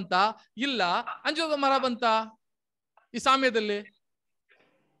ತೋಟ ಬಂತ? ಇಲ್ಲ, ಅಂಜೂರದ ಮರ ಬಂತ ಈ ಸಾಮ್ಯದಲ್ಲಿ?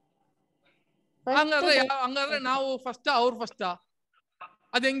 ಹಂಗಾದ್ರೆ ನಾವು ಫಸ್ಟ್, ಅವ್ರು ಫಸ್ಟ್?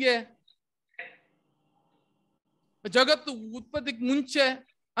 ಅದ ಹೆಂಗೆ? ಜಗತ್ತು ಉತ್ಪತ್ತಿಗೆ ಮುಂಚೆ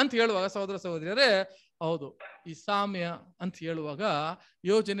ಅಂತ ಹೇಳುವಾಗ ಸಹೋದರ ಸಹೋದರಿಯರೇ, ಹೌದು, ಈ ಸಾಮ್ಯ ಅಂತ ಹೇಳುವಾಗ,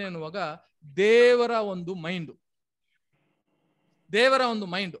 ಯೋಜನೆ ಎನ್ನುವಾಗ ದೇವರ ಒಂದು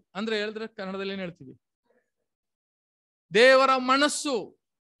ಮೈಂಡ್ ಅಂದ್ರೆ ಹೇಳಿದ್ರೆ ಕನ್ನಡದಲ್ಲಿ ಏನ್ ಹೇಳ್ತೀವಿ? ದೇವರ ಮನಸ್ಸು.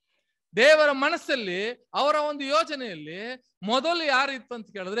 ದೇವರ ಮನಸ್ಸಲ್ಲಿ, ಅವರ ಒಂದು ಯೋಜನೆಯಲ್ಲಿ ಮೊದಲು ಯಾರು ಇತ್ತು ಅಂತ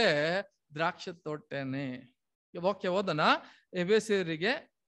ಕೇಳಿದ್ರೆ ದ್ರಾಕ್ಷಿ ತೋಟನೇ. ವಾಕ್ಯ ಓದನ, ಎಫೆಸರಿಗೆ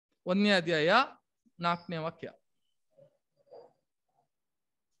 1ನೇ ಅಧ್ಯಾಯ 4ನೇ ವಾಕ್ಯ.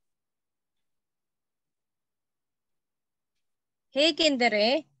 ಹೇಗೆಂದರೆ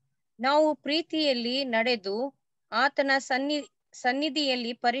ನಾವು ಪ್ರೀತಿಯಲ್ಲಿ ನಡೆದು ಆತನ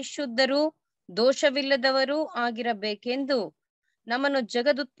ಸನ್ನಿಧಿಯಲ್ಲಿ ಪರಿಶುದ್ಧರೂ ದೋಷವಿಲ್ಲದವರೂ ಆಗಿರಬೇಕೆಂದು ನಮ್ಮನ್ನು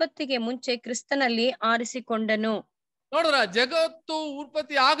ಜಗದುತ್ಪತ್ತಿಗೆ ಮುಂಚೆ ಕ್ರಿಸ್ತನಲ್ಲಿ ಆರಿಸಿಕೊಂಡನು. ನೋಡ್ರ, ಜಗತ್ತು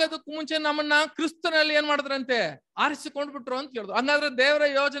ಉತ್ಪತ್ತಿ ಆಗೋದಕ್ಕೂ ಮುಂಚೆ ನಮ್ಮನ್ನ ಕ್ರಿಸ್ತನಲ್ಲಿ ಏನ್ ಮಾಡಿದ್ರಂತೆ? ಆರಿಸಿಕೊಂಡ್ಬಿಟ್ರು ಅಂತ ಕೇಳಿದ್ರು. ಹಂಗಾದ್ರೆ ದೇವರ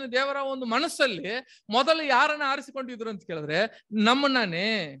ಯೋಜನೆ, ದೇವರ ಒಂದು ಮನಸ್ಸಲ್ಲಿ ಮೊದಲು ಯಾರನ್ನ ಆರಿಸಿಕೊಂಡಿದ್ರು ಅಂತ ಕೇಳಿದ್ರೆ ನಮ್ಮನ್ನೇ,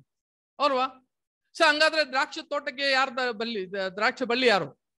 ಅವ್ರವಾ? ಸೊ ಹಂಗಾದ್ರೆ ದ್ರಾಕ್ಷಿ ತೋಟಕ್ಕೆ ಯಾರ್ದ ಬಳ್ಳಿ? ದ್ರಾಕ್ಷಿ ಬಳ್ಳಿ ಯಾರು?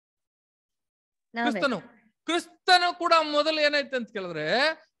 ಕ್ರಿಸ್ತನು. ಕ್ರಿಸ್ತನು ಕೂಡ ಮೊದಲು ಏನಾಯ್ತು ಅಂತ ಕೇಳಿದ್ರೆ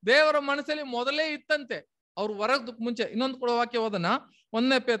ದೇವರ ಮನಸ್ಸಲ್ಲಿ ಮೊದಲೇ ಇತ್ತಂತೆ, ಅವ್ರು ಹೊರಗದಕ್ಕೆ ಮುಂಚೆ. ಇನ್ನೊಂದು ಕೂಡ ವಾಕ್ಯ ಓದನ,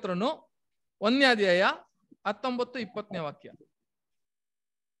 1ನೇ ಪೇತ್ರನು 1ನೇ ಅಧ್ಯಾಯ 19-20ನೇ ವಾಕ್ಯ.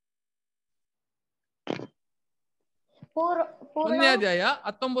 ಒಂದನೇ ಅಧ್ಯಾಯ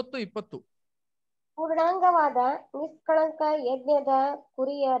 19-20. ಪೂರ್ಣಾಂಗವಾದ ನಿಷ್ಕಳಂಕ ಯಜ್ಞದ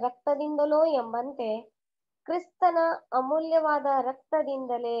ಕುರಿಯ ರಕ್ತದಿಂದಲೋ ಎಂಬಂತೆ ಕ್ರಿಸ್ತನ ಅಮೂಲ್ಯವಾದ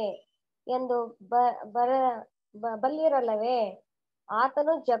ರಕ್ತದಿಂದಲೇ ಎಂದು ಬಲ್ಲಿರಲ್ಲವೇ?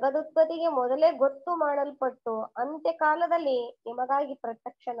 ಆತನು ಜಗದುತ್ಪತ್ತಿಗೆ ಮೊದಲೇ ಗೊತ್ತು ಮಾಡಲ್ಪಟ್ಟು ಅಂತ್ಯಕಾಲದಲ್ಲಿ ನಿಮಗಾಗಿ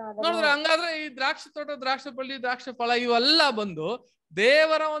ಪ್ರತ್ಯಕ್ಷನಾದನು. ನೋಡಿದ್ರೆ ಹಂಗಾದ್ರೆ ಈ ದ್ರಾಕ್ಷಿ ತೋಟ, ದ್ರಾಕ್ಷಿ ಬಳ್ಳಿ, ದ್ರಾಕ್ಷಿ ಫಲ ಇವೆಲ್ಲ ಬಂದು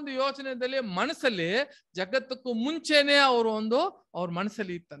ದೇವರ ಒಂದು ಯೋಚನೆಯಲ್ಲಿ ಮನಸ್ಸಲ್ಲಿ ಜಗತ್ತಕ್ಕೂ ಮುಂಚೆನೆ ಅವ್ರ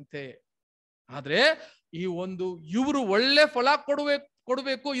ಮನಸ್ಸಲ್ಲಿ ಇತ್ತಂತೆ. ಆದ್ರೆ ಈ ಒಂದು ಇವರು ಒಳ್ಳೆ ಫಲ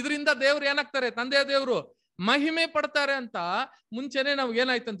ಕೊಡ್ಬೇಕು, ಇದರಿಂದ ದೇವ್ರು ಏನಾಗ್ತಾರೆ? ತಂದೆಯ ದೇವರು ಮಹಿಮೆ ಪಡ್ತಾರೆ ಅಂತ ಮುಂಚೆನೆ ನಮ್ಗೆ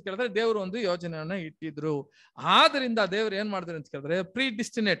ಏನಾಯ್ತು ಅಂತ ಕೇಳಿದ್ರೆ ದೇವರು ಒಂದು ಯೋಜನೆಯನ್ನ ಇಟ್ಟಿದ್ರು. ಆದ್ರಿಂದ ದೇವ್ರು ಏನ್ ಮಾಡಿದ್ರೆ ಅಂತ ಕೇಳಿದ್ರೆ ಪ್ರೀ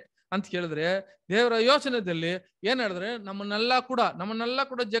ಡಿಸ್ಟಿನೇಟ್ ಅಂತ ಕೇಳಿದ್ರೆ ದೇವರ ಯೋಚನೆಯಲ್ಲಿ ಏನ್ ಹೇಳಿದ್ರೆ ನಮ್ಮನ್ನೆಲ್ಲ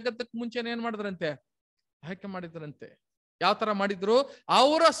ಕೂಡ ಜಗತ್ತಕ್ಕೆ ಮುಂಚೆನೆ ಏನ್ ಮಾಡಿದ್ರಂತೆ? ಆಯ್ಕೆ ಮಾಡಿದ್ರಂತೆ. ಯಾವ ತರ ಮಾಡಿದ್ರು?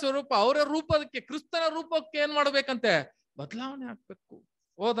 ಅವರ ಸ್ವರೂಪ, ಅವರ ರೂಪಕ್ಕೆ, ಕ್ರಿಸ್ತನ ರೂಪಕ್ಕೆ ಏನ್ ಮಾಡ್ಬೇಕಂತೆ? ಬದಲಾವಣೆ ಆಗ್ಬೇಕು.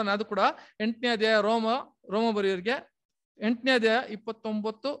 ಓದನ, ಅದು ಕೂಡ 8ನೇ ಅಧ್ಯಾಯ, ರೋಮ ಬರೆಯೋರಿಗೆ 8ನೇ ಅಧ್ಯಾಯ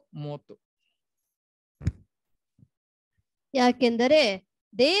 29-30. ಯಾಕೆಂದರೆ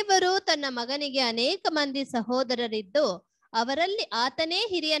ದೇವರು ತನ್ನ ಮಗನಿಗೆ ಅನೇಕ ಮಂದಿ ಸಹೋದರರಿದ್ದು ಅವರಲ್ಲಿ ಆತನೇ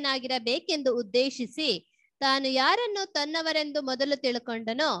ಹಿರಿಯನಾಗಿರಬೇಕೆಂದು ಉದ್ದೇಶಿಸಿ ತಾನು ಯಾರನ್ನು ತನ್ನವರೆಂದು ಮೊದಲು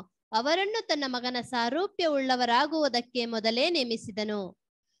ತಿಳ್ಕೊಂಡನೋ ಅವರನ್ನು ತನ್ನ ಮಗನ ಸಾರೂಪ್ಯವುಳ್ಳವರಾಗುವುದಕ್ಕೆ ಮೊದಲೇ ನೇಮಿಸಿದನು.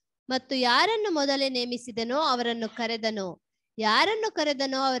 ಮತ್ತು ಯಾರನ್ನು ಮೊದಲೇ ನೇಮಿಸಿದನೋ ಅವರನ್ನು ಕರೆದನು, ಯಾರನ್ನು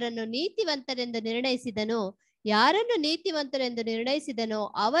ಕರೆದನೋ ಅವರನ್ನು ನೀತಿವಂತರೆಂದು ನಿರ್ಣಯಿಸಿದನು, ಯಾರನ್ನು ನೀತಿವಂತರೆಂದು ನಿರ್ಣಯಿಸಿದನೋ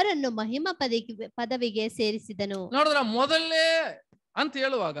ಅವರನ್ನು ಮಹಿಮಾ ಪದವಿಗೆ ಸೇರಿಸಿದನು. ನೋಡಿದ್ರ, ಮೊದಲೇ ಅಂತ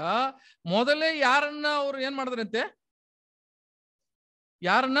ಹೇಳುವಾಗ ಮೊದಲೇ ಯಾರನ್ನ ಅವ್ರು ಏನ್ ಮಾಡಿದ್ರಂತೆ?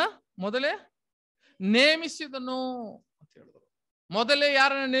 ಯಾರನ್ನ ಮೊದಲೇ ನೇಮಿಸಿದನು ಅಂತ ಹೇಳಿದ್ರು. ಮೊದಲೇ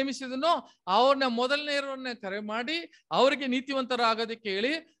ಯಾರನ್ನ ನೇಮಿಸಿದನೋ ಅವ್ರನ್ನ ಮೊದಲನೇರವನ್ನ ಕರೆ ಮಾಡಿ ಅವರಿಗೆ ನೀತಿವಂತರ ಆಗೋದಕ್ಕೆ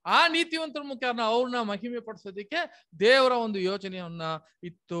ಹೇಳಿ ಆ ನೀತಿವಂತರ ಮುಖಾಂತರ ಅವ್ರನ್ನ ಮಹಿಮೆ ಪಡಿಸೋದಿಕ್ಕೆ ದೇವರ ಒಂದು ಯೋಜನೆಯನ್ನ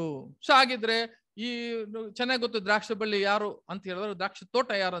ಇತ್ತು. ಸೊ ಹಾಗಿದ್ರೆ ಈ ಚೆನ್ನಾಗಿ ಗೊತ್ತು ದ್ರಾಕ್ಷಿ ಬಳ್ಳಿ ಯಾರು ಅಂತ ಹೇಳಿದ್ರೆ, ದ್ರಾಕ್ಷಿ ತೋಟ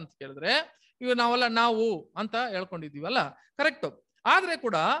ಯಾರು ಅಂತ ಕೇಳಿದ್ರೆ ಇವ್ ನಾವೆಲ್ಲ ನಾವು ಅಂತ ಹೇಳ್ಕೊಂಡಿದೀವಲ್ಲ, ಕರೆಕ್ಟ್. ಆದ್ರೆ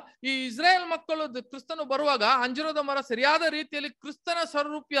ಕೂಡ ಈ ಇಸ್ರಾಯೇಲ್ ಮಕ್ಕಳು ಕ್ರಿಸ್ತನು ಬರುವಾಗ ಅಂಜೂರದ ಮರ ಸರಿಯಾದ ರೀತಿಯಲ್ಲಿ ಕ್ರಿಸ್ತನ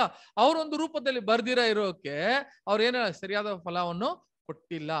ಸ್ವರೂಪ್ಯ ಅವರೊಂದು ರೂಪದಲ್ಲಿ ಬರ್ದಿರ ಇರೋಕೆ ಅವ್ರೇನ ಸರಿಯಾದ ಫಲವನ್ನು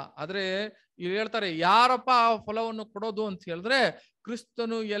ಕೊಟ್ಟಿಲ್ಲ. ಆದ್ರೆ ಇಲ್ಲಿ ಹೇಳ್ತಾರೆ ಯಾರಪ್ಪ ಆ ಫಲವನ್ನು ಕೊಡೋದು ಅಂತ ಹೇಳಿದ್ರೆ,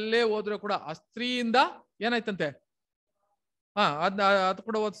 ಕ್ರಿಸ್ತನು ಎಲ್ಲೇ ಹೋದ್ರೆ ಕೂಡ ಆ ಸ್ತ್ರೀಯಿಂದ ಏನಾಯ್ತಂತೆ, ಅದು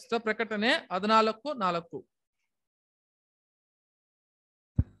ಕೂಡ ಓದಿಸ್ತ ಪ್ರಕಟಣೆ 14:4.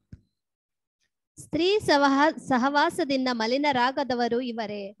 ಸ್ತ್ರೀ ಸಹವಾಸದಿಂದ ಮಲಿನರಾಗದವರು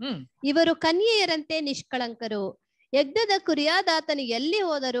ಇವರೇ. ಇವರು ಕನ್ಯೆಯರಂತೆ ನಿಷ್ಕಳಂಕರು. ಯಜ್ಞದ ಕುರಿಯಾದಾತನು ಎಲ್ಲಿ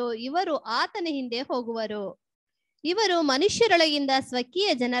ಹೋದರೂ ಇವರು ಆತನ ಹಿಂದೆ ಹೋಗುವರು. ಇವರು ಮನುಷ್ಯರೊಳಗಿಂದ ಸ್ವಕೀಯ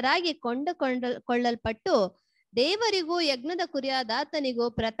ಜನರಾಗಿ ಕೊಳ್ಳಲ್ಪಟ್ಟು ದೇವರಿಗೂ ಯಜ್ಞದ ಕುರಿಯಾದಾತನಿಗೂ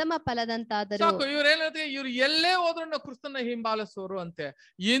ಪ್ರಥಮ ಫಲದಂತಾದರು. ಇವ್ರು ಎಲ್ಲೇ ಹೋದ್ರು ನಾವು ಕ್ರಿಸ್ತನ ಹಿಂಬಾಲಿಸುವರು ಅಂತೆ.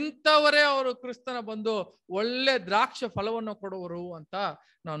 ಇಂಥವರೇ ಅವರು ಕ್ರಿಸ್ತನ ಬಂದು ಒಳ್ಳೆ ದ್ರಾಕ್ಷ ಫಲವನ್ನು ಕೊಡುವರು ಅಂತ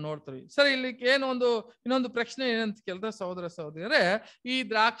ನಾವು ನೋಡ್ತೀವಿ. ಸರಿ, ಇಲ್ಲಿ ಇನ್ನೊಂದು ಪ್ರಶ್ನೆ ಏನಂತ ಕೇಳಿದ್ರೆ ಸಹೋದರ ಸಹೋದರಿಯರೇ, ಈ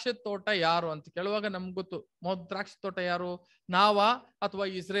ದ್ರಾಕ್ಷಿ ತೋಟ ಯಾರು ಅಂತ ಕೇಳುವಾಗ ನಮ್ಗೆ ಗೊತ್ತು. ದ್ರಾಕ್ಷಿ ತೋಟ ಯಾರು, ನಾವಾ ಅಥವಾ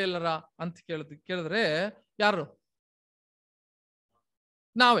ಇಸ್ರೇಲರ ಅಂತ ಕೇಳಿದ್ರೆ ಯಾರು?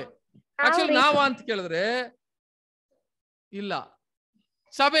 ನಾವೇ. ಆಕ್ಚುಲಿ ನಾವಾ ಅಂತ ಕೇಳಿದ್ರೆ ಇಲ್ಲ,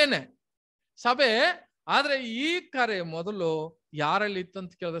 ಸಭೆ. ಆದ್ರೆ ಈ ಕರೆ ಮೊದಲು ಯಾರಲ್ಲಿ ಇತ್ತು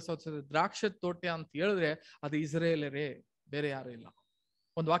ಅಂತ ಕೇಳಿದ್ರೆ ದ್ರಾಕ್ಷಿ ತೋಟ ಅಂತ ಹೇಳಿದ್ರೆ ಅದು ಇಸ್ರೇಲರೇ, ಬೇರೆ ಯಾರು ಇಲ್ಲ.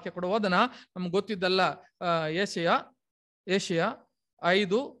 ಒಂದು ವಾಕ್ಯ ಕೊಡು, ಓದನ, ನಮ್ಗೆ ಗೊತ್ತಿದ್ದಲ್ಲ. ಏಷಯ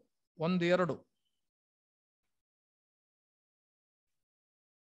 5:1-2.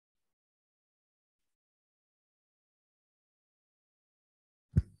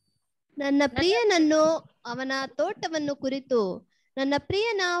 ನನ್ನ ಪ್ರಿಯನನ್ನು ಅವನ ತೋಟವನ್ನು ಕುರಿತು ನನ್ನ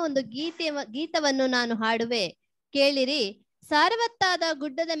ಪ್ರಿಯನ ಒಂದು ಗೀತವನ್ನು ನಾನು ಹಾಡುವೆ, ಕೇಳಿರಿ. ಸಾರವತ್ತಾದ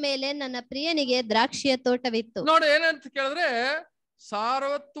ಗುಡ್ಡದ ಮೇಲೆ ನನ್ನ ಪ್ರಿಯನಿಗೆ ದ್ರಾಕ್ಷಿಯ ತೋಟವಿತ್ತು. ನೋಡಿ, ಏನಂತ ಕೇಳಿದ್ರೆ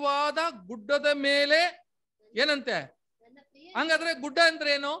ಸಾರವತ್ವಾದ ಗುಡ್ಡದ ಮೇಲೆ ಏನಂತೆ. ಹಂಗಾದ್ರೆ ಗುಡ್ಡ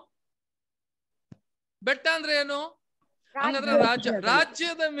ಅಂದ್ರೆ ಏನು? ಬೆಟ್ಟ ಅಂದ್ರೆ ಏನು? ಹಂಗಾದ್ರೆ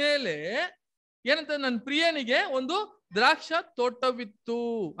ರಾಜ್ಯದ ಮೇಲೆ ಏನಂತ, ನನ್ನ ಪ್ರಿಯನಿಗೆ ಒಂದು ದ್ರಾಕ್ಷ ತೋಟವಿತ್ತು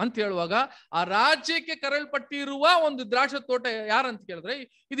ಅಂತ ಹೇಳುವಾಗ ಆ ರಾಜ್ಯಕ್ಕೆ ಕರೆಯಲ್ಪಟ್ಟಿರುವ ಒಂದು ದ್ರಾಕ್ಷ ತೋಟ ಯಾರಂತ ಕೇಳಿದ್ರೆ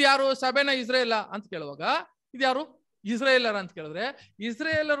ಇದು ಯಾರು? ಸಭೆನ ಇಸ್ರೇಲ ಅಂತ ಕೇಳುವಾಗ ಇದು ಯಾರು? ಇಸ್ರೇಲರ ಅಂತ ಕೇಳಿದ್ರೆ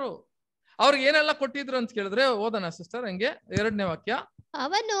ಇಸ್ರೇಲರು. ಅವ್ರಿಗೆ ಏನೆಲ್ಲ ಕೊಟ್ಟಿದ್ರು ಅಂತ ಕೇಳಿದ್ರೆ ಓದನ ಸಿಸ್ಟರ್, ಹಂಗೆ 2ನೇ ವಾಕ್ಯ.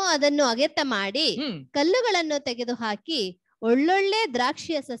 ಅವನು ಅದನ್ನು ಅಗೆತ ಮಾಡಿ ಕಲ್ಲುಗಳನ್ನು ತೆಗೆದು ಹಾಕಿ ಒಳ್ಳೊಳ್ಳೆ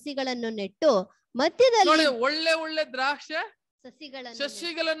ದ್ರಾಕ್ಷಿಯ ಸಸಿಗಳನ್ನು ನೆಟ್ಟು ಮಧ್ಯದಲ್ಲಿ ಒಳ್ಳೆ ದ್ರಾಕ್ಷಿ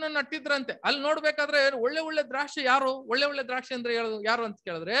ಸಸಿಗಳನ್ನು ನಟ್ಟಿದ್ರಂತೆ. ಅಲ್ಲಿ ನೋಡ್ಬೇಕಾದ್ರೆ ಒಳ್ಳೆ ದ್ರಾಕ್ಷಿ ಯಾರು? ಒಳ್ಳೆ ದ್ರಾಕ್ಷಿ ಅಂದ್ರೆ ಯಾರು ಅಂತ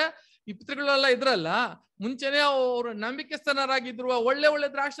ಕೇಳಿದ್ರೆ ಈ ಪಿತೃಗಳೆಲ್ಲ ಇದ್ರಲ್ಲ, ಮುಂಚೆನೆ ಅವರು ನಂಬಿಕೆಸ್ಥನರಾಗಿದ್ರು. ಒಳ್ಳೆ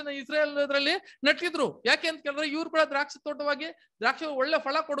ದ್ರಾಕ್ಷಿನ ಇಸ್ರೇಲ್ ಇದ್ರಲ್ಲಿ ನಟ್ಟಿದ್ರು. ಯಾಕೆ ಅಂತ ಕೇಳಿದ್ರೆ ಇವ್ರು ಕೂಡ ದ್ರಾಕ್ಷಿ ತೋಟವಾಗಿ ದ್ರಾಕ್ಷಿ ಒಳ್ಳೆ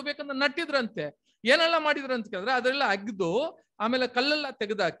ಫಲ ಕೊಡ್ಬೇಕಂತ ನಟ್ಟಿದ್ರಂತೆ. ಏನೆಲ್ಲ ಮಾಡಿದ್ರು ಅಂತ ಕೇಳಿದ್ರೆ ಅದರೆಲ್ಲ ಅಗ್ದು ಆಮೇಲೆ ಕಲ್ಲೆಲ್ಲ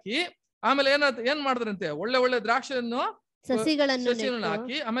ತೆಗೆದಾಕಿ ಆಮೇಲೆ ಏನ್ ಮಾಡಿದ್ರಂತೆ, ಒಳ್ಳೆ ದ್ರಾಕ್ಷಿಯನ್ನು ಸಸಿಗಳನ್ನು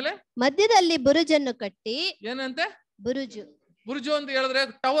ಹಾಕಿ ಆಮೇಲೆ ಮಧ್ಯದಲ್ಲಿ ಬುರುಜನ್ನು ಕಟ್ಟಿ. ಏನಂತೆ? ಬುರುಜು ಅಂತ ಹೇಳಿದ್ರೆ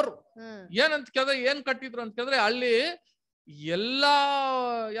ಟವರ್. ಏನಂತ ಕೇಳಿದ್ರೆ ಏನ್ ಕಟ್ಟಿದ್ರು ಅಂತ ಕೇಳಿದ್ರೆ ಅಲ್ಲಿ ಎಲ್ಲಾ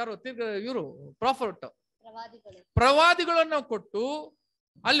ಯಾರು ಇವರು ಪ್ರವಾದಿಗಳನ್ನ ಕೊಟ್ಟು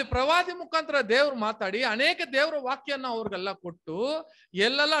ಅಲ್ಲಿ ಪ್ರವಾದಿ ಮುಖಾಂತರ ದೇವ್ರು ಮಾತಾಡಿ ಅನೇಕ ದೇವರ ವಾಕ್ಯನ ಅವ್ರಿಗೆಲ್ಲ ಕೊಟ್ಟು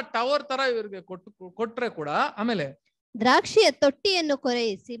ಎಲ್ಲೆಲ್ಲ ಟವರ್ ತರ ಇವ್ರಿಗೆ ಕೊಟ್ರೆ ಕೂಡ ಆಮೇಲೆ ದ್ರಾಕ್ಷಿಯ ತೊಟ್ಟಿಯನ್ನು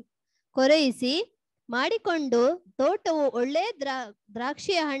ಕೊರೆಯಿಸಿ ಮಾಡಿಕೊಂಡು ತೋಟವು ಒಳ್ಳೆ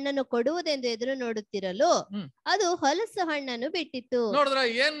ದ್ರಾಕ್ಷಿಯ ಹಣ್ಣನ್ನು ಕೊಡುವುದೆಂದು ಎದುರು ನೋಡುತ್ತಿರಲು ಅದು ಹೊಲಸು ಹಣ್ಣನ್ನು ಬಿಟ್ಟಿತ್ತು. ನೋಡಿದ್ರೆ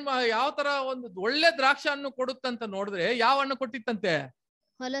ಯಾವ ತರ ಒಂದು ಒಳ್ಳೆ ದ್ರಾಕ್ಷಿ ಹಣ್ಣು ಕೊಡುತ್ತಂತ ನೋಡಿದ್ರೆ ಯಾವ ಹಣ್ಣು ಕೊಟ್ಟಿತ್ತಂತೆ?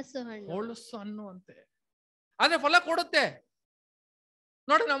 ಹೊಲಸು ಹಣ್ಣು ಅಂತೆ. ಆದ್ರೆ ಫಲ ಕೊಡುತ್ತೆ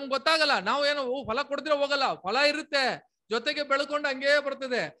ನೋಡ್ರಿ, ನಮ್ಗೆ ಗೊತ್ತಾಗಲ್ಲ. ನಾವು ಏನೋ ಫಲ ಕೊಡ್ತಿರೋ ಹೋಗಲ್ಲ, ಫಲ ಇರುತ್ತೆ ಜೊತೆಗೆ ಬೆಳ್ಕೊಂಡು ಹಂಗೇ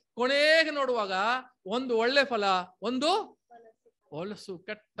ಬರ್ತದೆ. ಕೊನೆಗೆ ನೋಡುವಾಗ ಒಂದು ಒಳ್ಳೆ ಫಲ, ಒಂದು ಹೊಲಸು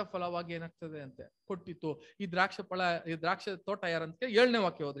ಕೆಟ್ಟ ಫಲವಾಗಿ ಏನಾಗ್ತದೆ ಅಂತೆ ಕೊಟ್ಟಿತ್ತು. ಈ ದ್ರಾಕ್ಷಿ ತೋಟ ಯಾರಂತ 7ನೇ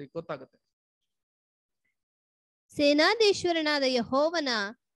ವಾಕ್ಯ ಹೋದ್ರಿ ಗೊತ್ತಾಗುತ್ತೆ. ಸೇನಾಧೀಶ್ವರನಾದ ಯೆಹೋವನ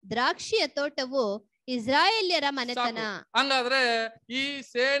ದ್ರಾಕ್ಷಿಯ ತೋಟವು ಇಸ್ರಾಯೇಲ್ಯರ ಮನೆತನ. ಹಂಗಾದ್ರೆ ಈ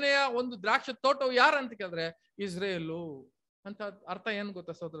ಸೇನೆಯ ಒಂದು ದ್ರಾಕ್ಷಿ ತೋಟವು ಯಾರಂತ ಕೇಳಿದ್ರೆ ಇಸ್ರೇಲು ಅಂತ ಅರ್ಥ ಏನ್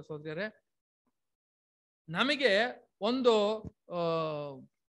ಗೊತ್ತಾ ಸಹೋದರ ಸಹೋದರಿಯರೇ? ನಮಗೆ ಒಂದು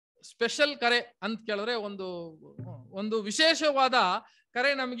ಸ್ಪೆಷಲ್ ಕರೆ ಅಂತ ಕೇಳಿದ್ರೆ ಒಂದು ವಿಶೇಷವಾದ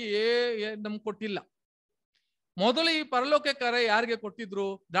ಕರೆ ನಮಗೆ ನಮ್ಗೆ ಕೊಟ್ಟಿಲ್ಲ. ಮೊದಲು ಈ ಪರಲೋಕ ಕರೆ ಯಾರಿಗೆ ಕೊಟ್ಟಿದ್ರು?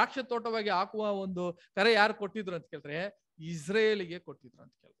 ದ್ರಾಕ್ಷಿ ತೋಟವಾಗಿ ಹಾಕುವ ಒಂದು ಕರೆ ಯಾರು ಕೊಟ್ಟಿದ್ರು ಅಂತ ಕೇಳಿದ್ರೆ ಇಸ್ರೇಲಿಗೆ ಕೊಟ್ಟಿದ್ರು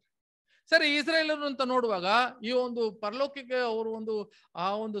ಅಂತ ಕೇಳಿದ್ರೆ. ಸರಿ, ಇಸ್ರೇಲರು ಅಂತ ನೋಡುವಾಗ ಈ ಒಂದು ಪರಲೋಕಕ್ಕೆ ಅವರು ಆ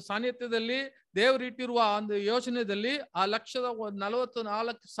ಒಂದು ಸಾನ್ನಿಧ್ಯದಲ್ಲಿ ದೇವರಿಟ್ಟಿರುವ ಒಂದು ಯೋಜನೆಯಲ್ಲಿ ಆ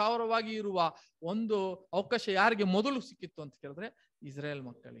 144,000 ಇರುವ ಒಂದು ಅವಕಾಶ ಯಾರಿಗೆ ಮೊದಲು ಸಿಕ್ಕಿತ್ತು ಅಂತ ಕೇಳಿದ್ರೆ ಇಸ್ರೇಲ್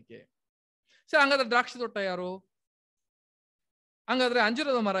ಮಕ್ಕಳಿಗೆ. ಸರಿ, ಹಂಗಾದ್ರೆ ದ್ರಾಕ್ಷಿ ತೋಟ ಯಾರು? ಹಂಗಾದ್ರೆ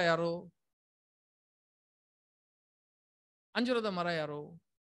ಅಂಜೂರದ ಮರ ಯಾರು? ಅಂಜೂರದ ಮರ ಯಾರು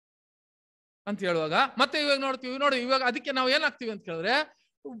ಅಂತ ಹೇಳುವಾಗ ಮತ್ತೆ ಇವಾಗ ನೋಡ್ತೀವಿ. ನೋಡಿ, ಇವಾಗ ಅದಕ್ಕೆ ನಾವು ಏನಾಗ್ತೀವಿ ಅಂತ ಕೇಳಿದ್ರೆ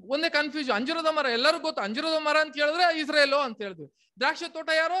ಒಂದೇ ಕನ್ಫ್ಯೂಷನ್. ಅಂಜೂರದ ಮರ ಎಲ್ಲರೂ ಗೊತ್ತು, ಅಂಜೂರದ ಮರ ಅಂತ ಹೇಳಿದ್ರೆ ಇಸ್ರೇಲು ಅಂತ ಹೇಳಿದ್ವಿ. ದ್ರಾಕ್ಷಿ ತೋಟ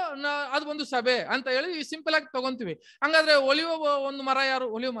ಯಾರು? ಅದು ಒಂದು ಸಭೆ ಅಂತ ಹೇಳಿ ಸಿಂಪಲ್ ಆಗಿ ತಗೊಂತೀವಿ. ಹಂಗಾದ್ರೆ ಒಲಿವ ಒಂದು ಮರ ಯಾರು?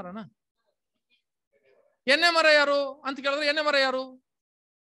 ಒಲಿವ ಮರನಾ? ಎಣ್ಣೆ ಮರ ಯಾರು ಅಂತ ಕೇಳಿದ್ರೆ ಎಣ್ಣೆ ಮರ ಯಾರು?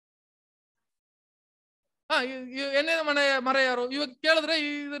 ಎಣ್ಣೆ ಮರ ಯಾರು? ಇವಾಗ ಕೇಳಿದ್ರೆ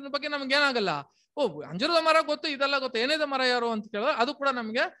ಇದ್ರ ಬಗ್ಗೆ ನಮ್ಗೆ ಏನಾಗಲ್ಲ. ಅಂಜೂರದ ಮರ ಗೊತ್ತು, ಇದೆಲ್ಲ ಗೊತ್ತು, ಎಣ್ಣೆದ ಮರ ಯಾರು ಅಂತ ಕೇಳಿದ್ರೆ ಅದು ಕೂಡ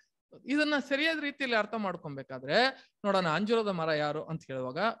ನಮ್ಗೆ ಇದನ್ನ ಸರಿಯಾದ ರೀತಿಯಲ್ಲಿ ಅರ್ಥ ಮಾಡ್ಕೊಬೇಕಾದ್ರೆ ನೋಡೋಣ. ಅಂಜೂರದ ಮರ ಯಾರು ಅಂತ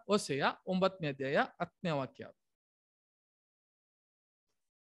ಹೇಳುವಾಗ ಹೋಸೆಯ 9ನೇ ಅಧ್ಯಾಯ 10ನೇ ವಾಕ್ಯ.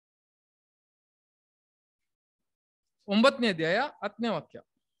 ಒಂಬತ್ತನೇ ಅಧ್ಯಾಯ 10ನೇ ವಾಕ್ಯ.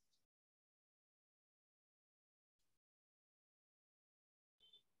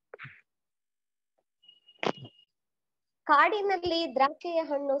 ಕಾಡಿನಲ್ಲಿ ದ್ರಾಕ್ಷಿಯ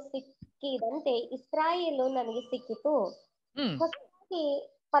ಹಣ್ಣು ಸಿಕ್ಕಿದಂತೆ ಇಸ್ರಾಯೇಲು ನನಗೆ ಸಿಕ್ಕಿತು. ಹೊಸದಾಗಿ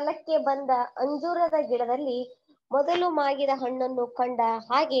ಫಲಕ್ಕೆ ಬಂದ ಅಂಜೂರದ ಗಿಡದಲ್ಲಿ ಮೊದಲು ಮಾಗಿದ ಹಣ್ಣನ್ನು ಕಂಡ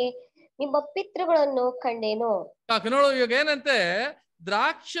ಹಾಗೆ ನಿಮ್ಮ ಪಿತೃಗಳನ್ನು ಕಂಡೇನು. ನೋಡು, ಇವಾಗ ಏನಂತೆ,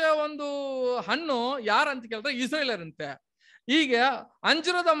 ದ್ರಾಕ್ಷ ಒಂದು ಹಣ್ಣು ಯಾರಂತ ಕೇಳಿದ್ರೆ ಇಸ್ರೇಲರಂತೆ. ಈಗ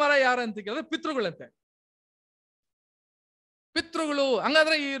ಅಂಜೂರದ ಮರ ಯಾರಂತ ಕೇಳಿದ್ರೆ ಪಿತೃಗಳಂತೆ. ಪಿತೃಗಳು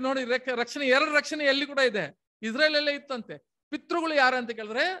ಹಂಗಾದ್ರೆ ಈ ನೋಡಿ ರಕ್ಷಣೆ, 2 ರಕ್ಷಣೆ ಎಲ್ಲಿ ಕೂಡ ಇದೆ, ಇಸ್ರೇಲ್ ಅಲ್ಲೇ ಇತ್ತಂತೆ. ಪಿತೃಗಳು ಯಾರಂತ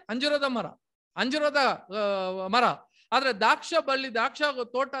ಕೇಳಿದ್ರೆ ಅಂಜೂರದ ಮರ. ಆದ್ರೆ ದ್ರಾಕ್ಷ ಬಳ್ಳಿ, ದ್ರಾಕ್ಷ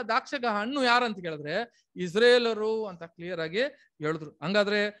ತೋಟ, ದ್ರಾಕ್ಷ ಹಣ್ಣು ಯಾರಂತ ಕೇಳಿದ್ರೆ ಇಸ್ರೇಲರು ಅಂತ ಕ್ಲಿಯರ್ ಆಗಿ ಹೇಳಿದ್ರು.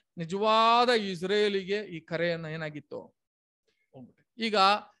 ಹಂಗಾದ್ರೆ ನಿಜವಾದ ಇಸ್ರೇಲಿಗೆ ಈ ಕರೆಯನ್ನ ಏನಾಗಿತ್ತು. ಈಗ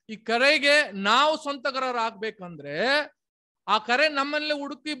ಈ ಕರೆಗೆ ನಾವು ಸ್ವಂತಗಾರರಾಗಬೇಕಂದ್ರೆ ಆ ಕರೆ ನಮ್ಮಲ್ಲೇ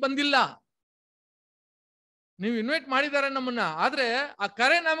ಹುಡುಕಿ ಬಂದಿಲ್ಲ. ನೀವು ಇನ್ವೈಟ್ ಮಾಡಿದ್ದಾರೆ ನಮ್ಮನ್ನ, ಆದ್ರೆ ಆ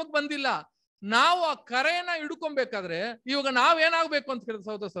ಕರೆ ನಮಗ್ ಬಂದಿಲ್ಲ. ನಾವು ಆ ಕರೆಯನ್ನ ಹಿಡ್ಕೊಬೇಕಾದ್ರೆ ಇವಾಗ ನಾವೇನಾಗ್ಬೇಕು ಅಂತ ಕೇಳಿದ್ರೆ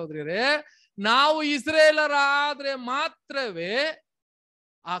ಸಹೋದರ ಸಹೋದರಿಯರೇ, ನಾವು ಇಸ್ರೇಲರಾದ್ರೆ ಮಾತ್ರವೇ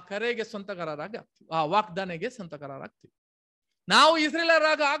ಆ ಕರೆಗೆ ಸ್ವಂತಗಾರರಾಗಿ ಆಗ್ತೀವಿ, ಆ ವಾಗ್ದಾನೆಗೆ ಸ್ವಂತಗಾರರಾಗ್ತೀವಿ. ನಾವು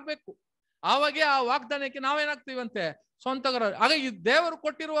ಇಸ್ರೇಲರಾಗ ಆಗ್ಬೇಕು, ಆವಾಗ ಆ ವಾಗ್ದಾನಕ್ಕೆ ನಾವೇನಾಗ್ತೀವಂತೆ ಸ್ವಂತಗಾರ. ಆಗ ಈ ದೇವರು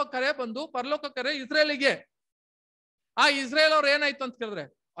ಕೊಟ್ಟಿರುವ ಕರೆ ಬಂದು ಪರಲೋಕ ಕರೆ ಇಸ್ರೇಲಿಗೆ. ಆ ಇಸ್ರೇಲ್ ಅವ್ರು ಏನಾಯ್ತು ಅಂತ ಕೇಳಿದ್ರೆ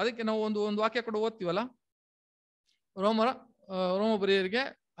ಅದಕ್ಕೆ ನಾವು ಒಂದು ವಾಕ್ಯ ಕೂಡ ಓದ್ತೀವಲ್ಲ, ರೋಮಬರಿಯರಿಗೆ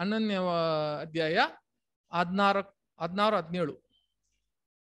 11ನೇ ಅಧ್ಯಾಯ 16-17.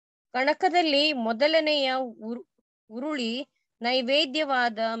 ಕಣಕದಲ್ಲಿ ಮೊದಲನೆಯ ಉರುಳಿ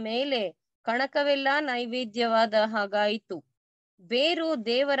ನೈವೇದ್ಯವಾದ ಮೇಲೆ ಕಣಕವೆಲ್ಲ ನೈವೇದ್ಯವಾದ ಹಾಗಾಯಿತು. ಬೇರು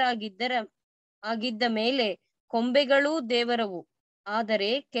ಆಗಿದ್ದ ಮೇಲೆ ಕೊಂಬೆಗಳೂ ದೇವರವು.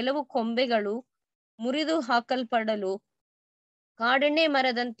 ಆದರೆ ಕೆಲವು ಕೊಂಬೆಗಳು ಮುರಿದು ಹಾಕಲ್ಪಡಲು ಕಾಡೆಣ್ಣೆ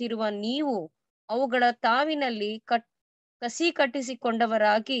ಮರದಂತಿರುವ ನೀವು ಅವುಗಳ ತಾವಿನಲ್ಲಿ ಕಸಿ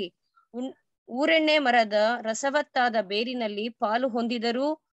ಕಟ್ಟಿಸಿಕೊಂಡವರಾಗಿ ಊರೆಣ್ಣೆ ಮರದ ರಸವತ್ತಾದ ಬೇರಿನಲ್ಲಿ ಪಾಲು ಹೊಂದಿದರೂ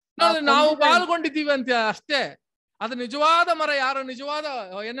ನಾವು ಪಾಲ್ಗೊಂಡಿದ್ದೀವಿ ಅಂತ ಅಷ್ಟೇ. ಅದು ನಿಜವಾದ ಮರ ಯಾರು, ನಿಜವಾದ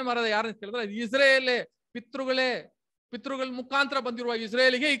ಎಣ್ಣೆ ಮರದ ಯಾರು ಅಂತ ಕೇಳಿದ್ರೆ ಇಸ್ರೇಲೇ, ಪಿತೃಗಳ ಮುಖಾಂತರ ಬಂದಿರುವ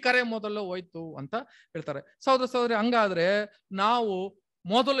ಇಸ್ರೇಲಿಗೆ ಈ ಕರೆ ಮೊದಲು ಹೋಯ್ತು ಅಂತ ಹೇಳ್ತಾರೆ. ಸಹೋದರ ಸಹೋದರಿ, ಹಂಗಾದ್ರೆ ನಾವು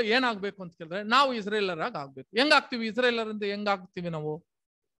ಮೊದಲು ಏನಾಗ್ಬೇಕು ಅಂತ ಕೇಳಿದ್ರೆ ನಾವು ಇಸ್ರೇಲರಾಗ ಆಗ್ಬೇಕು. ಹೆಂಗಾಗ್ತೀವಿ ಇಸ್ರೇಲರಿಂದ? ಹೆಂಗಾಗ್ತೀವಿ ನಾವು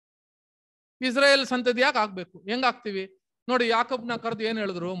ಇಸ್ರೇಲ್ ಸಂತತಿಯಾಗ ಆಗ್ಬೇಕು? ಹೆಂಗಾಗ್ತೀವಿ ನೋಡಿ. ಯಾಕೋಬ್ನ ಕರೆದು ಏನ್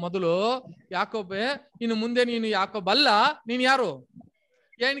ಹೇಳಿದ್ರು ಮೊದಲು, ಯಾಕೋಬೆ ಇನ್ನು ಮುಂದೆ ನೀನು ಯಾಕೋಬ್ ಅಲ್ಲ, ನೀನ್ ಯಾರು?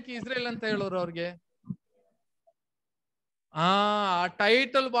 ಏನಕ್ಕೆ ಇಸ್ರೇಲ್ ಅಂತ ಹೇಳೋರು ಅವ್ರಿಗೆ? ಆ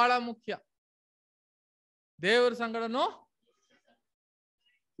ಟೈಟಲ್ ಬಹಳ ಮುಖ್ಯ. ದೇವರ ಸಂಗಡನು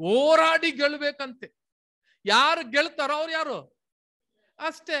ಹೋರಾಡಿ ಗೆಲ್ಬೇಕಂತೆ. ಯಾರು ಗೆಲ್ತಾರೋ ಅವ್ರು ಯಾರು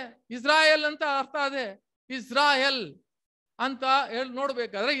ಅಷ್ಟೇ. ಇಸ್ರಾಯೇಲ್ ಅಂತ ಅರ್ಥ ಅದೇ. ಇಸ್ರಾಯೇಲ್ ಅಂತ ಹೇಳಿ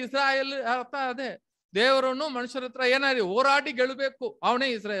ನೋಡ್ಬೇಕಾದ್ರೆ ಇಸ್ರಾಯೇಲ್ ಅರ್ಥ ಅದೇ. ದೇವರನ್ನು ಮನುಷ್ಯರ ಹತ್ರ ಏನಾದ್ರು ಹೋರಾಡಿ ಗೆಲ್ಬೇಕು, ಅವನೇ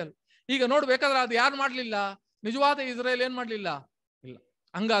ಇಸ್ರಾಯೇಲ್. ಈಗ ನೋಡ್ಬೇಕಾದ್ರೆ ಅದು ಯಾರು ಮಾಡ್ಲಿಲ್ಲ, ನಿಜವಾದ ಇಸ್ರಾಯೇಲ್ ಏನ್ ಮಾಡ್ಲಿಲ್ಲ, ಇಲ್ಲ.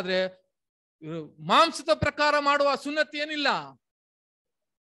 ಹಂಗಾದ್ರೆ ಮಾಂಸದ ಪ್ರಕಾರ ಮಾಡುವ ಸುನ್ನತಿ ಏನಿಲ್ಲ,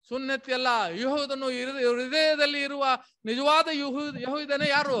 ಸುನ್ನತಿ ಅಲ್ಲ. ಯೆಹೂದನು ಹೃದಯದಲ್ಲಿ ಇರುವ ನಿಜವಾದ ಯೆಹೂದನೇ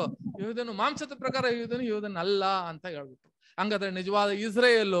ಯಾರು? ಯೆಹೂದನು ಮಾಂಸದ ಪ್ರಕಾರ ಯೆಹೂದನು ಅಲ್ಲ ಅಂತ ಹೇಳ್ಬಿಟ್ಟು. ಹಂಗಾದ್ರೆ ನಿಜವಾದ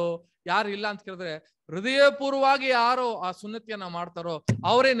ಇಸ್ರಾಯೇಲು ಯಾರು ಇಲ್ಲ ಅಂತ ಕೇಳಿದ್ರೆ ಹೃದಯಪೂರ್ವವಾಗಿ ಯಾರು ಆ ಸುನ್ನತಿಯನ್ನ ಮಾಡ್ತಾರೋ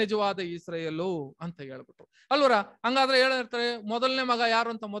ಅವರೇ ನಿಜವಾದ ಇಸ್ರಾಯೇಲು ಅಂತ ಹೇಳ್ಬಿಟ್ರು ಅಲ್ವರ. ಹಂಗಾದ್ರೆ ಹೇಳಿರ್ತಾರೆ ಮೊದಲನೇ ಮಗ ಯಾರು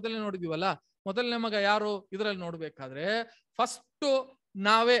ಅಂತ ಮೊದಲನೇ ನೋಡಿದೀವಲ್ಲ. ಮೊದಲನೇ ಮಗ ಯಾರು ಇದ್ರಲ್ಲಿ ನೋಡ್ಬೇಕಾದ್ರೆ ಫಸ್ಟ್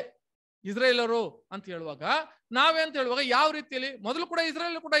ನಾವೇ ಇಸ್ರೇಲರು ಅಂತ ಹೇಳುವಾಗ, ನಾವೇ ಅಂತ ಹೇಳುವಾಗ ಯಾವ ರೀತಿಯಲ್ಲಿ ಮೊದಲು ಕೂಡ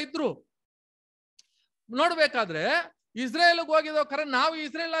ಇಸ್ರೇಲ್ ಕೂಡ ಇದ್ರು ನೋಡ್ಬೇಕಾದ್ರೆ ಇಸ್ರೇಲ್ಗೆ ಹೋಗಿದೋ ಖರೆ ನಾವು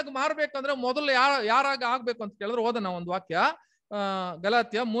ಇಸ್ರೇಲ್ ಆಗಿ ಮಾರ್ಬೇಕಂದ್ರೆ ಮೊದಲು ಯಾರಾಗ ಆಗ್ಬೇಕು ಅಂತ ಕೇಳಿದ್ರೆ ಓದೋಣ ಒಂದು ವಾಕ್ಯ.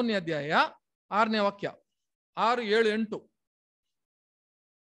 ಗಲಾತ್ಯ 3ನೇ ಅಧ್ಯಾಯ 6ನೇ ವಾಕ್ಯ, 6, 7, 8.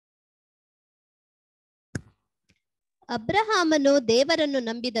 ಅಬ್ರಹಾಮನು ದೇವರನ್ನು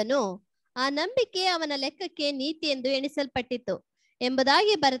ನಂಬಿದನು, ಆ ನಂಬಿಕೆ ಅವನ ಲೆಕ್ಕಕ್ಕೆ ನೀತಿ ಎಂದು ಎಣಿಸಲ್ಪಟ್ಟಿತು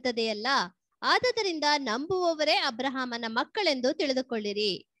ಎಂಬುದಾಗಿ ಬರುತ್ತದೆಯಲ್ಲ. ಆದುದರಿಂದ ನಂಬುವವರೇ ಅಬ್ರಹಾಮನ ಮಕ್ಕಳೆಂದು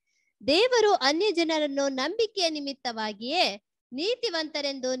ತಿಳಿದುಕೊಳ್ಳಿರಿ. ದೇವರು ಅನ್ಯ ಜನರನ್ನು ನಂಬಿಕೆಯ ನಿಮಿತ್ತವಾಗಿಯೇ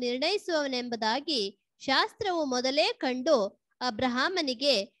ನೀತಿವಂತರೆಂದು ನಿರ್ಣಯಿಸುವವನೆಂಬುದಾಗಿ ಶಾಸ್ತ್ರವು ಮೊದಲೇ ಕಂಡು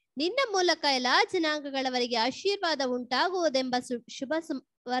ಅಬ್ರಹಾಮನಿಗೆ ನಿನ್ನ ಮೂಲಕ ಎಲ್ಲಾ ಜನಾಂಗಗಳವರಿಗೆ ಆಶೀರ್ವಾದ ಉಂಟಾಗುವುದೆಂಬ ಶುಭ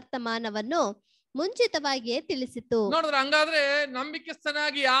ವರ್ತಮಾನವನ್ನು ಮುಂಚಿತವಾಗಿಯೇ ತಿಳಿಸಿತು. ನೋಡಿದ್ರೆ ಹಂಗಾದ್ರೆ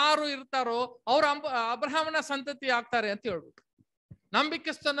ನಂಬಿಕೆಸ್ಥನಾಗಿ ಯಾರು ಇರ್ತಾರೋ ಅವ್ರು ಅಬ್ರಹಾಮನ ಸಂತತಿ ಆಗ್ತಾರೆ ಅಂತ ಹೇಳ್ಬಿಟ್ಟು.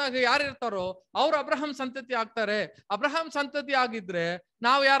 ನಂಬಿಕೆಸ್ಥನಾಗಿ ಯಾರು ಇರ್ತಾರೋ ಅವ್ರು ಅಬ್ರಹಾಂ ಸಂತತಿ ಆಗ್ತಾರೆ. ಅಬ್ರಹಾಂ ಸಂತತಿ ಆಗಿದ್ರೆ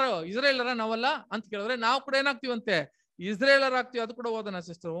ನಾವು ಯಾರು ಇಸ್ರೇಲರ ನಾವಲ್ಲ ಅಂತ ಕೇಳಿದ್ರೆ ನಾವು ಕೂಡ ಏನಾಗ್ತೀವಂತೆ, ಇಸ್ರೇಲರ್ ಆಗ್ತೀವಿ. ಅದು ಕೂಡ ಓದೋಣ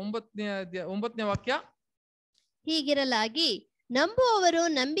ಸಿಸ್ಟರ್, 9ನೇ ವಾಕ್ಯ. ಹೀಗಿರಲಾಗಿ ನಂಬುವವರು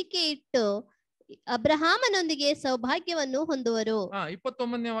ನಂಬಿಕೆ ಇಟ್ಟು ಅಬ್ರಹಾಮನೊಂದಿಗೆ ಸೌಭಾಗ್ಯವನ್ನು ಹೊಂದುವರು.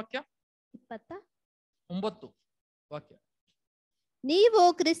 29ನೇ ವಾಕ್ಯ, 29 ವಾಕ್ಯ. ನೀವು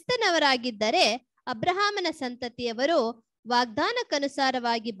ಕ್ರಿಸ್ತನವರಾಗಿದ್ದರೆ ಅಬ್ರಹಾಮನ ಸಂತತಿಯವರು,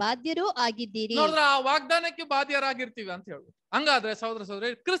 ವಾಗ್ದಾನಕ್ಕನುಸಾರವಾಗಿ ಬಾಧ್ಯರೂ ಆಗಿದ್ದೀರಿ. ನೋಡಿದ್ರೆ ಆ ವಾಗ್ದಾನಕ್ಕೆ ಬಾಧ್ಯರಾಗಿರ್ತೀವಿ ಅಂತ ಹೇಳ್ಬೋದು. ಹಂಗಾದ್ರೆ ಸಹೋದರ ಸಹೋದರಿ,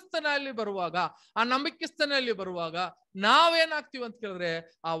 ಕ್ರಿಸ್ತನಲ್ಲಿ ಬರುವಾಗ, ಆ ನಂಬಿಕೆಸ್ತನಲ್ಲಿ ಬರುವಾಗ ನಾವೇನಾಗ್ತೀವಿ ಅಂತ ಕೇಳಿದ್ರೆ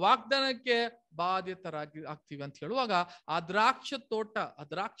ಆ ವಾಗ್ದಾನಕ್ಕೆ ಬಾಧ್ಯತರಾಗಿ ಆಗ್ತೀವಿ ಅಂತ ಹೇಳುವಾಗ ಆ ದ್ರಾಕ್ಷ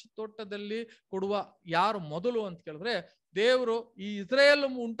ತೋಟದಲ್ಲಿ ಕೊಡುವ ಯಾರು ಮೊದಲು ಅಂತ ಕೇಳಿದ್ರೆ ದೇವರು ಈ ಇಸ್ರೇಲ್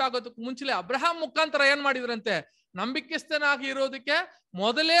ಉಂಟಾಗೋದಕ್ಕೆ ಮುಂಚೆ ಅಬ್ರಹಾಂ ಮುಖಾಂತರ ಏನ್ ಮಾಡಿದ್ರಂತೆ, ನಂಬಿಕೆಸ್ತನಾಗಿ ಇರೋದಕ್ಕೆ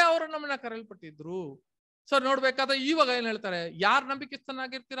ಮೊದಲೇ ಅವರು ನಮ್ಮನ್ನ ಕರೆಯಲ್ಪಟ್ಟಿದ್ರು. ಸರ್ ನೋಡ್ಬೇಕಾದ್ರೆ ಇವಾಗ ಏನ್ ಹೇಳ್ತಾರೆ, ಯಾರು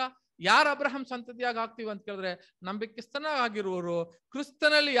ನಂಬಿಕೆಸ್ತನಾಗಿರ್ತೀರಾ, ಯಾರು ಅಬ್ರಹಾಂ ಸಂತತಿಯಾಗಿ ಆಗ್ತೀವಿ ಅಂತ ಕೇಳಿದ್ರೆ ನಂಬಿಕೆಸ್ತನಾಗಿರುವವರು,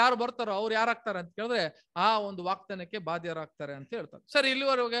 ಕ್ರಿಸ್ತನಲ್ಲಿ ಯಾರು ಬರ್ತಾರೋ ಅವ್ರು ಯಾರಾಗ್ತಾರೆ ಅಂತ ಕೇಳಿದ್ರೆ ಆ ಒಂದು ವಾಗ್ದಾನಕ್ಕೆ ಬಾಧ್ಯರಾಗ್ತಾರೆ ಅಂತ ಹೇಳ್ತಾರೆ. ಸರಿ,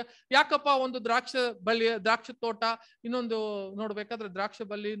 ಇಲ್ಲಿವರೆಗೆ ಯಾಕಪ್ಪ ಒಂದು ದ್ರಾಕ್ಷ ತೋಟ, ಇನ್ನೊಂದು ನೋಡ್ಬೇಕಾದ್ರೆ ದ್ರಾಕ್ಷ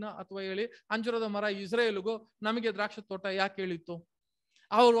ಬಳ್ಳಿನ ಅಥವಾ ಹೇಳಿ ಅಂಜೂರದ ಮರ ಇಸ್ರೇಲ್ಗೂ ನಮಗೆ ದ್ರಾಕ್ಷ ತೋಟ ಯಾಕೆ ಹೇಳಿತ್ತು?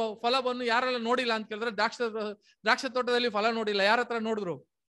 ಅವರು ಫಲವನ್ನು ಯಾರೆಲ್ಲ ನೋಡಿಲ್ಲ ಅಂತ ಕೇಳಿದ್ರೆ ದ್ರಾಕ್ಷ ತೋಟದಲ್ಲಿ ಫಲ ನೋಡಿಲ್ಲ, ಯಾರ ಹತ್ರ ನೋಡಿದ್ರು?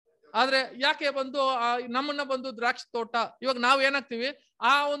 ಆದ್ರೆ ಯಾಕೆ ಬಂದು ನಮ್ಮನ್ನ ಬಂದು ದ್ರಾಕ್ಷಿ ತೋಟ, ಇವಾಗ ನಾವ್ ಏನಾಗ್ತೀವಿ,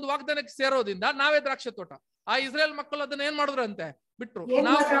 ಆ ಒಂದು ವಾಗ್ದಾನಕ್ಕೆ ಸೇರೋದ್ರಿಂದ ನಾವೇ ದ್ರಾಕ್ಷಿ ತೋಟ. ಆ ಇಸ್ರೇಲ್ ಮಕ್ಕಳು ಅದನ್ನ ಏನ್ ಮಾಡಿದ್ರು ಅಂತೆ, ಬಿಟ್ರು.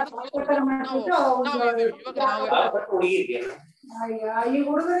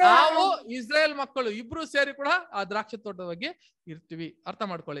 ನಾವು ಇಸ್ರೇಲ್ ಮಕ್ಕಳು ಇಬ್ರು ಸೇರಿ ಕೂಡ ಆ ದ್ರಾಕ್ಷಿ ತೋಟದ ಬಗ್ಗೆ ಇರ್ತೀವಿ. ಅರ್ಥ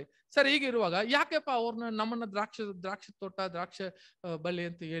ಮಾಡ್ಕೊಳ್ಳಿ. ಸರಿ, ಹೀಗಿರುವಾಗ ಯಾಕೆಪ್ಪ ಅವ್ರನ್ನ ನಮ್ಮನ್ನ ದ್ರಾಕ್ಷಿ ತೋಟ, ದ್ರಾಕ್ಷ ಬಳ್ಳಿ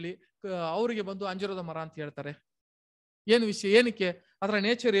ಅಂತ ಹೇಳಿ ಅವರಿಗೆ ಬಂದು ಅಂಜೂರದ ಮರ ಅಂತ ಹೇಳ್ತಾರೆ? ಏನು ವಿಷಯ, ಏನಕ್ಕೆ, ಅದರ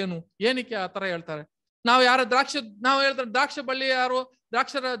ನೇಚರ್ ಏನು, ಏನಕ್ಕೆ ಆ ತರ ಹೇಳ್ತಾರೆ? ನಾವು ಹೇಳ್ತಾರೆ ದ್ರಾಕ್ಷ ಬಳ್ಳಿ ಯಾರು,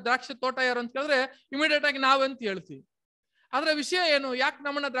 ದ್ರಾಕ್ಷ ತೋಟ ಯಾರು ಅಂತ ಕೇಳಿದ್ರೆ ಇಮಿಡಿಯೇಟ್ ಆಗಿ ನಾವಂತ ಹೇಳ್ತೀವಿ. ಆದ್ರೆ ವಿಷಯ ಏನು, ಯಾಕೆ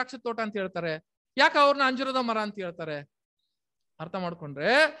ನಮ್ಮನ್ನ ದ್ರಾಕ್ಷ ತೋಟ ಅಂತ ಹೇಳ್ತಾರೆ, ಯಾಕೆ ಅವ್ರನ್ನ ಅಂಜೂರದ ಮರ ಅಂತ ಹೇಳ್ತಾರೆ? ಅರ್ಥ ಮಾಡ್ಕೊಂಡ್ರೆ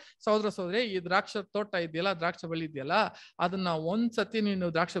ಸಹೋದರ ಸಹೋದರಿ, ಈ ದ್ರಾಕ್ಷ ತೋಟ ಇದೆಯಲ್ಲ, ದ್ರಾಕ್ಷ ಬಳ್ಳಿ ಇದೆಯಲ್ಲ, ಅದನ್ನ ಒಂದ್ಸತಿ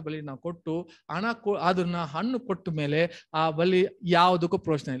ನೀನು ದ್ರಾಕ್ಷ ಬಳ್ಳಿನ ಕೊಟ್ಟು ಅದನ್ನ ಹಣ್ಣು ಕೊಟ್ಟ ಮೇಲೆ ಆ ಬಳ್ಳಿ ಯಾವುದಕ್ಕೂ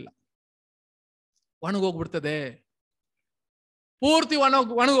ಪ್ರಯೋಜನ ಇಲ್ಲ, ಒಣಗೋಗ್ಬಿಡ್ತದೆ, ಪೂರ್ತಿ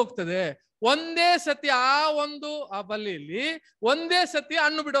ಒಣಗೋಗ್ತದೆ. ಒಂದೇ ಸತಿ ಆ ಬಳ್ಳಿಯಲ್ಲಿ ಒಂದೇ ಸತಿ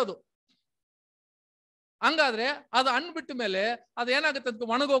ಹಣ್ಣು ಬಿಡೋದು. ಹಂಗಾದ್ರೆ ಅದು ಹಣ್ಣು ಬಿಟ್ಟ ಮೇಲೆ ಅದು ಏನಾಗುತ್ತೆ ಅಂತ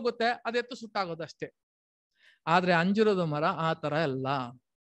ಒಣಗೋಗುತ್ತೆ, ಅದು ಎತ್ತು ಸುಟ್ಟಾಗೋದು ಅಷ್ಟೇ. ಆದ್ರೆ ಅಂಜೂರದ ಮರ ಆ ತರ ಅಲ್ಲ.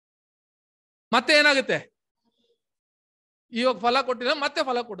 ಮತ್ತೆ ಏನಾಗುತ್ತೆ, ಇವಾಗ ಫಲ ಕೊಟ್ಟಿಲ್ಲ ಮತ್ತೆ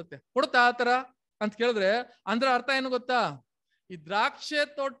ಫಲ ಕೊಡುತ್ತಾ ಆ ತರ ಅಂತ ಕೇಳಿದ್ರೆ ಅಂದ್ರೆ ಅರ್ಥ ಏನು ಗೊತ್ತಾ? ಈ ದ್ರಾಕ್ಷೆ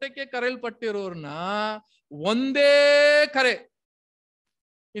ತೋಟಕ್ಕೆ ಕರೆಯಲ್ಪಟ್ಟಿರೋರ್ನ ಒಂದೇ ಕರೆ,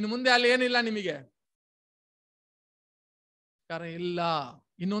 ಇನ್ನು ಮುಂದೆ ಅಲ್ಲಿ ಏನಿಲ್ಲ, ನಿಮಗೆ ಕರೆ ಇಲ್ಲ,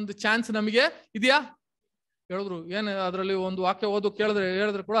 ಇನ್ನೊಂದು ಚಾನ್ಸ್ ನಮಗೆ ಇದೆಯಾ? ಹೇಳಿದ್ರು ಏನು, ಅದರಲ್ಲಿ ಒಂದು ವಾಕ್ಯ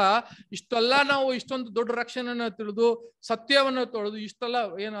ಹೇಳಿದ್ರೆ ಕೂಡ ಇಷ್ಟೆಲ್ಲ ನಾವು ಇಷ್ಟೊಂದು ದೊಡ್ಡ ರಕ್ಷಣೆಯನ್ನು ತಿಳಿದು ಸತ್ಯವನ್ನು ತೊಳೆದು ಇಷ್ಟೆಲ್ಲ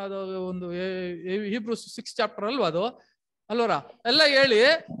ಏನು, ಅದು ಒಂದು ಹೀಬ್ರೂಸ್ 6 ಚಾಪ್ಟರ್ ಅಲ್ವಾ ಅದು, ಅಲ್ವರ ಎಲ್ಲ ಹೇಳಿ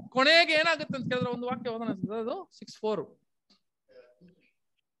ಕೊನೆಗೆ ಏನಾಗುತ್ತೆ ಅಂತ ಕೇಳಿದ್ರೆ ಒಂದು ವಾಕ್ಯ ಓದೋಣ, ಅದು 6:4.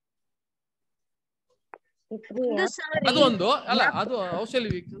 ಅದು ಒಂದು ಅಲ್ಲ, ಅದು ಔಷಧಿ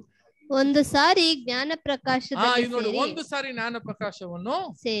ವೀಕ್. ಒಂದು ಸಾರಿ ಜ್ಞಾನ ಪ್ರಕಾಶವನ್ನು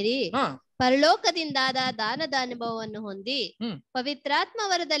ಸೇರಿ ಪರಲೋಕದಿಂದಾದ ದಾನದ ಅನುಭವವನ್ನು ಹೊಂದಿ ಪವಿತ್ರಾತ್ಮ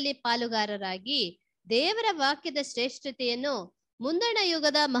ವರದಲ್ಲಿ ಪಾಲುಗಾರರಾಗಿ ದೇವರ ವಾಕ್ಯದ ಶ್ರೇಷ್ಠತೆಯನ್ನು, ಮುಂದಣ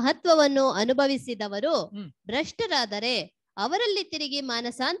ಯುಗದ ಮಹತ್ವವನ್ನು ಅನುಭವಿಸಿದವರು ಭ್ರಷ್ಟರಾದರೆ ಅವರಲ್ಲಿ ತಿರುಗಿ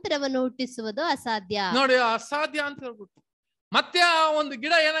ಮಾನಸಾಂತರವನ್ನು ಹುಟ್ಟಿಸುವುದು ಅಸಾಧ್ಯ. ನೋಡಿ, ಅಸಾಧ್ಯ ಅಂತ ಹೇಳ್ಬಿಟ್ಟು ಮತ್ತೆ ಆ ಒಂದು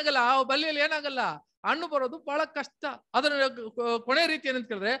ಗಿಡ ಏನಾಗಲ್ಲ, ಆ ಬಳ್ಳಿಯಲ್ಲಿ ಏನಾಗಲ್ಲ, ಹಣ್ಣು ಬರೋದು ಬಹಳ ಕಷ್ಟ. ಅದನ್ನ ಕೊನೆ ರೀತಿ ಏನಂತ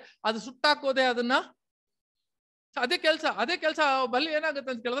ಕೇಳಿದ್ರೆ ಅದು ಸುಟ್ಟಾಕೋದೆ, ಅದನ್ನ ಅದೇ ಕೆಲಸ ಬಲ್ಲಿ ಏನಾಗುತ್ತೆ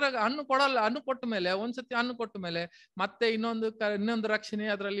ಅಂತ ಕೇಳಿದ್ರೆ ಹಣ್ಣು ಕೊಡಲ್ಲ. ಹಣ್ಣು ಕೊಟ್ಟ ಮೇಲೆ ಒಂದ್ಸತಿ ಹಣ್ಣು ಕೊಟ್ಟ ಮೇಲೆ ಮತ್ತೆ ಇನ್ನೊಂದು ರಕ್ಷಣೆ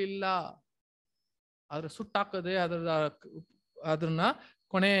ಅದರಲ್ಲಿ ಇಲ್ಲ. ಆದ್ರೆ ಸುಟ್ಟಾಕದೆ ಅದನ್ನ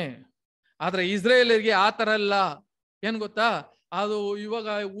ಕೊನೆ. ಆದ್ರೆ ಇಸ್ರೇಲರಿಗೆ ಆ ತರ ಇಲ್ಲ. ಏನ್ ಗೊತ್ತಾ, ಅದು ಇವಾಗ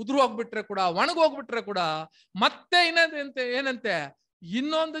ಉದುರು ಹೋಗ್ಬಿಟ್ರೆ ಕೂಡ, ಒಣಗೋಗ್ಬಿಟ್ರೆ ಕೂಡ ಮತ್ತೆ ಏನಂತೆ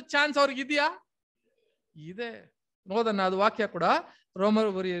ಇನ್ನೊಂದು ಚಾನ್ಸ್ ಅವ್ರಿಗೆ ಇದೆಯಾ? ಇದೆ. ನೋದನ್ನ ಅದು ವಾಕ್ಯ ಕೂಡ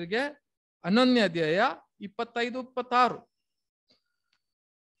ರೋಮರಿಗೆ 11ನೇ ಅಧ್ಯಾಯ 25-26.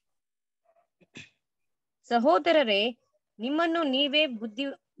 ಸಹೋದರರೇ, ನಿಮ್ಮನ್ನು ನೀವೇ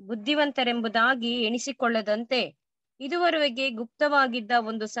ಬುದ್ಧಿವಂತರೆಂಬುದಾಗಿ ಎಣಿಸಿಕೊಳ್ಳದಂತೆ ಇದುವರೆಗೆ ಗುಪ್ತವಾಗಿದ್ದ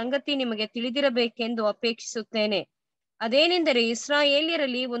ಒಂದು ಸಂಗತಿ ನಿಮಗೆ ತಿಳಿದಿರಬೇಕೆಂದು ಅಪೇಕ್ಷಿಸುತ್ತೇನೆ. ಅದೇನೆಂದರೆ,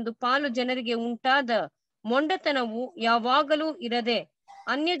 ಇಸ್ರಾಯೇಲ್ಯರಲ್ಲಿ ಒಂದು ಪಾಲು ಜನರಿಗೆ ಉಂಟಾದ ಮೊಂಡತನವು ಯಾವಾಗಲೂ ಇರದೆ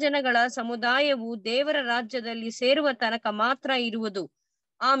ಅನ್ಯ ಜನಗಳ ಸಮುದಾಯವು ದೇವರ ರಾಜ್ಯದಲ್ಲಿ ಸೇರುವ ತನಕ ಮಾತ್ರ ಇರುವುದು.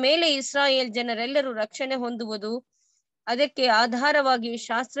 ಆಮೇಲೆ ಇಸ್ರಾಯೇಲ್ ಜನರೆಲ್ಲರೂ ರಕ್ಷಣೆ ಹೊಂದುವುದು. ಅದಕ್ಕೆ ಆಧಾರವಾಗಿ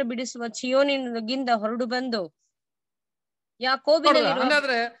ಶಾಸ್ತ್ರ ಬಿಡಿಸುವ ಚಿಯೋನಿನಿಂದ ಹೊರಡು ಬಂದು ಯಾಕೋಬಿನಲ್ಲಿ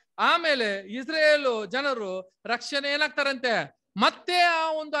ಹಂಗಾದ್ರೆ ಆಮೇಲೆ ಇಸ್ರೇಲ್ ಜನರು ರಕ್ಷಣೆ ಏನಾಗ್ತಾರಂತೆ? ಮತ್ತೆ ಆ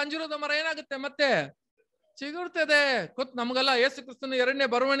ಒಂದು ಅಂಜೂರದ ಮರ ಏನಾಗುತ್ತೆ? ಮತ್ತೆ ಚಿಗುರ್ತದೆ. ನಮಗೆಲ್ಲ ಯೇಸು ಕ್ರಿಸ್ತನ 2ನೇ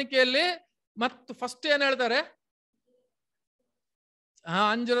ಬರವಣಿಗೆಯಲ್ಲಿ ಮತ್ತು ಫಸ್ಟ್ ಏನ್ ಹೇಳ್ತಾರೆ? ಆ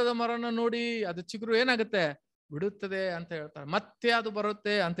ಅಂಜೂರದ ಮರನ ನೋಡಿ ಅದು ಚಿಗುರು ಏನಾಗುತ್ತೆ? ಬಿಡುತ್ತದೆ ಅಂತ ಹೇಳ್ತಾರೆ. ಮತ್ತೆ ಅದು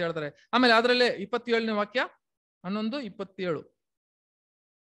ಬರುತ್ತೆ ಅಂತ ಹೇಳ್ತಾರೆ. ಆಮೇಲೆ ಅದರಲ್ಲೇ 27ನೇ ವಾಕ್ಯ 11:27.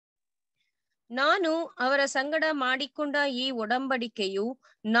 ನಾನು ಅವರ ಸಂಗಡ ಮಾಡಿಕೊಂಡ ಈ ಒಡಂಬಡಿಕೆಯು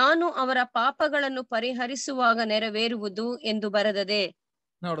ನಾನು ಅವರ ಪಾಪಗಳನ್ನು ಪರಿಹರಿಸುವಾಗ ನೆರವೇರುವುದು ಎಂದು ಬರೆದದೆ.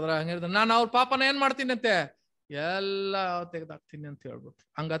 ನೋಡಿದ್ರ, ಹಂಗಿದ್ರೆ ನಾನು ಅವ್ರ ಪಾಪನ ಏನ್ ಮಾಡ್ತೀನಿ ಅಂತೆ? ಎಲ್ಲ ತೆಗೆದಾಕ್ತೀನಿ ಅಂತ ಹೇಳ್ಬಿಟ್ಟು.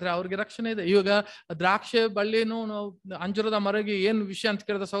 ಹಂಗಾದ್ರೆ ಅವ್ರಿಗೆ ರಕ್ಷಣೆ ಇದೆ. ಇವಾಗ ದ್ರಾಕ್ಷೆ ಬಳ್ಳಿನೂ ಅಂಜೂರದ ಮರಗೆ ಏನ್ ವಿಷಯ ಅಂತ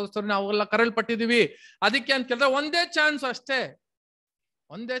ಕೇಳಿದ್ರೆ ಸಹೋದರ, ನಾವೆಲ್ಲ ಕರೆಯಲ್ಪಟ್ಟಿದೀವಿ ಅದಕ್ಕೆ ಅಂತ ಕೇಳಿದ್ರೆ ಒಂದೇ ಚಾನ್ಸ್ ಅಷ್ಟೇ,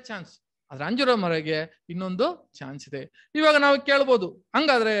 ಒಂದೇ ಚಾನ್ಸ್. ಆದ್ರೆ ಅಂಜೂರದ ಮರಗೆ ಇನ್ನೊಂದು ಚಾನ್ಸ್ ಇದೆ. ಇವಾಗ ನಾವು ಕೇಳ್ಬೋದು,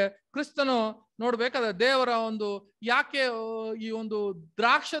 ಹಂಗಾದ್ರೆ ಕ್ರಿಸ್ತನು ನೋಡ್ಬೇಕಾದ್ರೆ ದೇವರ ಒಂದು ಯಾಕೆ ಈ ಒಂದು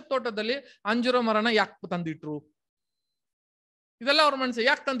ದ್ರಾಕ್ಷ ತೋಟದಲ್ಲಿ ಅಂಜೂರ ಮರನ ಯಾಕೆ ತಂದಿಟ್ರು? ಇದೆಲ್ಲ ಅವ್ರ ಮನಸ್ಸು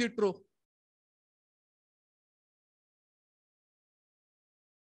ಯಾಕೆ ತಂದಿಟ್ರು?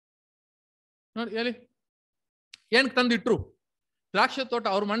 ನೋಡಿ ಹೇಳಿ, ಏನ್ ತಂದಿಟ್ರು? ದ್ರಾಕ್ಷಿ ತೋಟ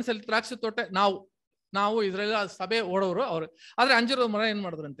ಅವ್ರ ಮನಸ್ಸಲ್ಲಿ, ದ್ರಾಕ್ಷಿ ತೋಟ ನಾವು ಇದ್ರಲ್ಲಿ ಸಭೆ ಓಡೋರು ಅವ್ರು. ಆದ್ರೆ ಅಂಜೂರದ ಮರ ಏನ್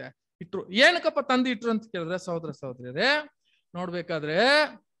ಮಾಡಿದ್ರಂತೆ? ಇಟ್ರು. ಏನಕ್ಕಪ್ಪ ತಂದು ಇಟ್ರು ಅಂತ ಕೇಳಿದ್ರೆ ಸಹೋದರ ಸಹೋದರಿಯರೇ, ನೋಡ್ಬೇಕಾದ್ರೆ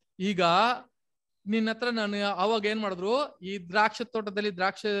ಈಗ ನಿನ್ನ ಹತ್ರ ನಾನು ಅವಾಗ ಏನ್ ಮಾಡಿದ್ರು, ಈ ದ್ರಾಕ್ಷಿ ತೋಟದಲ್ಲಿ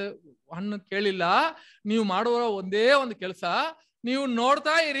ದ್ರಾಕ್ಷಿ ಹಣ್ಣು ಕೇಳಿಲ್ಲ, ನೀವು ಮಾಡುವ ಒಂದೇ ಒಂದು ಕೆಲಸ, ನೀವು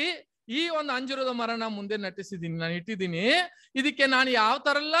ನೋಡ್ತಾ ಇರಿ, ಈ ಒಂದು ಅಂಜೂರದ ಮರನ ಮುಂದೆ ನಟಿಸಿದೀನಿ, ನಾನು ಇಟ್ಟಿದ್ದೀನಿ, ಇದಕ್ಕೆ ನಾನು ಯಾವ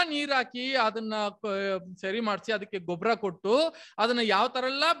ತರ ಎಲ್ಲ ನೀರ್ ಹಾಕಿ ಅದನ್ನ ಸರಿ ಮಾಡಿಸಿ ಅದಕ್ಕೆ ಗೊಬ್ಬರ ಕೊಟ್ಟು ಅದನ್ನ ಯಾವ ತರ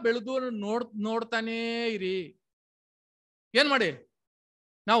ಎಲ್ಲ ಬೆಳೆದು ನೋಡ್ತಾನೇ ಇರಿ. ಏನ್ ಮಾಡಿ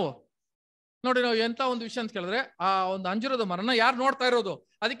ನಾವು ನೋಡಿ, ನಾವು ಎಂತ ಒಂದು ವಿಷಯ ಅಂತ ಕೇಳಿದ್ರೆ, ಆ ಒಂದು ಅಂಜೂರದ ಮರನ ಯಾರು ನೋಡ್ತಾ ಇರೋದು?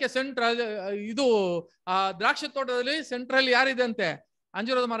 ಅದಕ್ಕೆ ಸೆಂಟ್ರಲ್ ಇದು ಆ ದ್ರಾಕ್ಷಿ ತೋಟದಲ್ಲಿ ಸೆಂಟ್ರಲ್ ಯಾರಿದೆ ಅಂತೆ?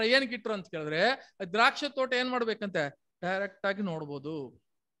 ಅಂಜೂರದ ಮರ. ಏನಕ್ಕೆ ಇಟ್ರು ಅಂತ ಕೇಳಿದ್ರೆ, ದ್ರಾಕ್ಷಿ ತೋಟ ಏನ್ ಮಾಡ್ಬೇಕಂತೆ? ಡೈರೆಕ್ಟ್ ಆಗಿ ನೋಡ್ಬೋದು.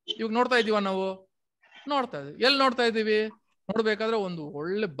 ಇವಾಗ ನೋಡ್ತಾ ಇದೀವ ನಾವು? ನೋಡ್ತಾ ಇದೀವಿ. ಎಲ್ಲಿ ನೋಡ್ತಾ ಇದೀವಿ? ನೋಡ್ಬೇಕಾದ್ರೆ ಒಂದು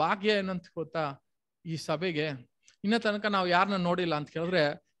ಒಳ್ಳೆ ಭಾಗ್ಯ ಏನಂತ ಗೊತ್ತಾ? ಈ ಸಭೆಗೆ ಇನ್ನ ತನಕ ನಾವು ಯಾರನ್ನ ನೋಡಿಲ್ಲ ಅಂತ ಕೇಳಿದ್ರೆ,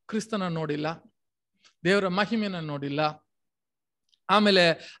 ಕ್ರಿಸ್ತನ ನೋಡಿಲ್ಲ, ದೇವರ ಮಹಿಮೆನ ನೋಡಿಲ್ಲ, ಆಮೇಲೆ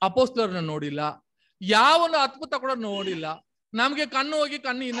ಅಪೋಸ್ತಲರನ್ನ ನೋಡಿಲ್ಲ, ಯಾವನು ಅದ್ಭುತ ಕೂಡ ನೋಡಿಲ್ಲ. ನಮ್ಗೆ ಕಣ್ಣು ಹೋಗಿ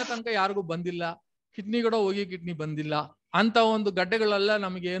ಕಣ್ಣು ಇನ್ನ ತನಕ ಯಾರಿಗೂ ಬಂದಿಲ್ಲ, ಕಿಡ್ನಿ ಕೂಡ ಹೋಗಿ ಕಿಡ್ನಿ ಬಂದಿಲ್ಲ ಅಂತ ಒಂದು ಗಡ್ಡೆಗಳೆಲ್ಲ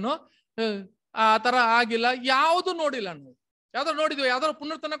ನಮಗೇನು ಆ ತರ ಆಗಿಲ್ಲ. ಯಾವುದು ನೋಡಿಲ್ಲ ನಾವು. ಯಾವ್ದಾರು ನೋಡಿದೀವ? ಯಾವ್ದಾರು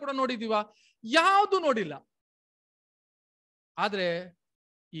ಪುನರ್ತನ ಕೂಡ ನೋಡಿದೀವ? ಯಾವುದು ನೋಡಿಲ್ಲ. ಆದ್ರೆ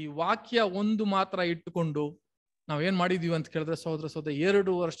ಈ ವಾಕ್ಯ ಒಂದು ಮಾತ್ರ ಇಟ್ಟುಕೊಂಡು ನಾವೇನ್ ಮಾಡಿದೀವಿ ಅಂತ ಕೇಳಿದ್ರೆ ಸಹೋದರ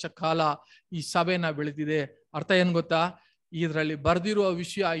 2 ವರ್ಷ ಕಾಲ ಈ ಸಭೆನ ಬೆಳೆದಿದೆ. ಅರ್ಥ ಏನ್ ಗೊತ್ತಾ? ಇದರಲ್ಲಿ ಬರ್ದಿರುವ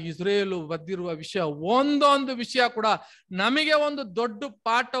ವಿಷಯ, ಇಸ್ರೇಲು ಬರ್ದಿರುವ ವಿಷಯ, ಒಂದೊಂದು ವಿಷಯ ಕೂಡ ನಮಗೆ ಒಂದು ದೊಡ್ಡ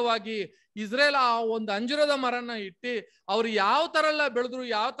ಪಾಠವಾಗಿ, ಇಸ್ರೇಲ್ ಆ ಒಂದು ಅಂಜೂರದ ಮರನ ಇಟ್ಟು ಅವ್ರು ಯಾವ ತರ ಎಲ್ಲ ಬೆಳೆದ್ರು,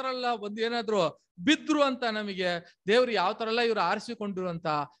 ಯಾವ ತರ ಎಲ್ಲ ಒಂದು ಏನಾದ್ರು ಬಿದ್ರು ಅಂತ ನಮಗೆ ದೇವ್ರು ಯಾವ ತರ ಎಲ್ಲ ಇವ್ರು ಆರಿಸಿಕೊಂಡ್ರು ಅಂತ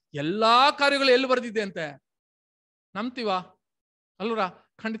ಎಲ್ಲಾ ಕಾರ್ಯಗಳು ಎಲ್ಲಿ ಬರ್ದಿದೆ ಅಂತೆ ನಂಬ್ತೀವ ಅಲ್ವರ?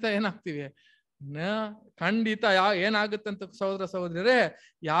 ಖಂಡಿತ ಏನಾಗ್ತೀವಿ? ಖಂಡಿತ ಏನಾಗುತ್ತಂತ ಸಹೋದರ ಸಹೋದರರೇ,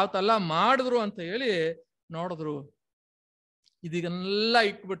 ಯಾವ ತಲ್ಲ ಮಾಡಿದ್ರು ಅಂತ ಹೇಳಿ ನೋಡಿದ್ರು. ಇದನ್ನೆಲ್ಲ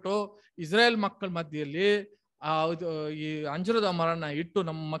ಇಟ್ಬಿಟ್ಟು ಇಸ್ರೇಲ್ ಮಕ್ಕಳ ಮಧ್ಯೆಯಲ್ಲಿ ಈ ಅಂಜೂರದ ಮರನ ಇಟ್ಟು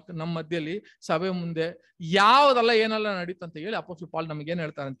ನಮ್ಮ ಮಧ್ಯೆಯಲ್ಲಿ ಸಭೆ ಮುಂದೆ ಯಾವ್ದೆಲ್ಲ ಏನೆಲ್ಲ ನಡೀತು ಅಂತ ಹೇಳಿ ಅಪೊಸ್ತಲ ಪೌಲ್ ನಮಗೆ ಏನ್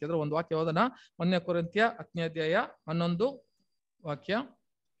ಹೇಳ್ತಾರೆ ಅಂತ ಹೇಳಿದ್ರೆ, ಒಂದು ವಾಕ್ಯ ಓದೋಣ. 1 ಕೊರಿಂಥ್ಯ 10ನೇ ಅಧ್ಯಾಯ 11 ವಾಕ್ಯ.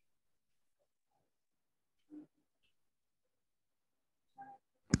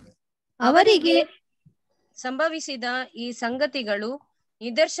 ಅವರಿಗೆ ಸಂಭವಿಸಿದ ಈ ಸಂಗತಿಗಳು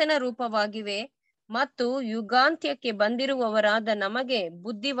ನಿದರ್ಶನ ರೂಪವಾಗಿವೆ ಮತ್ತು ಯುಗಾಂತ್ಯಕ್ಕೆ ಬಂದಿರುವವರಾದ ನಮಗೆ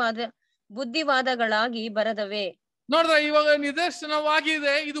ಬುದ್ಧಿವಾದಗಳಾಗಿ ಬರದವೆ. ನೋಡ್ರ, ಇವಾಗ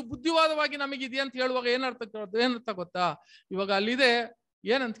ನಿದರ್ಶನವಾಗಿದೆ, ಇದು ಬುದ್ಧಿವಾದವಾಗಿ ನಮಗಿದೆಯಾ ಅಂತ ಹೇಳುವಾಗ ಏನರ್ಥ ಗೊತ್ತಾ? ಇವಾಗ ಅಲ್ಲಿದೆ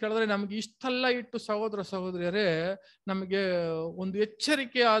ಏನಂತ ಕೇಳಿದ್ರೆ, ನಮ್ಗೆ ಇಷ್ಟೆಲ್ಲ ಇಟ್ಟು ಸಹೋದರ ಸಹೋದರಿಯರೇ ನಮಗೆ ಒಂದು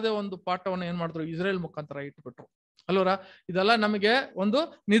ಎಚ್ಚರಿಕೆ ಆದ ಒಂದು ಪಾಠವನ್ನು ಏನ್ ಮಾಡಿದ್ರು, ಇಸ್ರೇಲ್ ಮುಖಾಂತರ ಇಟ್ಬಿಟ್ರು ಅಲ್ವರ. ಇದೆಲ್ಲ ನಮಗೆ ಒಂದು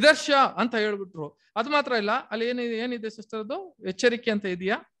ನಿದರ್ಶ ಅಂತ ಹೇಳ್ಬಿಟ್ರು. ಅದು ಮಾತ್ರ ಇಲ್ಲ, ಅಲ್ಲಿ ಏನಿದೆ ಸಿಸ್ಟರ್, ಅದು ಎಚ್ಚರಿಕೆ ಅಂತ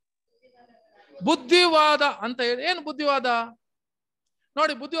ಇದೆಯಾ, ಬುದ್ಧಿವಾದ ಅಂತ ಹೇಳಿ. ಏನು ಬುದ್ಧಿವಾದ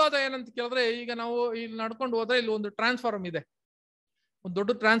ನೋಡಿ, ಬುದ್ಧಿವಾದ ಏನಂತ ಕೇಳಿದ್ರೆ, ಈಗ ನಾವು ಇಲ್ಲಿ ನಡ್ಕೊಂಡು ಹೋದ್ರೆ ಇಲ್ಲಿ ಒಂದು ಟ್ರಾನ್ಸ್ಫಾರ್ಮ್ ಇದೆ, ಒಂದು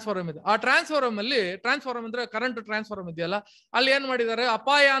ದೊಡ್ಡ ಟ್ರಾನ್ಸ್ಫಾರ್ಮ್ ಇದೆ. ಆ ಟ್ರಾನ್ಸ್ಫಾರ್ಮ್ ಅಂದ್ರೆ ಕರೆಂಟ್ ಟ್ರಾನ್ಸ್ಫಾರ್ಮ್ ಇದೆಯಲ್ಲ, ಅಲ್ಲಿ ಏನ್ ಮಾಡಿದ್ದಾರೆ,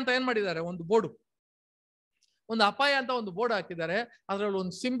 ಅಪಾಯ ಅಂತ ಏನ್ ಮಾಡಿದ್ದಾರೆ, ಒಂದು ಅಪಾಯ ಅಂತ ಒಂದು ಬೋರ್ಡ್ ಹಾಕಿದ್ದಾರೆ. ಅದ್ರಲ್ಲಿ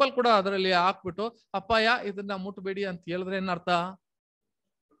ಒಂದು ಸಿಂಬಲ್ ಕೂಡ ಅದರಲ್ಲಿ ಹಾಕ್ಬಿಟ್ಟು, ಅಪಾಯ, ಇದನ್ನ ಮುಟ್ಟಬೇಡಿ ಅಂತ ಹೇಳಿದ್ರೆ ಏನರ್ಥ,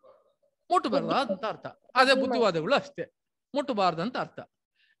 ಮುಟ್ಟಬಾರ್ದ ಅಂತ ಅರ್ಥ. ಅದೇ ಬುದ್ಧಿವಾದಗಳು ಅಷ್ಟೇ, ಮುಟ್ಟಬಾರ್ದಂತ ಅರ್ಥ.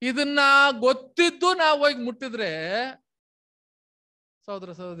 ಇದನ್ನ ಗೊತ್ತಿದ್ದು ನಾವು ಹೋಗಿ ಮುಟ್ಟಿದ್ರೆ ಸಹೋದರ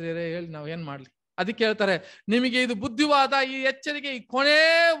ಸಹೋದರಿಯರೇ ಹೇಳಿ ನಾವ್ ಏನ್ ಮಾಡ್ಲಿ. ಅದಕ್ಕೆ ಹೇಳ್ತಾರೆ, ನಿಮಗೆ ಇದು ಬುದ್ಧಿವಾದ, ಈ ಎಚ್ಚರಿಕೆ ಈ ಕೊನೆ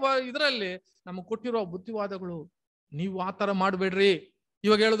ಇದರಲ್ಲಿ ನಮಗೆ ಕೊಟ್ಟಿರೋ ಬುದ್ಧಿವಾದಗಳು, ನೀವು ಆತರ ಮಾಡ್ಬೇಡ್ರಿ.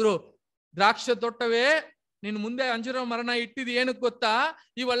 ಇವಾಗ ಹೇಳಿದ್ರು, ದ್ರಾಕ್ಷ ತೋಟವೇ ನಿನ್ ಮುಂದೆ ಅಂಜೂರ ಮರನ ಇಟ್ಟಿದ್ ಏನಕ್ಕೆ ಗೊತ್ತಾ,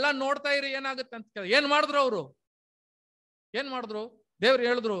 ಇವೆಲ್ಲ ನೋಡ್ತಾ ಇರಿ ಏನಾಗುತ್ತೆ ಅಂತ ಕೇಳಿ. ಏನ್ ಮಾಡಿದ್ರು ದೇವ್ರು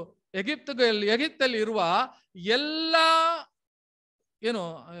ಹೇಳಿದ್ರು, ಎಗಿಪ್ತಲ್ಲಿ ಇರುವ ಎಲ್ಲಾ ಏನು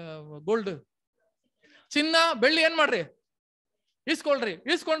ಗೋಲ್ಡ್, ಚಿನ್ನ, ಬೆಳ್ಳಿ ಏನ್ ಮಾಡ್ರಿ,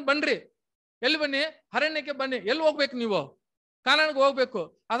 ಈಸ್ಕೊಂಡ್ ಬನ್ರಿ. ಎಲ್ಲಿ ಬನ್ನಿ, ಅರಣ್ಯಕ್ಕೆ ಬನ್ನಿ. ಎಲ್ಲಿ ಹೋಗ್ಬೇಕು ನೀವು, ಕಾನಾನ್ಗೆ ಹೋಗ್ಬೇಕು.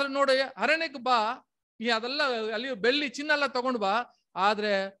 ಅದ್ರ ನೋಡಿ, ಅರಣ್ಯಕ್ಕೆ ಬಾ, ಅದೆಲ್ಲ ಅಲ್ಲಿ ಬೆಳ್ಳಿ ಚಿನ್ನ ಎಲ್ಲ ತಗೊಂಡ್ ಬಾ.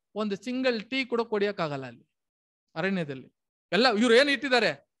 ಆದ್ರೆ ಒಂದು ಸಿಂಗಲ್ ಟೀ ಕೂಡ ಕೊಡಿಯಕ್ಕಾಗಲ್ಲ ಅಲ್ಲಿ ಅರಣ್ಯದಲ್ಲಿ. ಎಲ್ಲ ಇವ್ರು ಏನ್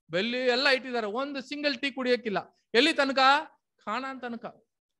ಇಟ್ಟಿದ್ದಾರೆ, ಬೆಳ್ಳಿ ಎಲ್ಲ ಇಟ್ಟಿದ್ದಾರೆ, ಒಂದು ಸಿಂಗಲ್ ಟೀ ಕುಡಿಯಕ್ಕಿಲ್ಲ. ಎಲ್ಲಿ ತನಕ, ಕಾನಾನ್ ತನಕ.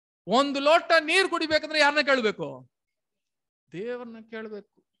 ಒಂದು ಲೋಟ ನೀರು ಕುಡಿಬೇಕಂದ್ರೆ ಯಾರನ್ನ ಕೇಳ್ಬೇಕು, ದೇವ್ರನ್ನ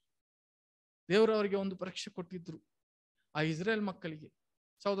ಕೇಳ್ಬೇಕು. ದೇವ್ರು ಅವರಿಗೆ ಒಂದು ಪರೀಕ್ಷೆ ಕೊಟ್ಟಿದ್ರು ಆ ಇಸ್ರೇಲ್ ಮಕ್ಕಳಿಗೆ.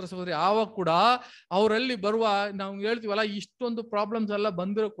 ಸಹೋದರ ಸಹೋದರಿ, ಆವಾಗ ಕೂಡ ಅವರಲ್ಲಿ ಬರುವ, ನಾವು ಹೇಳ್ತೀವಲ್ಲ, ಇಷ್ಟೊಂದು ಪ್ರಾಬ್ಲಮ್ಸ್ ಎಲ್ಲ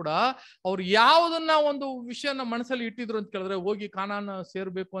ಬಂದಿರೋ ಕೂಡ ಅವ್ರು ಯಾವುದನ್ನ ಒಂದು ವಿಷಯನ ಮನಸ್ಸಲ್ಲಿ ಇಟ್ಟಿದ್ರು ಅಂತ ಕೇಳಿದ್ರೆ, ಹೋಗಿ ಕಾನಾನ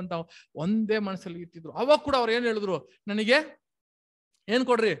ಸೇರ್ಬೇಕು ಅಂತ ಒಂದೇ ಮನಸ್ಸಲ್ಲಿ ಇಟ್ಟಿದ್ರು. ಅವಾಗ ಕೂಡ ಅವ್ರು ಏನ್ ಹೇಳಿದ್ರು, ನನಗೆ ಏನ್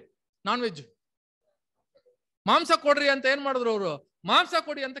ಕೊಡ್ರಿ, ನಾನ್ ವೆಜ್ ಮಾಂಸ ಕೊಡ್ರಿ ಅಂತ ಏನ್ ಮಾಡಿದ್ರು ಅವರು, ಮಾಂಸ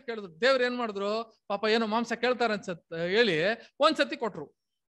ಕೊಡಿ ಅಂತ ಕೇಳಿದ್ರು. ದೇವ್ರು ಏನ್ ಮಾಡಿದ್ರು, ಪಾಪ ಏನೋ ಮಾಂಸ ಕೇಳ್ತಾರ ಅನ್ಸತ್ ಹೇಳಿ ಒಂದ್ಸತಿ ಕೊಟ್ರು.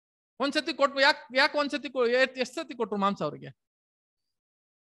 ಯಾಕೆ ಒಂದ್ಸತಿ, ಎಷ್ಟ್ ಸತಿ ಕೊಟ್ರು ಮಾಂಸ ಅವ್ರಿಗೆ?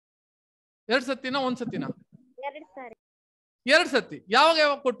 2 ಸತಿನ, 1 ಸತಿನ? 2 ಸತಿ. ಯಾವಾಗ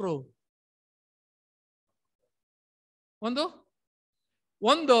ಕೊಟ್ರು?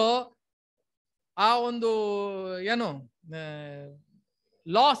 ಒಂದು ಆ ಒಂದು ಏನು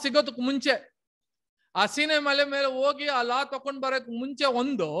ಲಾ ಸಿಗೋದಕ್ಕೆ ಮುಂಚೆ, ಆ ಸೀನೆ ಮಲೆ ಮೇಲೆ ಹೋಗಿ ಆ ಲಾ ತಕೊಂಡ್ ಬರಕ್ ಮುಂಚೆ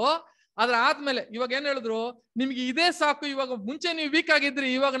ಅದ್ರ ಆದ್ಮೇಲೆ ಇವಾಗ ಏನ್ ಹೇಳಿದ್ರು, ನಿಮ್ಗೆ ಇದೇ ಸಾಕು. ಇವಾಗ ಮುಂಚೆ ನೀವು ವೀಕ್ ಆಗಿದ್ರಿ,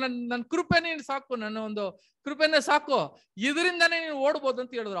 ಇವಾಗ ನನ್ನ ಕೃಪೆನೇ ಸಾಕು, ನನ್ನ ಒಂದು ಕೃಪೆನೇ ಸಾಕು, ಇದರಿಂದಾನೇ ನೀವು ಓಡ್ಬೋದು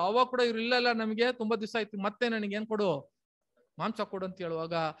ಅಂತ ಹೇಳಿದ್ರು. ಅವಾಗ ಕೂಡ ಇವ್ರು ಇಲ್ಲ, ನಮಗೆ ತುಂಬಾ ದಿವಸ ಆಯ್ತು, ಮತ್ತೆ ನನಗೆ ಏನ್ ಕೊಡು, ಮಾಂಸ ಕೊಡು ಅಂತ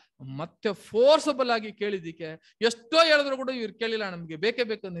ಹೇಳುವಾಗ ಮತ್ತೆ ಫೋರ್ಸಬಲ್ ಆಗಿ ಕೇಳಿದಿಕ್ಕೆ, ಎಷ್ಟೋ ಹೇಳಿದ್ರು ಕೂಡ ಇವ್ರು ಕೇಳಿಲ್ಲ, ನಮ್ಗೆ ಬೇಕೇ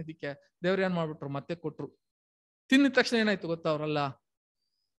ಬೇಕು ಅನ್ನೋದಿಕ್ಕೆ ದೇವ್ರು ಏನ್ ಮಾಡ್ಬಿಟ್ರು, ಮತ್ತೆ ಕೊಟ್ರು. ತಿಂದ ತಕ್ಷಣ ಏನಾಯ್ತು ಗೊತ್ತಾ, ಅವರಲ್ಲ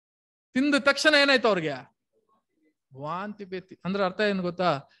ತಿಂದ ತಕ್ಷಣ ಏನಾಯ್ತು ಅವ್ರಿಗೆ, ವಾಂತಿ ಬೇತಿ. ಅಂದ್ರೆ ಅರ್ಥ ಏನು ಗೊತ್ತಾ,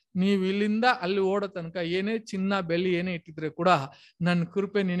 ನೀವು ಇಲ್ಲಿಂದ ಅಲ್ಲಿ ಓಡೋ ತನಕ ಏನೇ ಚಿನ್ನ ಬೆಳ್ಳಿ ಏನೇ ಇಟ್ಟಿದ್ರೆ ಕೂಡ ನನ್ನ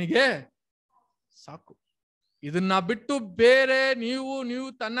ಕೃಪೆ ನಿನಗೆ ಸಾಕು. ಇದನ್ನ ಬಿಟ್ಟು ಬೇರೆ ನೀವು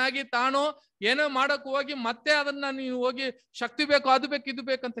ತನ್ನಾಗಿ ತಾನು ಏನೋ ಮಾಡಕ್ ಹೋಗಿ ಮತ್ತೆ ಅದನ್ನ ನೀವು ಹೋಗಿ ಶಕ್ತಿ ಬೇಕು, ಅದು ಬೇಕು, ಇದು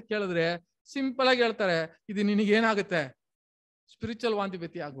ಬೇಕಂತ ಕೇಳಿದ್ರೆ ಸಿಂಪಲ್ ಆಗಿ ಹೇಳ್ತಾರೆ, ಇದು ನಿನಗೇನಾಗುತ್ತೆ, ಸ್ಪಿರಿಚುವಲ್ ವಾಂತಿ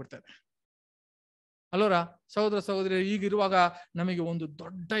ಬೇತಿ ಆಗ್ಬಿಡ್ತಾರೆ. ಅಲ್ಲೋರ ಸಹೋದರ ಸಹೋದರಿ, ಈಗಿರುವಾಗ ನಮಗೆ ಒಂದು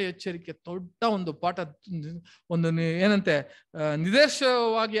ದೊಡ್ಡ ಎಚ್ಚರಿಕೆ, ದೊಡ್ಡ ಒಂದು ಪಾಠ, ಒಂದು ಏನಂತೆ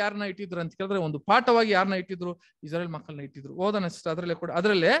ನಿದರ್ಶವಾಗಿ ಯಾರನ್ನ ಇಟ್ಟಿದ್ರು ಅಂತ ಕೇಳಿದ್ರೆ, ಒಂದು ಪಾಠವಾಗಿ ಯಾರನ್ನ ಇಟ್ಟಿದ್ರು, ಇಸ್ರೇಲ್ ಮಕ್ಕಳನ್ನ ಇಟ್ಟಿದ್ರು. ಓದೋಣ ಅದರಲ್ಲೇ ಕೂಡ,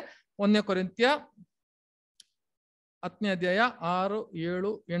 ಅದರಲ್ಲೇ 1 ಕೊರಿಂಥ್ಯ 10ನೇ ಅಧ್ಯಾಯ 6,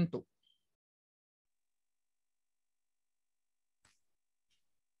 7, 8.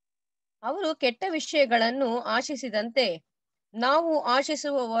 ಅವರು ಕೆಟ್ಟ ವಿಷಯಗಳನ್ನು ಆಶಿಸಿದಂತೆ ನಾವು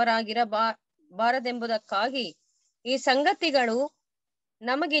ಆಶಿಸುವವರಾಗಿರಬಾರದೆಂಬುದಕ್ಕಾಗಿ ಈ ಸಂಗತಿಗಳು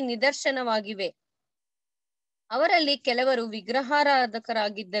ನಮಗೆ ನಿದರ್ಶನವಾಗಿವೆ. ಅವರಲ್ಲಿ ಕೆಲವರು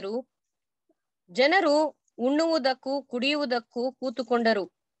ವಿಗ್ರಹಾರಾಧಕರಾಗಿದ್ದರು. ಜನರು ಉಣ್ಣುವುದಕ್ಕೂ ಕುಡಿಯುವುದಕ್ಕೂ ಕೂತುಕೊಂಡರು,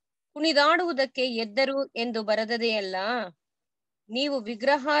 ಕುಣಿದಾಡುವುದಕ್ಕೆ ಎದ್ದರು ಎಂದು ಬರೆದದೆಯಲ್ಲ. ನೀವು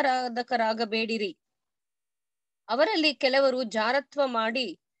ವಿಗ್ರಹಾರಾಧಕರಾಗಬೇಡಿರಿ. ಅವರಲ್ಲಿ ಕೆಲವರು ಜಾರತ್ವ ಮಾಡಿ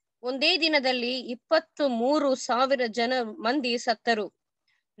ಒಂದೇ ದಿನದಲ್ಲಿ 23,000 ಮಂದಿ ಸತ್ತರು.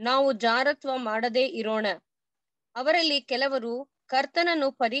 ನಾವು ಜಾರತ್ವ ಮಾಡದೇ ಇರೋಣ. ಅವರಲ್ಲಿ ಕೆಲವರು ಕರ್ತನನ್ನು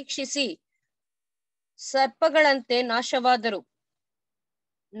ಪರೀಕ್ಷಿಸಿ ಸರ್ಪಗಳಂತೆ ನಾಶವಾದರು.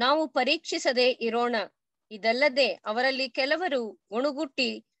 ನಾವು ಪರೀಕ್ಷಿಸದೆ ಇರೋಣ. ಇದಲ್ಲದೆ ಅವರಲ್ಲಿ ಕೆಲವರು ಗುಣುಗುಟ್ಟಿ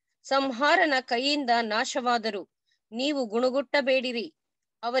ಸಂಹಾರನ ಕೈಯಿಂದ ನಾಶವಾದರು. ನೀವು ಗುಣುಗುಟ್ಟಬೇಡಿರಿ.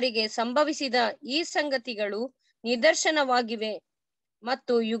 ಅವರಿಗೆ ಸಂಭವಿಸಿದ ಈ ಸಂಗತಿಗಳು ನಿದರ್ಶನವಾಗಿವೆ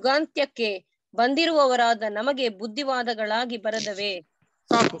ಮತ್ತು ಯುಗಾಂತ್ಯಕ್ಕೆ ಬಂದಿರುವವರಾದ ನಮಗೆ ಬುದ್ಧಿವಾದಗಳಾಗಿ ಬರದವೆ.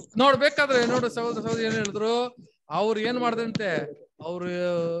 ಸಾಕು. ನೋಡ್ಬೇಕಾದ್ರೆ ನೋಡು ಸಹೋದರ ಸಹೋದರಿ ಏನ್ ಹೇಳಿದ್ರು, ಅವ್ರು ಏನ್ ಮಾಡ್ದಂತೆ, ಅವ್ರ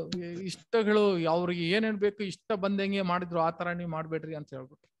ಇಷ್ಟಗಳು ಅವ್ರಿಗೆ ಏನೇನ್ ಬೇಕು ಇಷ್ಟ ಬಂದಂಗೆ ಮಾಡಿದ್ರು, ಆ ತರ ನೀವು ಮಾಡ್ಬೇಡ್ರಿ ಅಂತ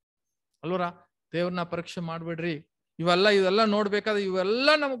ಹೇಳ್ಬಿಟ್ರು ಅಲ್ವರ. ದೇವ್ರನ್ನ ಪರೀಕ್ಷೆ ಮಾಡ್ಬೇಡ್ರಿ, ಇವೆಲ್ಲ ನೋಡ್ಬೇಕಾದ್ರೆ ಇವೆಲ್ಲ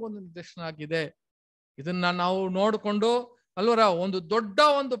ನಮಗೊಂದು ನಿರ್ದೇಶನ ಆಗಿದೆ. ಇದನ್ನ ನಾವು ನೋಡ್ಕೊಂಡು ಅಲ್ವರ ಒಂದು ದೊಡ್ಡ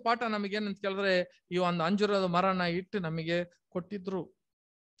ಒಂದು ಪಾಠ ನಮಗೇನಂತ ಕೇಳಿದ್ರೆ, ಈ ಒಂದು ಅಂಜೂರದ ಮರನ ಇಟ್ಟು ನಮಗೆ ಕೊಟ್ಟಿದ್ರು.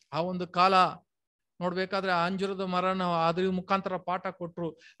 ಆ ಒಂದು ಕಾಲ ನೋಡ್ಬೇಕಾದ್ರೆ ಆ ಅಂಜೂರದ ಮರನ ಅದ್ರ ಮುಖಾಂತರ ಪಾಠ ಕೊಟ್ರು.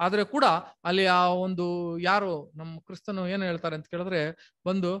 ಆದ್ರೆ ಕೂಡ ಅಲ್ಲಿ ಆ ಒಂದು ಯಾರು ನಮ್ಮ ಕ್ರಿಸ್ತನು ಏನ್ ಹೇಳ್ತಾರೆ ಅಂತ ಕೇಳಿದ್ರೆ,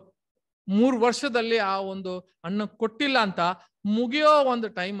 ಬಂದು 3 ವರ್ಷದಲ್ಲಿ ಆ ಒಂದು ಹಣ್ಣು ಕೊಟ್ಟಿಲ್ಲ ಅಂತ ಮುಗಿಯೋ ಒಂದು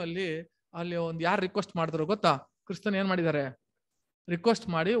ಟೈಮಲ್ಲಿ ಅಲ್ಲಿ ಒಂದು ಯಾರು ರಿಕ್ವೆಸ್ಟ್ ಮಾಡಿದ್ರು ಗೊತ್ತಾ? ಕ್ರಿಸ್ತನ್ ಏನ್ ಮಾಡಿದ್ದಾರೆ, ರಿಕ್ವೆಸ್ಟ್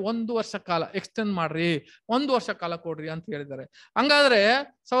ಮಾಡಿ 1 ವರ್ಷ ಕಾಲ ಎಕ್ಸ್ಟೆಂಡ್ ಮಾಡ್ರಿ, 1 ವರ್ಷ ಕಾಲ ಕೊಡ್ರಿ ಅಂತ ಹೇಳಿದ್ದಾರೆ. ಹಂಗಾದ್ರೆ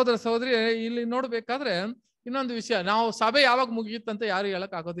ಸಹೋದರ ಸಹೋದರಿ ಇಲ್ಲಿ ನೋಡ್ಬೇಕಾದ್ರೆ ಇನ್ನೊಂದು ವಿಷಯ, ನಾವು ಸಭೆ ಯಾವಾಗ ಮುಗಿಯುತ್ತಂತ ಯಾರು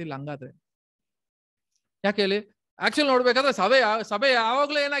ಹೇಳಕ್ ಆಗೋದಿಲ್ಲ. ಹಂಗಾದ್ರೆ ಯಾಕೆ ಹೇಳಿ, ಆಕ್ಚುಲಿ ನೋಡ್ಬೇಕಾದ್ರೆ ಸಭೆ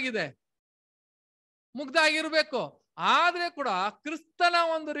ಯಾವಾಗ್ಲೂ ಏನಾಗಿದೆ, ಮುಗ್ದಾಗಿರ್ಬೇಕು. ಆದ್ರೆ ಕೂಡ ಕ್ರಿಸ್ತನ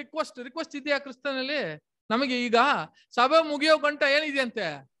ಒಂದು ರಿಕ್ವೆಸ್ಟ್ ಇದೆಯಾ ಕ್ರಿಸ್ತನಲ್ಲಿ? ನಮಗೆ ಈಗ ಸಭೆ ಮುಗಿಯೋ ಗಂಟ ಏನಿದೆಯಂತೆ,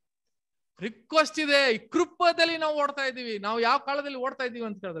 ರಿಕ್ವೆಸ್ಟ್ ಇದೆ. ಈ ಕೃಪದಲ್ಲಿ ನಾವು ಓಡ್ತಾ ಇದ್ದೀವಿ. ನಾವು ಯಾವ ಕಾಲದಲ್ಲಿ ಓಡ್ತಾ ಇದ್ದೀವಿ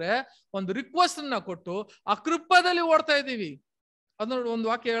ಅಂತ ಹೇಳಿದ್ರೆ, ಒಂದು ರಿಕ್ವೆಸ್ಟ್ ಅನ್ನ ಕೊಟ್ಟು ಆ ಕೃಪದಲ್ಲಿ ಓಡ್ತಾ ಇದ್ದೀವಿ. ಅದನ್ನ ಒಂದು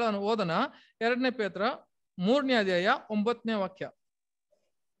ವಾಕ್ಯ ಹೇಳೋಣ, ಓದೋಣ. 2 ಪೇತ್ರ 3ನೇ ಅಧ್ಯಾಯ 9ನೇ ವಾಕ್ಯ.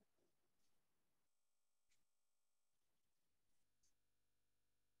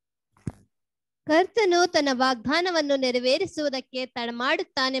 ಕರ್ತನು ತನ್ನ ವಾಗ್ದಾನವನ್ನು ನೆರವೇರಿಸುವುದಕ್ಕೆ ತಡ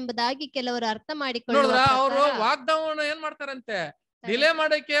ಮಾಡುತ್ತಾನೆಂಬುದಾಗಿ ಕೆಲವರು ಅರ್ಥ ಮಾಡಿಕೊಳ್ಳುವ ಅವರು ವಾಗ್ದಾನವನ್ನು ಏನ್ ಮಾಡ್ತಾರಂತೆ, ಡಿಲೇ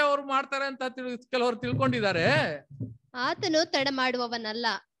ಮಾಡಕ್ಕೆ ಅವ್ರು ಮಾಡ್ತಾರೆ ಅಂತ ಕೆಲವರು ತಿಳ್ಕೊಂಡಿದ್ದಾರೆ. ಆತನು ತಡ ಮಾಡುವವನಲ್ಲ,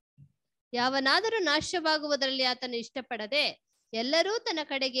 ಯಾವನಾದರೂ ನಾಶವಾಗುವುದರಲ್ಲಿ ಆತನು ಇಷ್ಟಪಡದೆ ಎಲ್ಲರೂ ತನ್ನ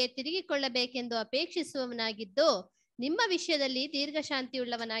ಕಡೆಗೆ ತಿರುಗಿಕೊಳ್ಳಬೇಕೆಂದು ಅಪೇಕ್ಷಿಸುವವನಾಗಿದ್ದು ನಿಮ್ಮ ವಿಷಯದಲ್ಲಿ ದೀರ್ಘ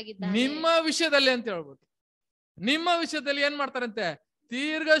ಶಾಂತಿಯುಳ್ಳವನಾಗಿದ್ದಾನೆ. ನಿಮ್ಮ ವಿಷಯದಲ್ಲಿ ಅಂತ ಹೇಳ್ಬೋದು, ನಿಮ್ಮ ವಿಷಯದಲ್ಲಿ ಏನ್ ಮಾಡ್ತಾರಂತೆ,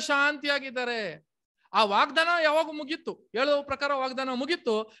 ದೀರ್ಘ ಶಾಂತಿಯಾಗಿದ್ದಾರೆ. ಆ ವಾಗ್ದಾನ ಯಾವಾಗ ಮುಗೀತು, ಹೇಳುವ ಪ್ರಕಾರ ವಾಗ್ದಾನ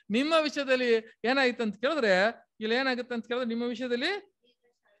ಮುಗೀತು. ನಿಮ್ಮ ವಿಷಯದಲ್ಲಿ ಏನಾಯ್ತು ಅಂತ ಕೇಳಿದ್ರೆ, ಇಲ್ಲಿ ಏನಾಗುತ್ತೆ ಅಂತ ಕೇಳಿದ್ರೆ, ನಿಮ್ಮ ವಿಷಯದಲ್ಲಿ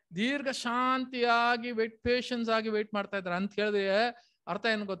ದೀರ್ಘ ಶಾಂತಿಯಾಗಿ ಪೇಷನ್ಸ್ ಆಗಿ ವೇಟ್ ಮಾಡ್ತಾ ಇದ್ದಾರೆ ಅಂತ ಹೇಳಿದ್ರೆ ಅರ್ಥ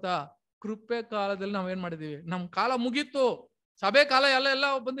ಏನ್ ಗೊತ್ತಾ? ಕೃಪೆ ಕಾಲದಲ್ಲಿ ನಾವ್ ಏನ್ ಮಾಡಿದೀವಿ, ನಮ್ ಕಾಲ ಮುಗೀತು. ಸಭೆ ಕಾಲ ಎಲ್ಲ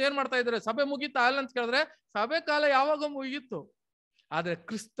ಬಂದು ಏನ್ ಮಾಡ್ತಾ ಇದಾರೆ, ಸಭೆ ಮುಗೀತಾ ಅಲ್ಲ ಅಂತ ಕೇಳಿದ್ರೆ ಸಭೆ ಕಾಲ ಯಾವಾಗ ಮುಗೀತು. ಆದ್ರೆ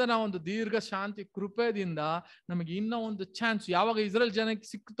ಕ್ರಿಸ್ತನ ಒಂದು ದೀರ್ಘ ಶಾಂತಿ ಕೃಪೆದಿಂದ ನಮಗೆ ಇನ್ನೂ ಒಂದು ಚಾನ್ಸ್, ಯಾವಾಗ ಇಸ್ರೇಲ್ ಜನಕ್ಕೆ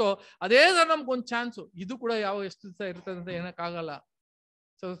ಸಿಕ್ತೋ ಅದೇ ನಮ್ಗೊಂದು ಚಾನ್ಸು. ಇದು ಕೂಡ ಯಾವಾಗ ಎಷ್ಟು ದಿವಸ ಇರ್ತದೆ ಅಂತ ಏನಕ್ಕಾಗಲ್ಲ.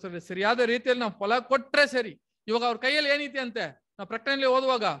 ಸರಿಯಾದ ರೀತಿಯಲ್ಲಿ ನಾವು ಫಲ ಕೊಟ್ರೆ ಸರಿ. ಇವಾಗ ಅವ್ರ ಕೈಯಲ್ಲಿ ಏನೈತಿ ಅಂತೆ, ನಾವು ಪ್ರಕಟಣೆಯಲ್ಲಿ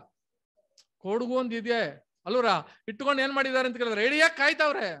ಓದುವಾಗ ಕೊಡುಗು ಒಂದ್ ಇದೆ ಅಲ್ವರ, ಇಟ್ಕೊಂಡು ಏನ್ ಮಾಡಿದಾರೆ ಅಂತ ಕೇಳಿದ್ರೆ ರೆಡಿಯಾಗಿ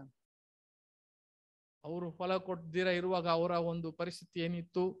ಕಾಯ್ತಾವ್ರೆ. ಅವರು ಫಲ ಕೊಡ್ದಿರ ಇರುವಾಗ ಅವರ ಒಂದು ಪರಿಸ್ಥಿತಿ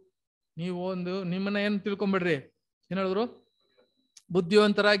ಏನಿತ್ತು, ನೀವು ಒಂದು ನಿಮ್ಮನ್ನ ಏನ್ ತಿಳ್ಕೊಂಬಿಡ್ರಿ, ಏನ್ ಹೇಳಿದ್ರು,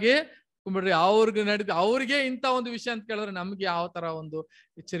 ಬುದ್ಧಿವಂತರಾಗಿ ಬಿಡ್ರಿ. ಅವ್ರಿಗೆ ಇಂಥ ಒಂದು ವಿಷಯ ಅಂತ ಕೇಳಿದ್ರೆ ನಮ್ಗೆ ಯಾವ ತರ ಒಂದು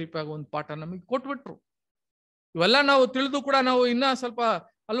ಎಚ್ಚರಿಕೆ ಒಂದು ಪಾಠ ನಮಗೆ ಕೊಟ್ಬಿಟ್ರು. ಇವೆಲ್ಲ ನಾವು ತಿಳಿದು ಕೂಡ ನಾವು ಇನ್ನ ಸ್ವಲ್ಪ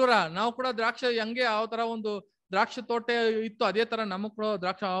ಅಲ್ವರ, ನಾವು ಕೂಡ ದ್ರಾಕ್ಷ ಹಂಗೆ ಯಾವ ತರ ಒಂದು ದ್ರಾಕ್ಷಿ ತೋಟ ಇತ್ತು ಅದೇ ತರ ನಮಗ್ ಕೂಡ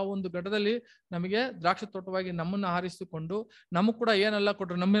ದ್ರಾಕ್ಷ ಆ ಒಂದು ಘಟ್ಟದಲ್ಲಿ ನಮಗೆ ದ್ರಾಕ್ಷಿ ತೋಟವಾಗಿ ನಮ್ಮನ್ನ ಹಾರಿಸಿಕೊಂಡು ನಮಗ್ ಕೂಡ ಏನೆಲ್ಲ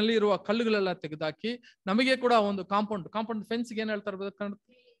ಕೊಟ್ರು, ನಮ್ಮಲ್ಲಿ ಇರುವ ಕಲ್ಲುಗಳೆಲ್ಲ ತೆಗೆದಾಕಿ ನಮಗೆ ಕೂಡ ಒಂದು ಕಾಂಪೌಂಡ್ ಫೆನ್ಸ್ಗೆ ಏನ್ ಹೇಳ್ತಾರೆ,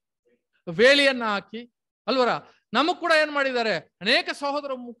 ವೇಲಿಯನ್ನ ಹಾಕಿ ಅಲ್ವರ, ನಮಗ್ ಕೂಡ ಏನ್ ಮಾಡಿದ್ದಾರೆ, ಅನೇಕ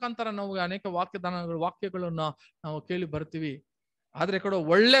ಸಹೋದರ ಮುಖಾಂತರ ನಾವು ಅನೇಕ ವಾಕ್ಯಗಳನ್ನ ನಾವು ಕೇಳಿ ಬರ್ತೀವಿ. ಆದ್ರೆ ಕೂಡ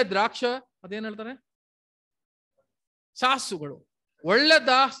ಒಳ್ಳೆ ದ್ರಾಕ್ಷ ಅದೇನ್ ಹೇಳ್ತಾರೆ, ಸಾಸುಗಳು, ಒಳ್ಳೆ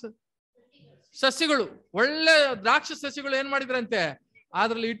ಸಸಿಗಳು, ಒಳ್ಳೆ ದ್ರಾಕ್ಷ ಸಸಿಗಳು ಏನ್ ಮಾಡಿದ್ರಂತೆ,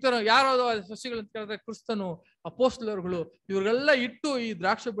 ಅದ್ರಲ್ಲಿ ಇಟ್ಟರು ಯಾರೋ ಸಸಿಗಳು ಅಂತ ಕೇಳಿದ್ರೆ ಕ್ರಿಸ್ತನು, ಅಪೋಸ್ತಲರುಗಳು, ಇವ್ರಿಗೆಲ್ಲ ಇಟ್ಟು ಈ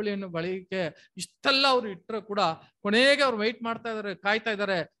ದ್ರಾಕ್ಷ ಬೆಳೆಯನ್ನು ಬೆಳೆಯಕ್ಕೆ ಇಷ್ಟೆಲ್ಲ ಅವ್ರು ಇಟ್ಟರು ಕೂಡ ಕೊನೆಗೆ ಅವ್ರು ವೆಯ್ಟ್ ಮಾಡ್ತಾ ಇದಾರೆ, ಕಾಯ್ತಾ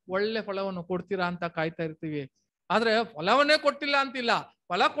ಇದಾರೆ, ಒಳ್ಳೆ ಫಲವನ್ನು ಕೊಡ್ತೀರಾ ಅಂತ ಕಾಯ್ತಾ ಇರ್ತೀವಿ. ಆದ್ರೆ ಫಲವನ್ನೇ ಕೊಟ್ಟಿಲ್ಲ ಅಂತಿಲ್ಲ,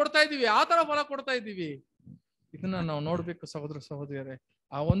 ಫಲ ಕೊಡ್ತಾ ಇದೀವಿ. ಯಾವ ತರ ಫಲ ಕೊಡ್ತಾ ಇದ್ದೀವಿ ಇದನ್ನ ನಾವು ನೋಡ್ಬೇಕು ಸಹೋದರ ಸಹೋದರಿಯರೇ.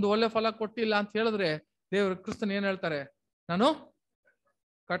 ಆ ಒಂದು ಒಳ್ಳೆ ಫಲ ಕೊಟ್ಟಿಲ್ಲ ಅಂತ ಹೇಳಿದ್ರೆ ದೇವ್ರ ಕ್ರಿಸ್ತನ್ ಏನ್ ಹೇಳ್ತಾರೆ, ನಾನು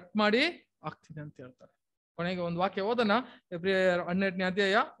ಕಟ್ ಮಾಡಿ ಹಾಕ್ತೀನಿ ಅಂತ ಹೇಳ್ತಾರೆ. ಕೊನೆಗೆ ಒಂದು ವಾಕ್ಯ ಓದೋಣ, ಎಬ್ರಿಯರ್ 12ನೇ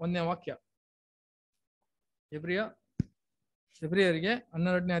ಅಧ್ಯಾಯ 1ನೇ ವಾಕ್ಯ. ಎಬ್ರಿಯರಿಗೆ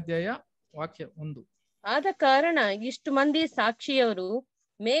 12ನೇ ಅಧ್ಯಾಯ ವಾಕ್ಯ 1. ಆದ ಕಾರಣ ಇಷ್ಟು ಮಂದಿ ಸಾಕ್ಷಿಯವರು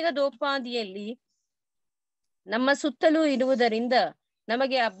ಮೇಘದೋಪಾದಿಯಲ್ಲಿ ನಮ್ಮ ಸುತ್ತಲೂ ಇರುವುದರಿಂದ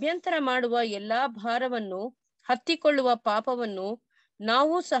ನಮಗೆ ಅಭ್ಯಂತರ ಮಾಡುವ ಎಲ್ಲಾ ಭಾರವನ್ನು ಹತ್ತಿಕೊಳ್ಳುವ ಪಾಪವನ್ನು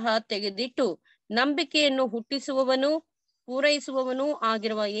ನಾವು ಸಹ ತೆಗೆದಿಟ್ಟು ನಂಬಿಕೆಯನ್ನು ಹುಟ್ಟಿಸುವವನು ಪೂರೈಸುವವನೂ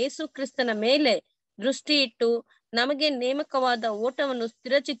ಆಗಿರುವ ಯೇಸು ಕ್ರಿಸ್ತನ ಮೇಲೆ ದೃಷ್ಟಿ ಇಟ್ಟು ನಮಗೆ ನೇಮಕವಾದ ಓಟವನ್ನು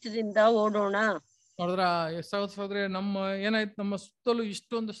ಸ್ಥಿರಚಿತ್ತದಿಂದ ಓಡೋಣ. ನೋಡಿದ್ರ ಸಹೋದರ, ನಮ್ಮ ಏನಾಯ್ತು, ನಮ್ಮ ಸುತ್ತಲೂ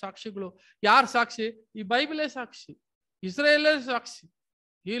ಇಷ್ಟೊಂದು ಸಾಕ್ಷಿಗಳು. ಯಾರ್ ಸಾಕ್ಷಿ? ಈ ಬೈಬಲೇ ಸಾಕ್ಷಿ, ಇಸ್ರಾಯೇಲೇ ಸಾಕ್ಷಿ.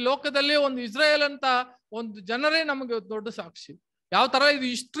 ಈ ಲೋಕದಲ್ಲಿ ಒಂದು ಇಸ್ರಾಯೇಲ್ ಅಂತ ಒಂದು ಜನರೇ ನಮಗೆ ದೊಡ್ಡ ಸಾಕ್ಷಿ. ಯಾವ ತರ ಇದು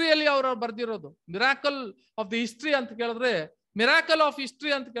ಹಿಸ್ಟ್ರಿಯಲ್ಲಿ ಅವ್ರು ಬರ್ದಿರೋದು, ಮಿರಾಕಲ್ ಆಫ್ ದಿ ಹಿಸ್ಟ್ರಿ ಅಂತ ಕೇಳಿದ್ರೆ ಮಿರಾಕಲ್ ಆಫ್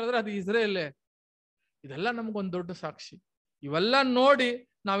ಹಿಸ್ಟ್ರಿ ಅಂತ ಕೇಳಿದ್ರೆ ಅದು ಇಸ್ರೇಲೇ. ಇದೆಲ್ಲ ನಮಗೊಂದು ದೊಡ್ಡ ಸಾಕ್ಷಿ. ಇವೆಲ್ಲ ನೋಡಿ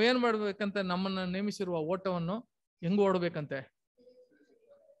ನಾವೇನ್ ಮಾಡ್ಬೇಕಂತ, ನಮ್ಮನ್ನ ನೇಮಿಸಿರುವ ಓಟವನ್ನು ಹೆಂಗ್ ಓಡಬೇಕಂತೆ?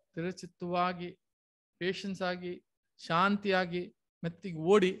 ತಿರಚಿತ್ತವಾಗಿ, ಪೇಷನ್ಸ್ ಆಗಿ, ಶಾಂತಿಯಾಗಿ, ಮೆತ್ತಿಗೆ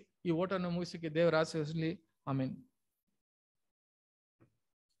ಓಡಿ ಈ ಓಟವನ್ನು ಮುಗಿಸಕ್ಕೆ ದೇವರ ಆಶೀರ್ವದಿಸಲಿ. ಆಮೆನ್.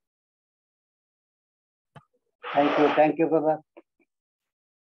 Thank you brother.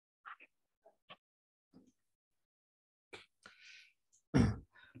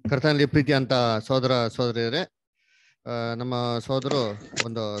 ಕರ್ತನಲ್ಲಿ ಪ್ರೀತಿ ಅಂತ ಸಹೋದರ ಸಹೋದರಿಯರೇ, ನಮ್ಮ ಸಹೋದರು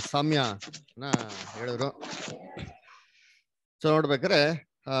ಒಂದು ಸಾಮ್ಯನ ಹೇಳಿದ್ರು. ಸೊ ನೋಡ್ಬೇಕಾದ್ರೆ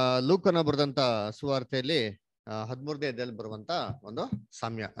ಲೂಕನ ಬರೆದಂತ ಸುವಾರ್ತೆಯಲ್ಲಿ 13ನೇ ಅಧ್ಯಾಯದಲ್ಲಿ ಬರುವಂತ ಒಂದು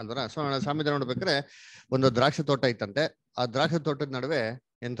ಸಾಮ್ಯ ಅಲ್ವರ. ಸೊ ಸಾಮ್ಯದಲ್ಲಿ ನೋಡ್ಬೇಕಾದ್ರೆ ಒಂದು ದ್ರಾಕ್ಷಿ ತೋಟ ಇತ್ತಂತೆ. ಆ ದ್ರಾಕ್ಷಿ ತೋಟದ ನಡುವೆ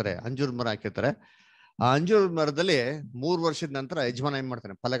ಎಂತಾರೆ ಅಂಜೂರ್ ಮರ ಹಾಕಿರ್ತಾರೆ. ಆ ಅಂಜೂರ್ ಮರದಲ್ಲಿ 3 ವರ್ಷದ ನಂತರ ಯಜಮಾನ ಏನ್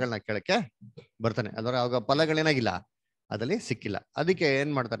ಮಾಡ್ತಾನೆ, ಫಲಗಳನ್ನ ಕೇಳಕ್ಕೆ ಬರ್ತಾನೆ ಅಲ್ವರ. ಅವಾಗ ಫಲಗಳೇನಾಗಿಲ್ಲ, ಅದಲ್ಲಿ ಸಿಕ್ಕಿಲ್ಲ. ಅದಕ್ಕೆ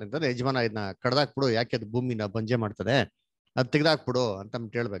ಏನ್ ಮಾಡ್ತಾರೆ ಅಂತಂದ್ರೆ, ಯಜಮಾನ ಇದನ್ನ ಕಡ್ದಾಕ್ಬಿಡು, ಯಾಕೆ ಅದು ಭೂಮಿನ ಬಂಜೆ ಮಾಡ್ತದೆ, ಅದ್ ತೆಗ್ದಾಕ್ಬಿಡು ಅಂತ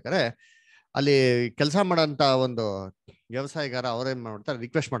ಹೇಳ್ಬೇಕಾರೆ ಅಲ್ಲಿ ಕೆಲಸ ಮಾಡೋಂತ ಒಂದು ವ್ಯವಸಾಯಗಾರ ಅವ್ರೇನ್ ಮಾಡ್ತಾರೆ,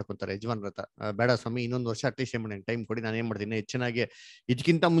 ರಿಕ್ವೆಸ್ಟ್ ಮಾಡ್ಕೊಂತಾರೆ ಯಜಮಾನ್ರ ಹತ್ರ, ಬೇಡ ಸ್ವಾಮಿ, ಇನ್ನೊಂದು ವರ್ಷ ಅಟ್ಲೀಸ್ಟ್ ಏನ್ ಮಾಡಿ ಟೈಮ್ ಕೊಡಿ, ನಾನು ಏನ್ ಮಾಡ್ತೀನಿ ಚೆನ್ನಾಗಿ,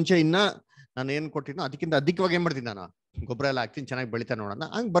 ಇದಕ್ಕಿಂತ ಮುಂಚೆ ಇನ್ನ ನಾನು ಏನ್ ಕೊಟ್ಟಿನೋ ಅದಕ್ಕಿಂತ ಅಧಿಕವಾಗಿ ಏನ್ ಮಾಡ್ತೀನಿ, ನಾನು ಗೊಬ್ಬರ ಎಲ್ಲ ಹಾಕ್ತೀನಿ, ಚೆನ್ನಾಗಿ ಬೆಳಿತಾ ನೋಡೋಣ.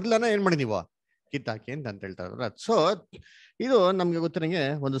 ಹಂಗ್ ಬರ್ಲಾನ ಏನ್ ಮಾಡಿ ನೀವು ಕಿತ್ತಾಕಿ ಅಂತ ಹೇಳ್ತಾರೆ. ಸೊ ಇದು ನಮ್ಗೆ ಗೊತ್ತಿರಂಗೆ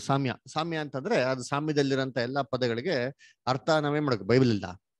ಒಂದು ಸಾಮ್ಯ ಅಂತಂದ್ರೆ, ಅದು ಸಾಮ್ಯದಲ್ಲಿರೋಂಥ ಎಲ್ಲಾ ಪದಗಳಿಗೆ ಅರ್ಥ ನಾವೇನ್ ಮಾಡ್ಬೇಕು, ಬೈಬಲ್ ಇಲ್ಲ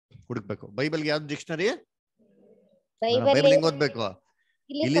ಹುಡುಕ್ಬೇಕು. ಬೈಬಲ್ಗೆ ಯಾವ್ದು ಡಿಕ್ಷನರಿ, ಬೈಬಲ್ ಹೆಂಗ್ ಓದ್ಬೇಕು,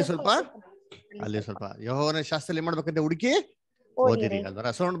 ಇಲ್ಲಿ ಸ್ವಲ್ಪ ಅಲ್ಲಿ ಸ್ವಲ್ಪ, ಯೆಹೋವನ ಶಾಸ್ತ್ರದಲ್ಲಿ ಮಾಡ್ಬೇಕಂತ ಹುಡುಕಿ ಓದಿರಿ ಅಲ್ವರ.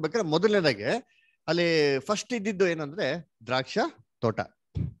 ಸೊ ನೋಡ್ಬೇಕಾದ್ರೆ ಮೊದಲನೇದಾಗೆ ಅಲ್ಲಿ ಫಸ್ಟ್ ಇದ್ದಿದ್ದು ಏನಂದ್ರೆ ದ್ರಾಕ್ಷ ತೋಟ,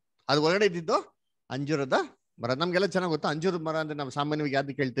 ಅದು ಒಳಗಡೆ ಇದ್ದಿದ್ದು ಅಂಜೂರದ ಮರ. ನಮ್ಗೆಲ್ಲ ಚೆನ್ನಾಗ್ ಗೊತ್ತಾ, ಅಂಜೂರದ ಮರ ಅಂದ್ರೆ ನಾವು ಸಾಮಾನ್ಯವಾಗಿ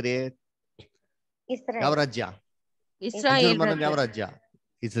ಯಾವ್ದು ಕೇಳ್ತೀರಿ, ಯಾವ ರಾಜ್ಯ? ಯಾವ ರಾಜ್ಯ?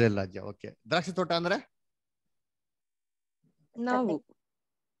 ಇಸ್ರೇಲ್ ರಾಜ್ಯ. ಓಕೆ. ದ್ರಾಕ್ಷಿ ತೋಟ ಅಂದ್ರೆ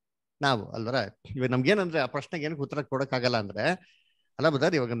ನಾವು ಅಲ್ವರ. ಇವಾಗ ನಮ್ಗೇನಂದ್ರೆ ಆ ಪ್ರಶ್ನೆಗೆ ಏನಕ್ಕೆ ಉತ್ತರ ಕೊಡಕ್ಕಾಗಲ್ಲ ಅಂದ್ರೆ, ಅಲ್ಲ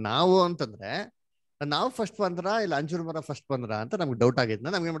ಬದರ್, ಇವಾಗ ನಾವು ಅಂತಂದ್ರೆ ನಾವು ಫಸ್ಟ್ ಬಂದ್ರ ಇಲ್ಲ ಅಂಜೂರ್ ಮರ ಫಸ್ಟ್ ಬಂದ್ರ ಅಂತ ನಮ್ಗೆ ಡೌಟ್ ಆಗಿದ್ನ.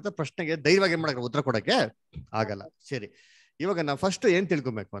 ನಮ್ಗೆ ಏನ್ ಮಾಡ್ತಾರೆ, ಪ್ರಶ್ನೆಗೆ ಧೈರ್ಯವಾಗಿ ಏನ್ ಮಾಡಕ್ಕೆ ಉತ್ತರ ಕೊಡಕ್ಕೆ ಆಗಲ್ಲ. ಸರಿ, ಇವಾಗ ನಾವು ಫಸ್ಟ್ ಏನ್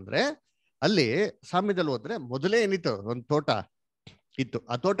ತಿಳ್ಕೊಬೇಕು ಅಂದ್ರೆ, ಅಲ್ಲಿ ಸಾಮ್ಯದಲ್ಲಿ ಹೋದ್ರೆ ಮೊದಲೇ ಏನಿತ್ತು, ಒಂದು ತೋಟ ಇತ್ತು.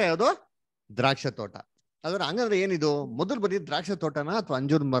 ಆ ತೋಟ ಯಾವುದು? ದ್ರಾಕ್ಷ ತೋಟ. ಅದ್ರ ಹಂಗಂದ್ರೆ ಏನಿದು, ಮೊದಲು ಬರೀ ದ್ರಾಕ್ಷ ತೋಟನ ಅಥವಾ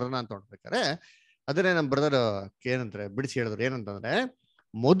ಅಂಜೂರ್ ಮರನ ಅಂತ ನೋಡ್ಬೇಕಾರೆ, ಅದನ್ನೇ ನಮ್ಮ ಬ್ರದರ್ ಏನಂತಾರೆ ಬಿಡಿಸಿ ಹೇಳಿದ್ರು. ಏನಂತಂದ್ರೆ,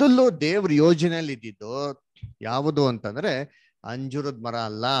 ಮೊದಲು ದೇವ್ರ ಯೋಜನೆಯಲ್ಲಿ ಇದ್ದಿದ್ದು ಯಾವುದು ಅಂತಂದ್ರೆ ಅಂಜೂರದ ಮರ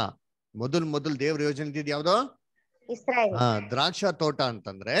ಅಲ್ಲ. ಮೊದಲು ದೇವ್ರ ಯೋಜನೆ ಇದ್ದಿದ್ದು ಯಾವ್ದು? ದ್ರಾಕ್ಷ ತೋಟ.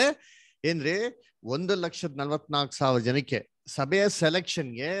 ಅಂತಂದ್ರೆ ಏನ್ರಿ, 1,44,000 ಜನಕ್ಕೆ ಸಭೆಯ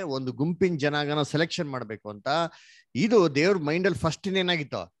ಸೆಲೆಕ್ಷನ್ಗೆ ಒಂದು ಗುಂಪಿನ ಜನಾಂಗನ ಸೆಲೆಕ್ಷನ್ ಮಾಡ್ಬೇಕು ಅಂತ ಇದು ದೇವ್ರ ಮೈಂಡ್ ಅಲ್ಲಿ ಫಸ್ಟ್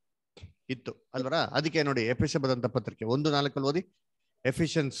ಏನಾಗಿತ್ತು, ಇತ್ತು ಅಲ್ವರ. ಅದಕ್ಕೆ ನೋಡಿ ಎಫೆಸ ಬರೆದಂತ ಪತ್ರಿಕೆ 1:4 ಓದಿ.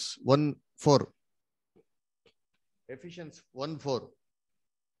 ಎಫಿಷಿಯನ್ಸ್ 1:4. ಎಫಿಷಿಯನ್ಸ್ 1:4.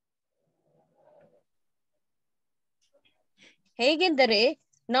 ಹೇಗೆಂದರೆ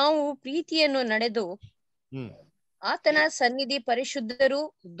ನಾವು ಪ್ರೀತಿಯನ್ನು ನಡೆದು ಆತನ ಸನ್ನಿಧಿ ಪರಿಶುದ್ಧರು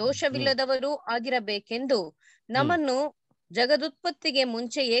ದೋಷವಿಲ್ಲದವರು ಆಗಿರಬೇಕೆಂದು ನಮ್ಮನ್ನು ಜಗದುತ್ಪತ್ತಿಗೆ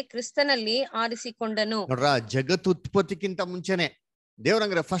ಮುಂಚೆಯೇ ಕ್ರಿಸ್ತನಲ್ಲಿ ಆರಿಸಿಕೊಂಡನು. ನೋಡ್ರ, ಜಗದುತ್ಪತ್ತಿಗಿಂತ ಮುಂಚೆನೆ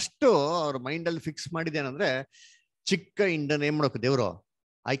ದೇವ್ರಂಗ್ರೆ ಫಸ್ಟ್ ಅವ್ರ ಮೈಂಡ್ ಅಲ್ಲಿ ಫಿಕ್ಸ್ ಮಾಡಿದೇನಂದ್ರೆ, ಚಿಕ್ಕ ಇಂಡನ್ ಏನ್ ಮಾಡ್ಬೇಕು, ದೇವ್ರು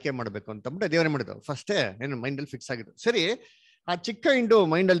ಆಯ್ಕೆ ಮಾಡ್ಬೇಕು ಅಂತಂದ್ರೆ ದೇವ್ರ ಏನ್ ಮಾಡಿದ್ರು, ಫಸ್ಟೇ ಏನು ಮೈಂಡ್ ಅಲ್ಲಿ ಫಿಕ್ಸ್ ಆಗಿದ್ರು. ಸರಿ, ಆ ಚಿಕ್ಕ ಇಂಡು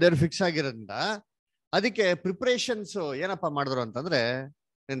ಮೈಂಡ್ ಅಲ್ಲಿ ದೇವ್ರು ಫಿಕ್ಸ್ ಆಗಿರೋದ್ರಿಂದ ಅದಕ್ಕೆ ಪ್ರಿಪರೇಷನ್ಸ್ ಏನಪ್ಪಾ ಮಾಡಿದ್ರು ಅಂತಂದ್ರೆ,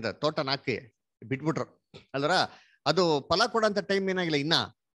 ತೋಟನ ಹಾಕಿ ಬಿಟ್ಬಿಟ್ರು ಅಲ್ವರ. ಅದು ಫಲ ಕೊಡೋಂತ ಟೈಮ್ ಏನಾಗಿಲ್ಲ, ಇನ್ನ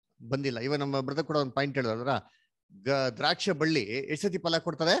ಬಂದಿಲ್ಲ. ಇವಾಗ ನಮ್ಮ ಬ್ರದರ್ ಕೂಡ ಒಂದು ಪಾಯಿಂಟ್ ಹೇಳಿದ್ರ, ದ್ರಾಕ್ಷ ಬಳ್ಳಿ ಎಷ್ಟು ಸತಿ ಫಲ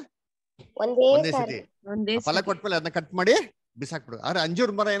ಕೊಡ್ತದೆ? ಒಂದೇ ಸತಿ. ಫಲ ಕೊಟ್ಮೇಲೆ ಅದನ್ನ ಕಟ್ ಮಾಡಿ ಬಿಸಾಕ್ಬಿಡು. ಆದ್ರೆ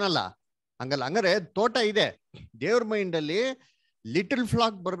ಅಂಜೂರ್ ಮರ ಏನಲ್ಲ, ಹಂಗಲ್ಲ. ಹಂಗಾರೆ ತೋಟ ಇದೆ, ದೇವ್ರ ಮೈಂಡ್ ಅಲ್ಲಿ ಲಿಟಲ್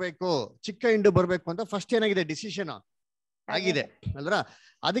ಫ್ಲಾಕ್ ಬರ್ಬೇಕು, ಚಿಕ್ಕ ಇಂಡು ಬರ್ಬೇಕು ಅಂತ ಫಸ್ಟ್ ಏನಾಗಿದೆ, ಡಿಸಿಷನ್ ಆಗಿದೆ ಅಲ್ರ.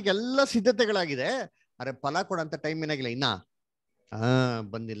 ಅದಕ್ಕೆಲ್ಲ ಸಿದ್ಧತೆಗಳಾಗಿದೆ. ಅರೆ ಫಲ ಕೊಡಂತ ಟೈಮ್ ಏನಾಗಿಲ್ಲ, ಇನ್ನ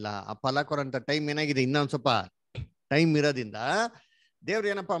ಬಂದಿಲ್ಲ. ಆ ಫಲ ಕೊಡಂತ ಟೈಮ್ ಏನಾಗಿದೆ, ಇನ್ನ ಒಂದ್ ಸ್ವಲ್ಪ ಟೈಮ್ ಇರೋದ್ರಿಂದ ದೇವ್ರು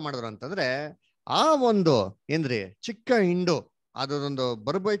ಏನಪ್ಪಾ ಮಾಡಿದ್ರು ಅಂತಂದ್ರೆ, ಆ ಒಂದು ಏನ್ರಿ ಚಿಕ್ಕ ಹಿಂಡು ಅದೊಂದು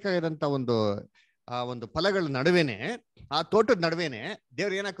ಬರ್ಬೇಕಾಗಿರೋಂತ ಆ ಒಂದು ಫಲಗಳ ನಡುವೆನೆ, ಆ ತೋಟದ ನಡುವೆನೆ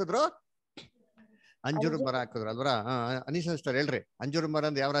ದೇವ್ರು ಏನ್ ಹಾಕಿದ್ರು, ಅಂಜೂರು ಮರ ಹಾಕಿದ್ರು ಅಲ್ವರ. ಅನೀಶ್ ಸಿಸ್ಟರ್ ಹೇಳ್ರಿ, ಅಂಜೂರು ಮರ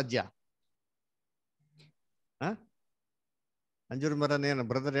ಅಂದ್ರೆ ಯಾವ ರಾಜ್ಯ? ಅಂಜೂರು ಮರ ಏನು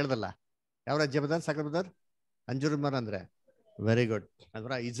ಬ್ರದರ್ ಹೇಳ್ದಲ್ಲ, ಯಾವ ರಾಜ್ಯ ಬ್ರದರ್? ಸಾಕರ್ ಬ್ರದರ್, ಅಂಜೂರು ಮರ ಅಂದ್ರೆ ವೆರಿ ಗುಡ್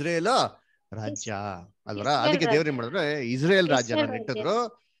ಅಲ್ವರ, ಇಸ್ರೇಲ್ ರಾಜ್ಯ ಅಲ್ವರ. ಅದಕ್ಕೆ ದೇವ್ರ ಏನ್ ಮಾಡಿದ್ರು, ಇಸ್ರೇಲ್ ರಾಜ್ಯನ ನೆಟ್ಟಿದ್ರು.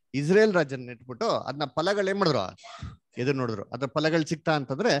 ಇಸ್ರೇಲ್ ರಾಜ್ಯನ ನೆಟ್ಬಿಟ್ಟು ಅದನ್ನ ಫಲಗಳು ಏನ್ ಮಾಡಿದ್ರು, ಎದುರು ನೋಡಿದ್ರು. ಅದ್ರ ಫಲಗಳು ಸಿಕ್ತಾ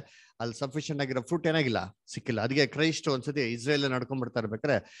ಅಂತಂದ್ರೆ ಅಲ್ಲಿ ಸಫಿಷಿಯಂಟ್ ಆಗಿರೋ ಫ್ರೂಟ್ ಏನಾಗಿಲ್ಲ, ಸಿಕ್ಕಿಲ್ಲ. ಅದಕ್ಕೆ ಕ್ರೈಸ್ಟ್ ಒಂದ್ಸತಿ ಇಸ್ರೇಲ್ ನಡ್ಕೊಂಡ್ಬಿಡ್ತಾ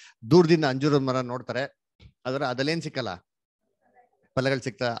ಇರ್ಬೇಕಾರೆ ದೂರದಿಂದ ಅಂಜೂರದ ಮರ ನೋಡ್ತಾರೆ, ಅದಲ್ಲೇನ್ ಸಿಕ್ಕಲ್ಲ, ಫಲಗಳು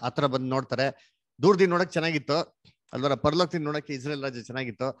ಸಿಕ್ತಾ ಹತ್ರ ಬಂದು ನೋಡ್ತಾರೆ. ದೂರದಿಂದ ನೋಡಕ್ ಚೆನ್ನಾಗಿತ್ತು, ಅಲ್ವರ ಪರಲೋಕದಿಂದ ನೋಡಕ್ಕೆ ಇಸ್ರೇಲ್ ರಾಜ್ಯ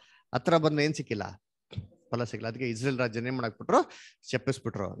ಚೆನ್ನಾಗಿತ್ತು, ಹತ್ರ ಬಂದು ಏನ್ ಸಿಕ್ಕಿಲ್ಲ, ಫಲ ಸಿಕ್ಕಿಲ್ಲ. ಅದಕ್ಕೆ ಇಸ್ರೇಲ್ ರಾಜ್ಯನ ಏನ್ ಮಾಡಾಕ್ಬಿಟ್ರು,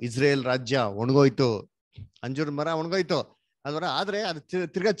 ಶಪಿಸ್ಬಿಟ್ರು. ಇಸ್ರೇಲ್ ರಾಜ್ಯ ಒಣಗೋಯ್ತು, ಅಂಜೂರ ಮರ ಒಣಗೋಯ್ತು ಅಲ್ವರ. ಆದ್ರೆ ಅದು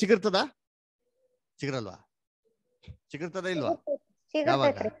ತಿರ್ಗಾ ಚಿಗುರ್ತದ, ಚಿಗುರಲ್ವಾ? ಚಿಗುರ್ತದ ಇಲ್ವಾ?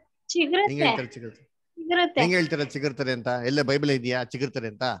 ಯಾವಾಗ? ಹೆಂಗ್ ಹೇಳ್ತಾರೆ ಚಿಗುರ್ತಾರೆ? ಹೆಂಗ್ ಹೇಳ್ತಾರೆ ಚಿಗುರ್ತಾರೆ ಅಂತ? ಎಲ್ಲ ಬೈಬಲ್ ಇದೆಯಾ ಚಿಗುರ್ತಾರೆ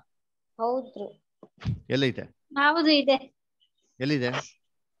ಅಂತ? ಹೌದ್ರಿ, ಎಲ್ಲೈತೆ? ಹೌದು ಇದೆ. ಎಲ್ಲಿದೆ?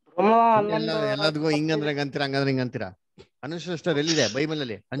 ಎಲ್ಲದಕ್ಕೂ ಹಿಂಗಂದ್ರೆ ಅಂತೀರಾ, ಹಂಗಂದ್ರೆ ಹಿಂಗ ಅಂತೀರಾ? ಅನುಷ್ಠರ್ ಎಲ್ಲಿದೆ ಬೈಬಲ್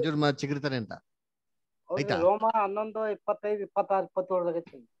ಅಲ್ಲಿ ಅಂಜೂರ್ ಮರ ಚಿಗುರ್ತಾರೆ ಅಂತ? ಆಯ್ತಾ? ರೋಮ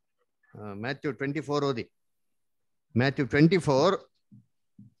 11:25-26-27 ಮ್ಯಾಥ್ಯೂ 24 ಓದಿ. ಮ್ಯಾಥ್ಯೂ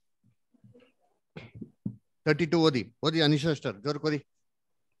 24:32 ಓದಿ ಅನುಷ್ಠರ್ ಜೋರ್ಕ್ ಓದಿ.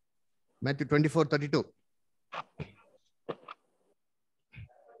 ಮ್ಯಾಥ್ಯೂ 24:32.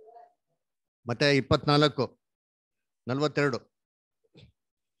 ಮತ್ತೆ 24:42.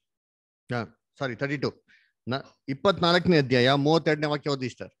 ಸಾರಿ 32. 24ನೇ ಅಧ್ಯಾಯ 32ನೇ ವಾಕ್ಯ ಓದಿ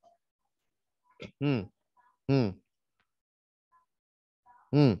ಇಷ್ಟ.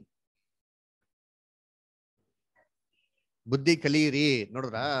 ಬುದ್ಧಿ ಕಲಿಯಿರಿ.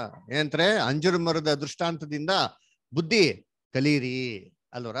 ನೋಡ್ರ ಏನಂತಾರೆ? ಅಂಜೂರ ಮರದ ದೃಷ್ಟಾಂತದಿಂದ ಬುದ್ಧಿ ಕಲಿಯಿರಿ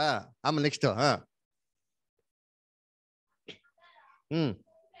ಅಲ್ವರ. ಆಮೇಲೆ ನೆಕ್ಸ್ಟ್ ಹ್ಮ್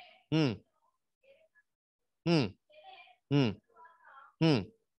ಹ್ಮ್ ಹ್ಮ್ ಹ್ಮ್ ಹ್ಮ್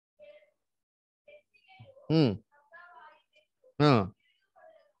ಹ್ಮ್ ಹ್ಮ್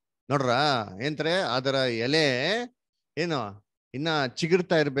ನೋಡ್ರ ಏನ್ತಾರೆ? ಅದರ ಎಲೆ ಏನು ಇನ್ನ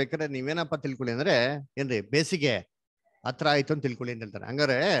ಚಿಗುರ್ತಾ ಇರ್ಬೇಕಾದ್ರೆ ನೀವೇನಪ್ಪ ತಿಳ್ಕೊಳ್ಳಿ ಅಂದ್ರೆ ಏನ್ರಿ, ಬೇಸಿಗೆ ಹತ್ರ ಆಯ್ತು ಅಂತ ತಿಳ್ಕೊಳ್ಳಿ ಅಂತ ಹೇಳ್ತಾರೆ.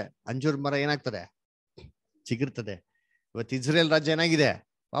 ಹಂಗಾರೆ ಅಂಜೂರ್ ಮರ ಏನಾಗ್ತದೆ? ಚಿಗುರ್ತದೆ. ಇವತ್ತು ಇಸ್ರೇಲ್ ರಾಜ್ಯ ಏನಾಗಿದೆ?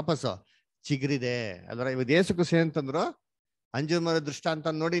 ವಾಪಸ್ಸು ಚಿಗುರಿದೆ ಅಲ್ವರ. ಇವತ್ತು ಯೇಸು ಕ್ರಿಸ್ತ ಅಂತಂದ್ರು, ಅಂಜೂರ್ ಮರ ದೃಷ್ಟಾಂತ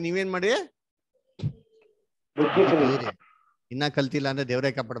ನೋಡಿ ನೀವೇನ್ ಮಾಡಿ, ಇನ್ನ ಕಲ್ತಿಲ್ಲ ಅಂದ್ರೆ ದೇವ್ರೇ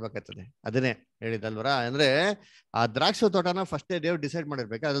ಕಾಪಾಡ್ಬೇಕಾಗ್ತದೆ. ಅದನ್ನೇ ಹೇಳಿದಲ್ವರ. ಅಂದ್ರೆ ಆ ದ್ರಾಕ್ಷ ತೋಟನ ಫಸ್ಟೇ ದೇವ್ರು ಡಿಸೈಡ್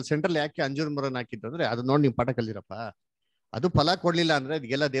ಮಾಡಿರ್ಬೇಕು. ಅದ್ರಲ್ಲಿ ಸೆಂಟ್ರಲ್ ಯಾಕೆ ಅಂಜೂರ್ ಮರನ ಹಾಕಿದ್ದು ಅಂದ್ರೆ ಅದು ನೋಡಿ ನೀವು ಪಾಠ ಕಲ್ದಿರಪ್ಪ. ಅದು ಫಲ ಕೊಡ್ಲಿಲ್ಲ ಅಂದ್ರೆ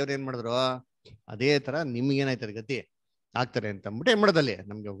ಇದೆಲ್ಲ ದೇವ್ರು ಏನ್ ಮಾಡಿದ್ರು, ಅದೇ ತರ ನಿಮ್ಗೆ ಏನಾಯ್ತದೆ ಗತಿ ಆಗ್ತಾರೆ ಅಂತ ಅಂದ್ಬಿಟ್ಟು ಏನ್ ಮಾಡೋದಲ್ಲಿ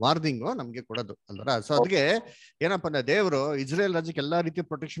ನಮ್ಗೆ ವಾರ್ನಿಂಗು ನಮ್ಗೆ ಕೊಡೋದು ಅಲ್ವರ. ಸೊ ಅದಕ್ಕೆ ಏನಪ್ಪ ಅಂದ್ರೆ ದೇವರು ಇಸ್ರೇಲ್ ರಾಜ್ಯಕ್ಕೆ ಎಲ್ಲಾ ರೀತಿ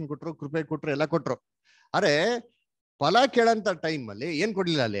ಪ್ರೊಟೆಕ್ಷನ್ ಕೊಟ್ರು, ಕೃಪೆ ಕೊಟ್ರು, ಎಲ್ಲ ಕೊಟ್ರು. ಅರೆ ಫಲ ಕೇಳಂತ ಟೈಮ್ ಅಲ್ಲಿ ಏನ್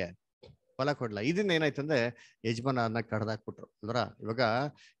ಕೊಡ್ಲಿಲ್ಲ, ಅಲ್ಲಿ ಫಲ ಕೊಡ್ಲಿಲ್ಲ. ಇದನ್ನ ಏನಾಯ್ತಂದ್ರೆ ಯಜಮಾನ ಅನ್ನ ಕಡ್ದಾಕ್ಬಿಟ್ರು ಅಲ್ವರ. ಇವಾಗ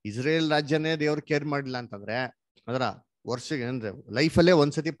ಇಸ್ರೇಲ್ ರಾಜ್ಯನೇ ದೇವ್ರು ಕೇರ್ ಮಾಡಿಲ್ಲ ಅಂತಂದ್ರೆ ಅದರ ವರ್ಷಕ್ಕೆ ಅಂದ್ರೆ ಲೈಫಲ್ಲೇ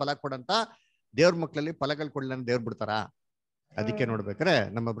ಒಂದ್ಸತಿ ಫಲ ಕೊಡಂತ ದೇವ್ರ ಮಕ್ಳಲ್ಲಿ ಫಲಗಳು ಕೊಡ್ಲಿಲ್ಲ ಅಂತ ದೇವ್ರು ಬಿಡ್ತಾರ? ಅದಕ್ಕೆ ನೋಡ್ಬೇಕಾರೆ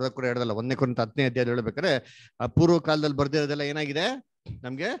ನಮ್ಮ ಬ್ರದರ್ ಕೂಡ ಹೇಳ್ದಲ್ಲ, 1 ಕೊರಿಂಥ 10ನೇ ಅಧ್ಯಾಯ ಹೇಳ್ಬೇಕಾರೆ ಆ ಪೂರ್ವ ಕಾಲದಲ್ಲಿ ಬರ್ದಿರೋದೆಲ್ಲ ಏನಾಗಿದೆ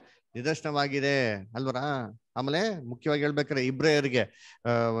ನಮ್ಗೆ ನಿದರ್ಶನವಾಗಿದೆ ಅಲ್ವರ. ಆಮೇಲೆ ಮುಖ್ಯವಾಗಿ ಹೇಳ್ಬೇಕಾರೆ ಇಬ್ರಿಯರಿಗೆ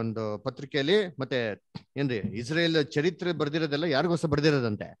ಒಂದು ಪತ್ರಿಕೆಯಲ್ಲಿ ಮತ್ತೆ ಏನ್ರಿ ಇಸ್ರೇಲ್ ಚರಿತ್ರೆ ಬರ್ದಿರೋದೆಲ್ಲ ಯಾರಿಗೋಸ್ಕರ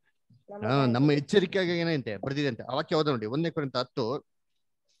ಬರ್ದಿರೋದಂತೆ? ನಮ್ಮ ಎಚ್ಚರಿಕೆಯಾಗಿ ಏನಂತೆ ಬರ್ದಿದೆ ಅಂತೆ. ಅವಾಕ್ಯ ಹೋದ ನೋಡಿ 1 ಕೊರಿಂಥ 10,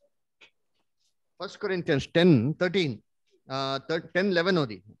 1 Corinthians 10:13, 10:11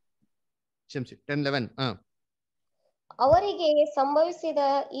 ಓದಿ. ಕ್ಷಮಿಸಿ 10:11. ಅವರಿಗೆ ಸಂಭವಿಸಿದ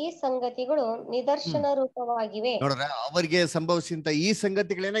ಈ ಸಂಗತಿಗಳು ನಿದರ್ಶನ ರೂಪವಾಗಿವೆ. ನೋಡ್ರ, ಅವರಿಗೆ ಸಂಭವಿಸಿದ ಈ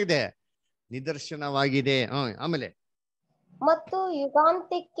ಸಂಗತಿಗಳೇನಾಗಿದೆ? ನಿದರ್ಶನವಾಗಿದೆ. ಆಮೇಲೆ ಮತ್ತು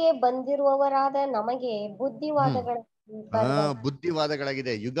ಯುಗಾಂತ್ಯಕ್ಕೆ ಬಂದಿರುವವರಾದ ನಮಗೆ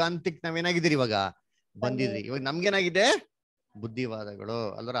ಬುದ್ಧಿವಾದಗಳಾಗಿದೆ. ಯುಗಾಂತಿಕ್ ನಾವೇನಾಗಿದ್ದೀರಿ ಇವಾಗ ಬಂದಿದ್ರಿ. ಇವಾಗ ನಮ್ಗೇನಾಗಿದೆ? ಬುದ್ಧಿವಾದಗಳು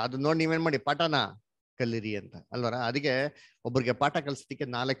ಅಲ್ವರ. ಅದು ನೋಡಿ ನೀವೇನ್ ಮಾಡಿ ಪಾಠನ ಕಲಿರಿ ಅಂತ ಅಲ್ವರ. ಅದಕ್ಕೆ ಒಬ್ಬರಿಗೆ ಪಾಠ ಕಲಿಸೋದಕ್ಕೆ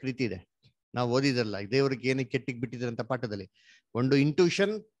 4 ರೀತಿ ಇದೆ. ನಾವು ಓದಿದ್ರಲ್ಲ ದೇವ್ರಿಗೆ ಏನಕ್ಕೆ ಕೆಟ್ಟಿಗೆ ಬಿಟ್ಟಿದ್ರೆ ಅಂತ ಪಾಠದಲ್ಲಿ. ಒಂದು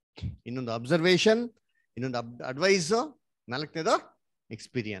ಇಂಟ್ಯೂಷನ್, ಇನ್ನೊಂದು ಅಬ್ಸರ್ವೇಷನ್, ಇನ್ನೊಂದು ಅಡ್ವೈಸ್, 4ನೇದು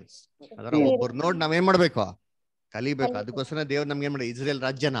ಎಕ್ಸ್ಪೀರಿಯನ್ಸ್. ಅದರ ಒಬ್ಬರು ನೋಡಿ ನಾವೇನ್ ಮಾಡ್ಬೇಕು? ಕಲಿಬೇಕು. ಅದಕ್ಕೋಸ್ಕರ ದೇವ್ರು ನಮ್ಗೆ ಏನ್ ಮಾಡಿ ಇಸ್ರೇಲ್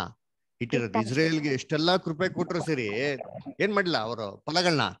ರಾಜ್ಯನ ಇಟ್ಟಿರೋದು. ಇಸ್ರೇಲ್ಗೆ ಎಷ್ಟೆಲ್ಲಾ ಕೃಪೆ ಕೊಟ್ರು ಸರಿ ಏನ್ ಮಾಡ್ಲಿಲ್ಲ, ಅವರು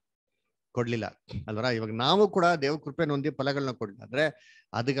ಫಲಗಳನ್ನ ಕೊಡ್ಲಿಲ್ಲ ಅಲ್ವರ. ಇವಾಗ ನಾವು ಕೂಡ ದೇವ್ರ ಕೃಪೆ ಹೊಂದಿ ಫಲಗಳನ್ನ ಕೊಡ್ಲಿಲ್ಲ ಅಂದ್ರೆ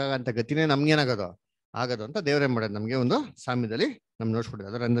ಅದಕ್ಕಾಗಂತ ಗತಿನೇ ನಮ್ಗೇನಾಗೋದು ಆಗೋದು ಅಂತ ದೇವ್ರ ಏನ್ ಮಾಡೋದು ನಮ್ಗೆ ಒಂದು ಸಾಮ್ಯದಲ್ಲಿ ನಮ್ಗೆ ನೋಡ್ಸ್ಕೊಡಿದ್ರು.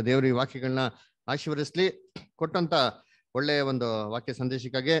 ಅದರಿಂದ ದೇವ್ರ ಈ ವಾಕ್ಯಗಳನ್ನ ಆಶೀರ್ವದಿಸ್ಲಿ. ಕೊಟ್ಟಂತ ಒಳ್ಳೆಯ ಒಂದು ವಾಕ್ಯ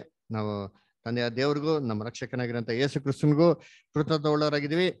ಸಂದೇಶಕ್ಕಾಗಿ ನಾವು ತಂದೆಯ ದೇವ್ರಿಗೂ ನಮ್ಮ ರಕ್ಷಕನಾಗಿರೋಂಥ ಯೇಸು ಕ್ರಿಸ್ತನಿಗೂ ಕೃತಜ್ಞ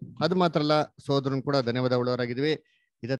ಉಳ್ಳವರಾಗಿದ್ದೀವಿ. ಅದು ಮಾತ್ರ ಅಲ್ಲ, ಸೋದರನ್ ಕೂಡ ಧನ್ಯವಾದ ಉಳ್ಳವರಾಗಿದ್ದೀವಿ.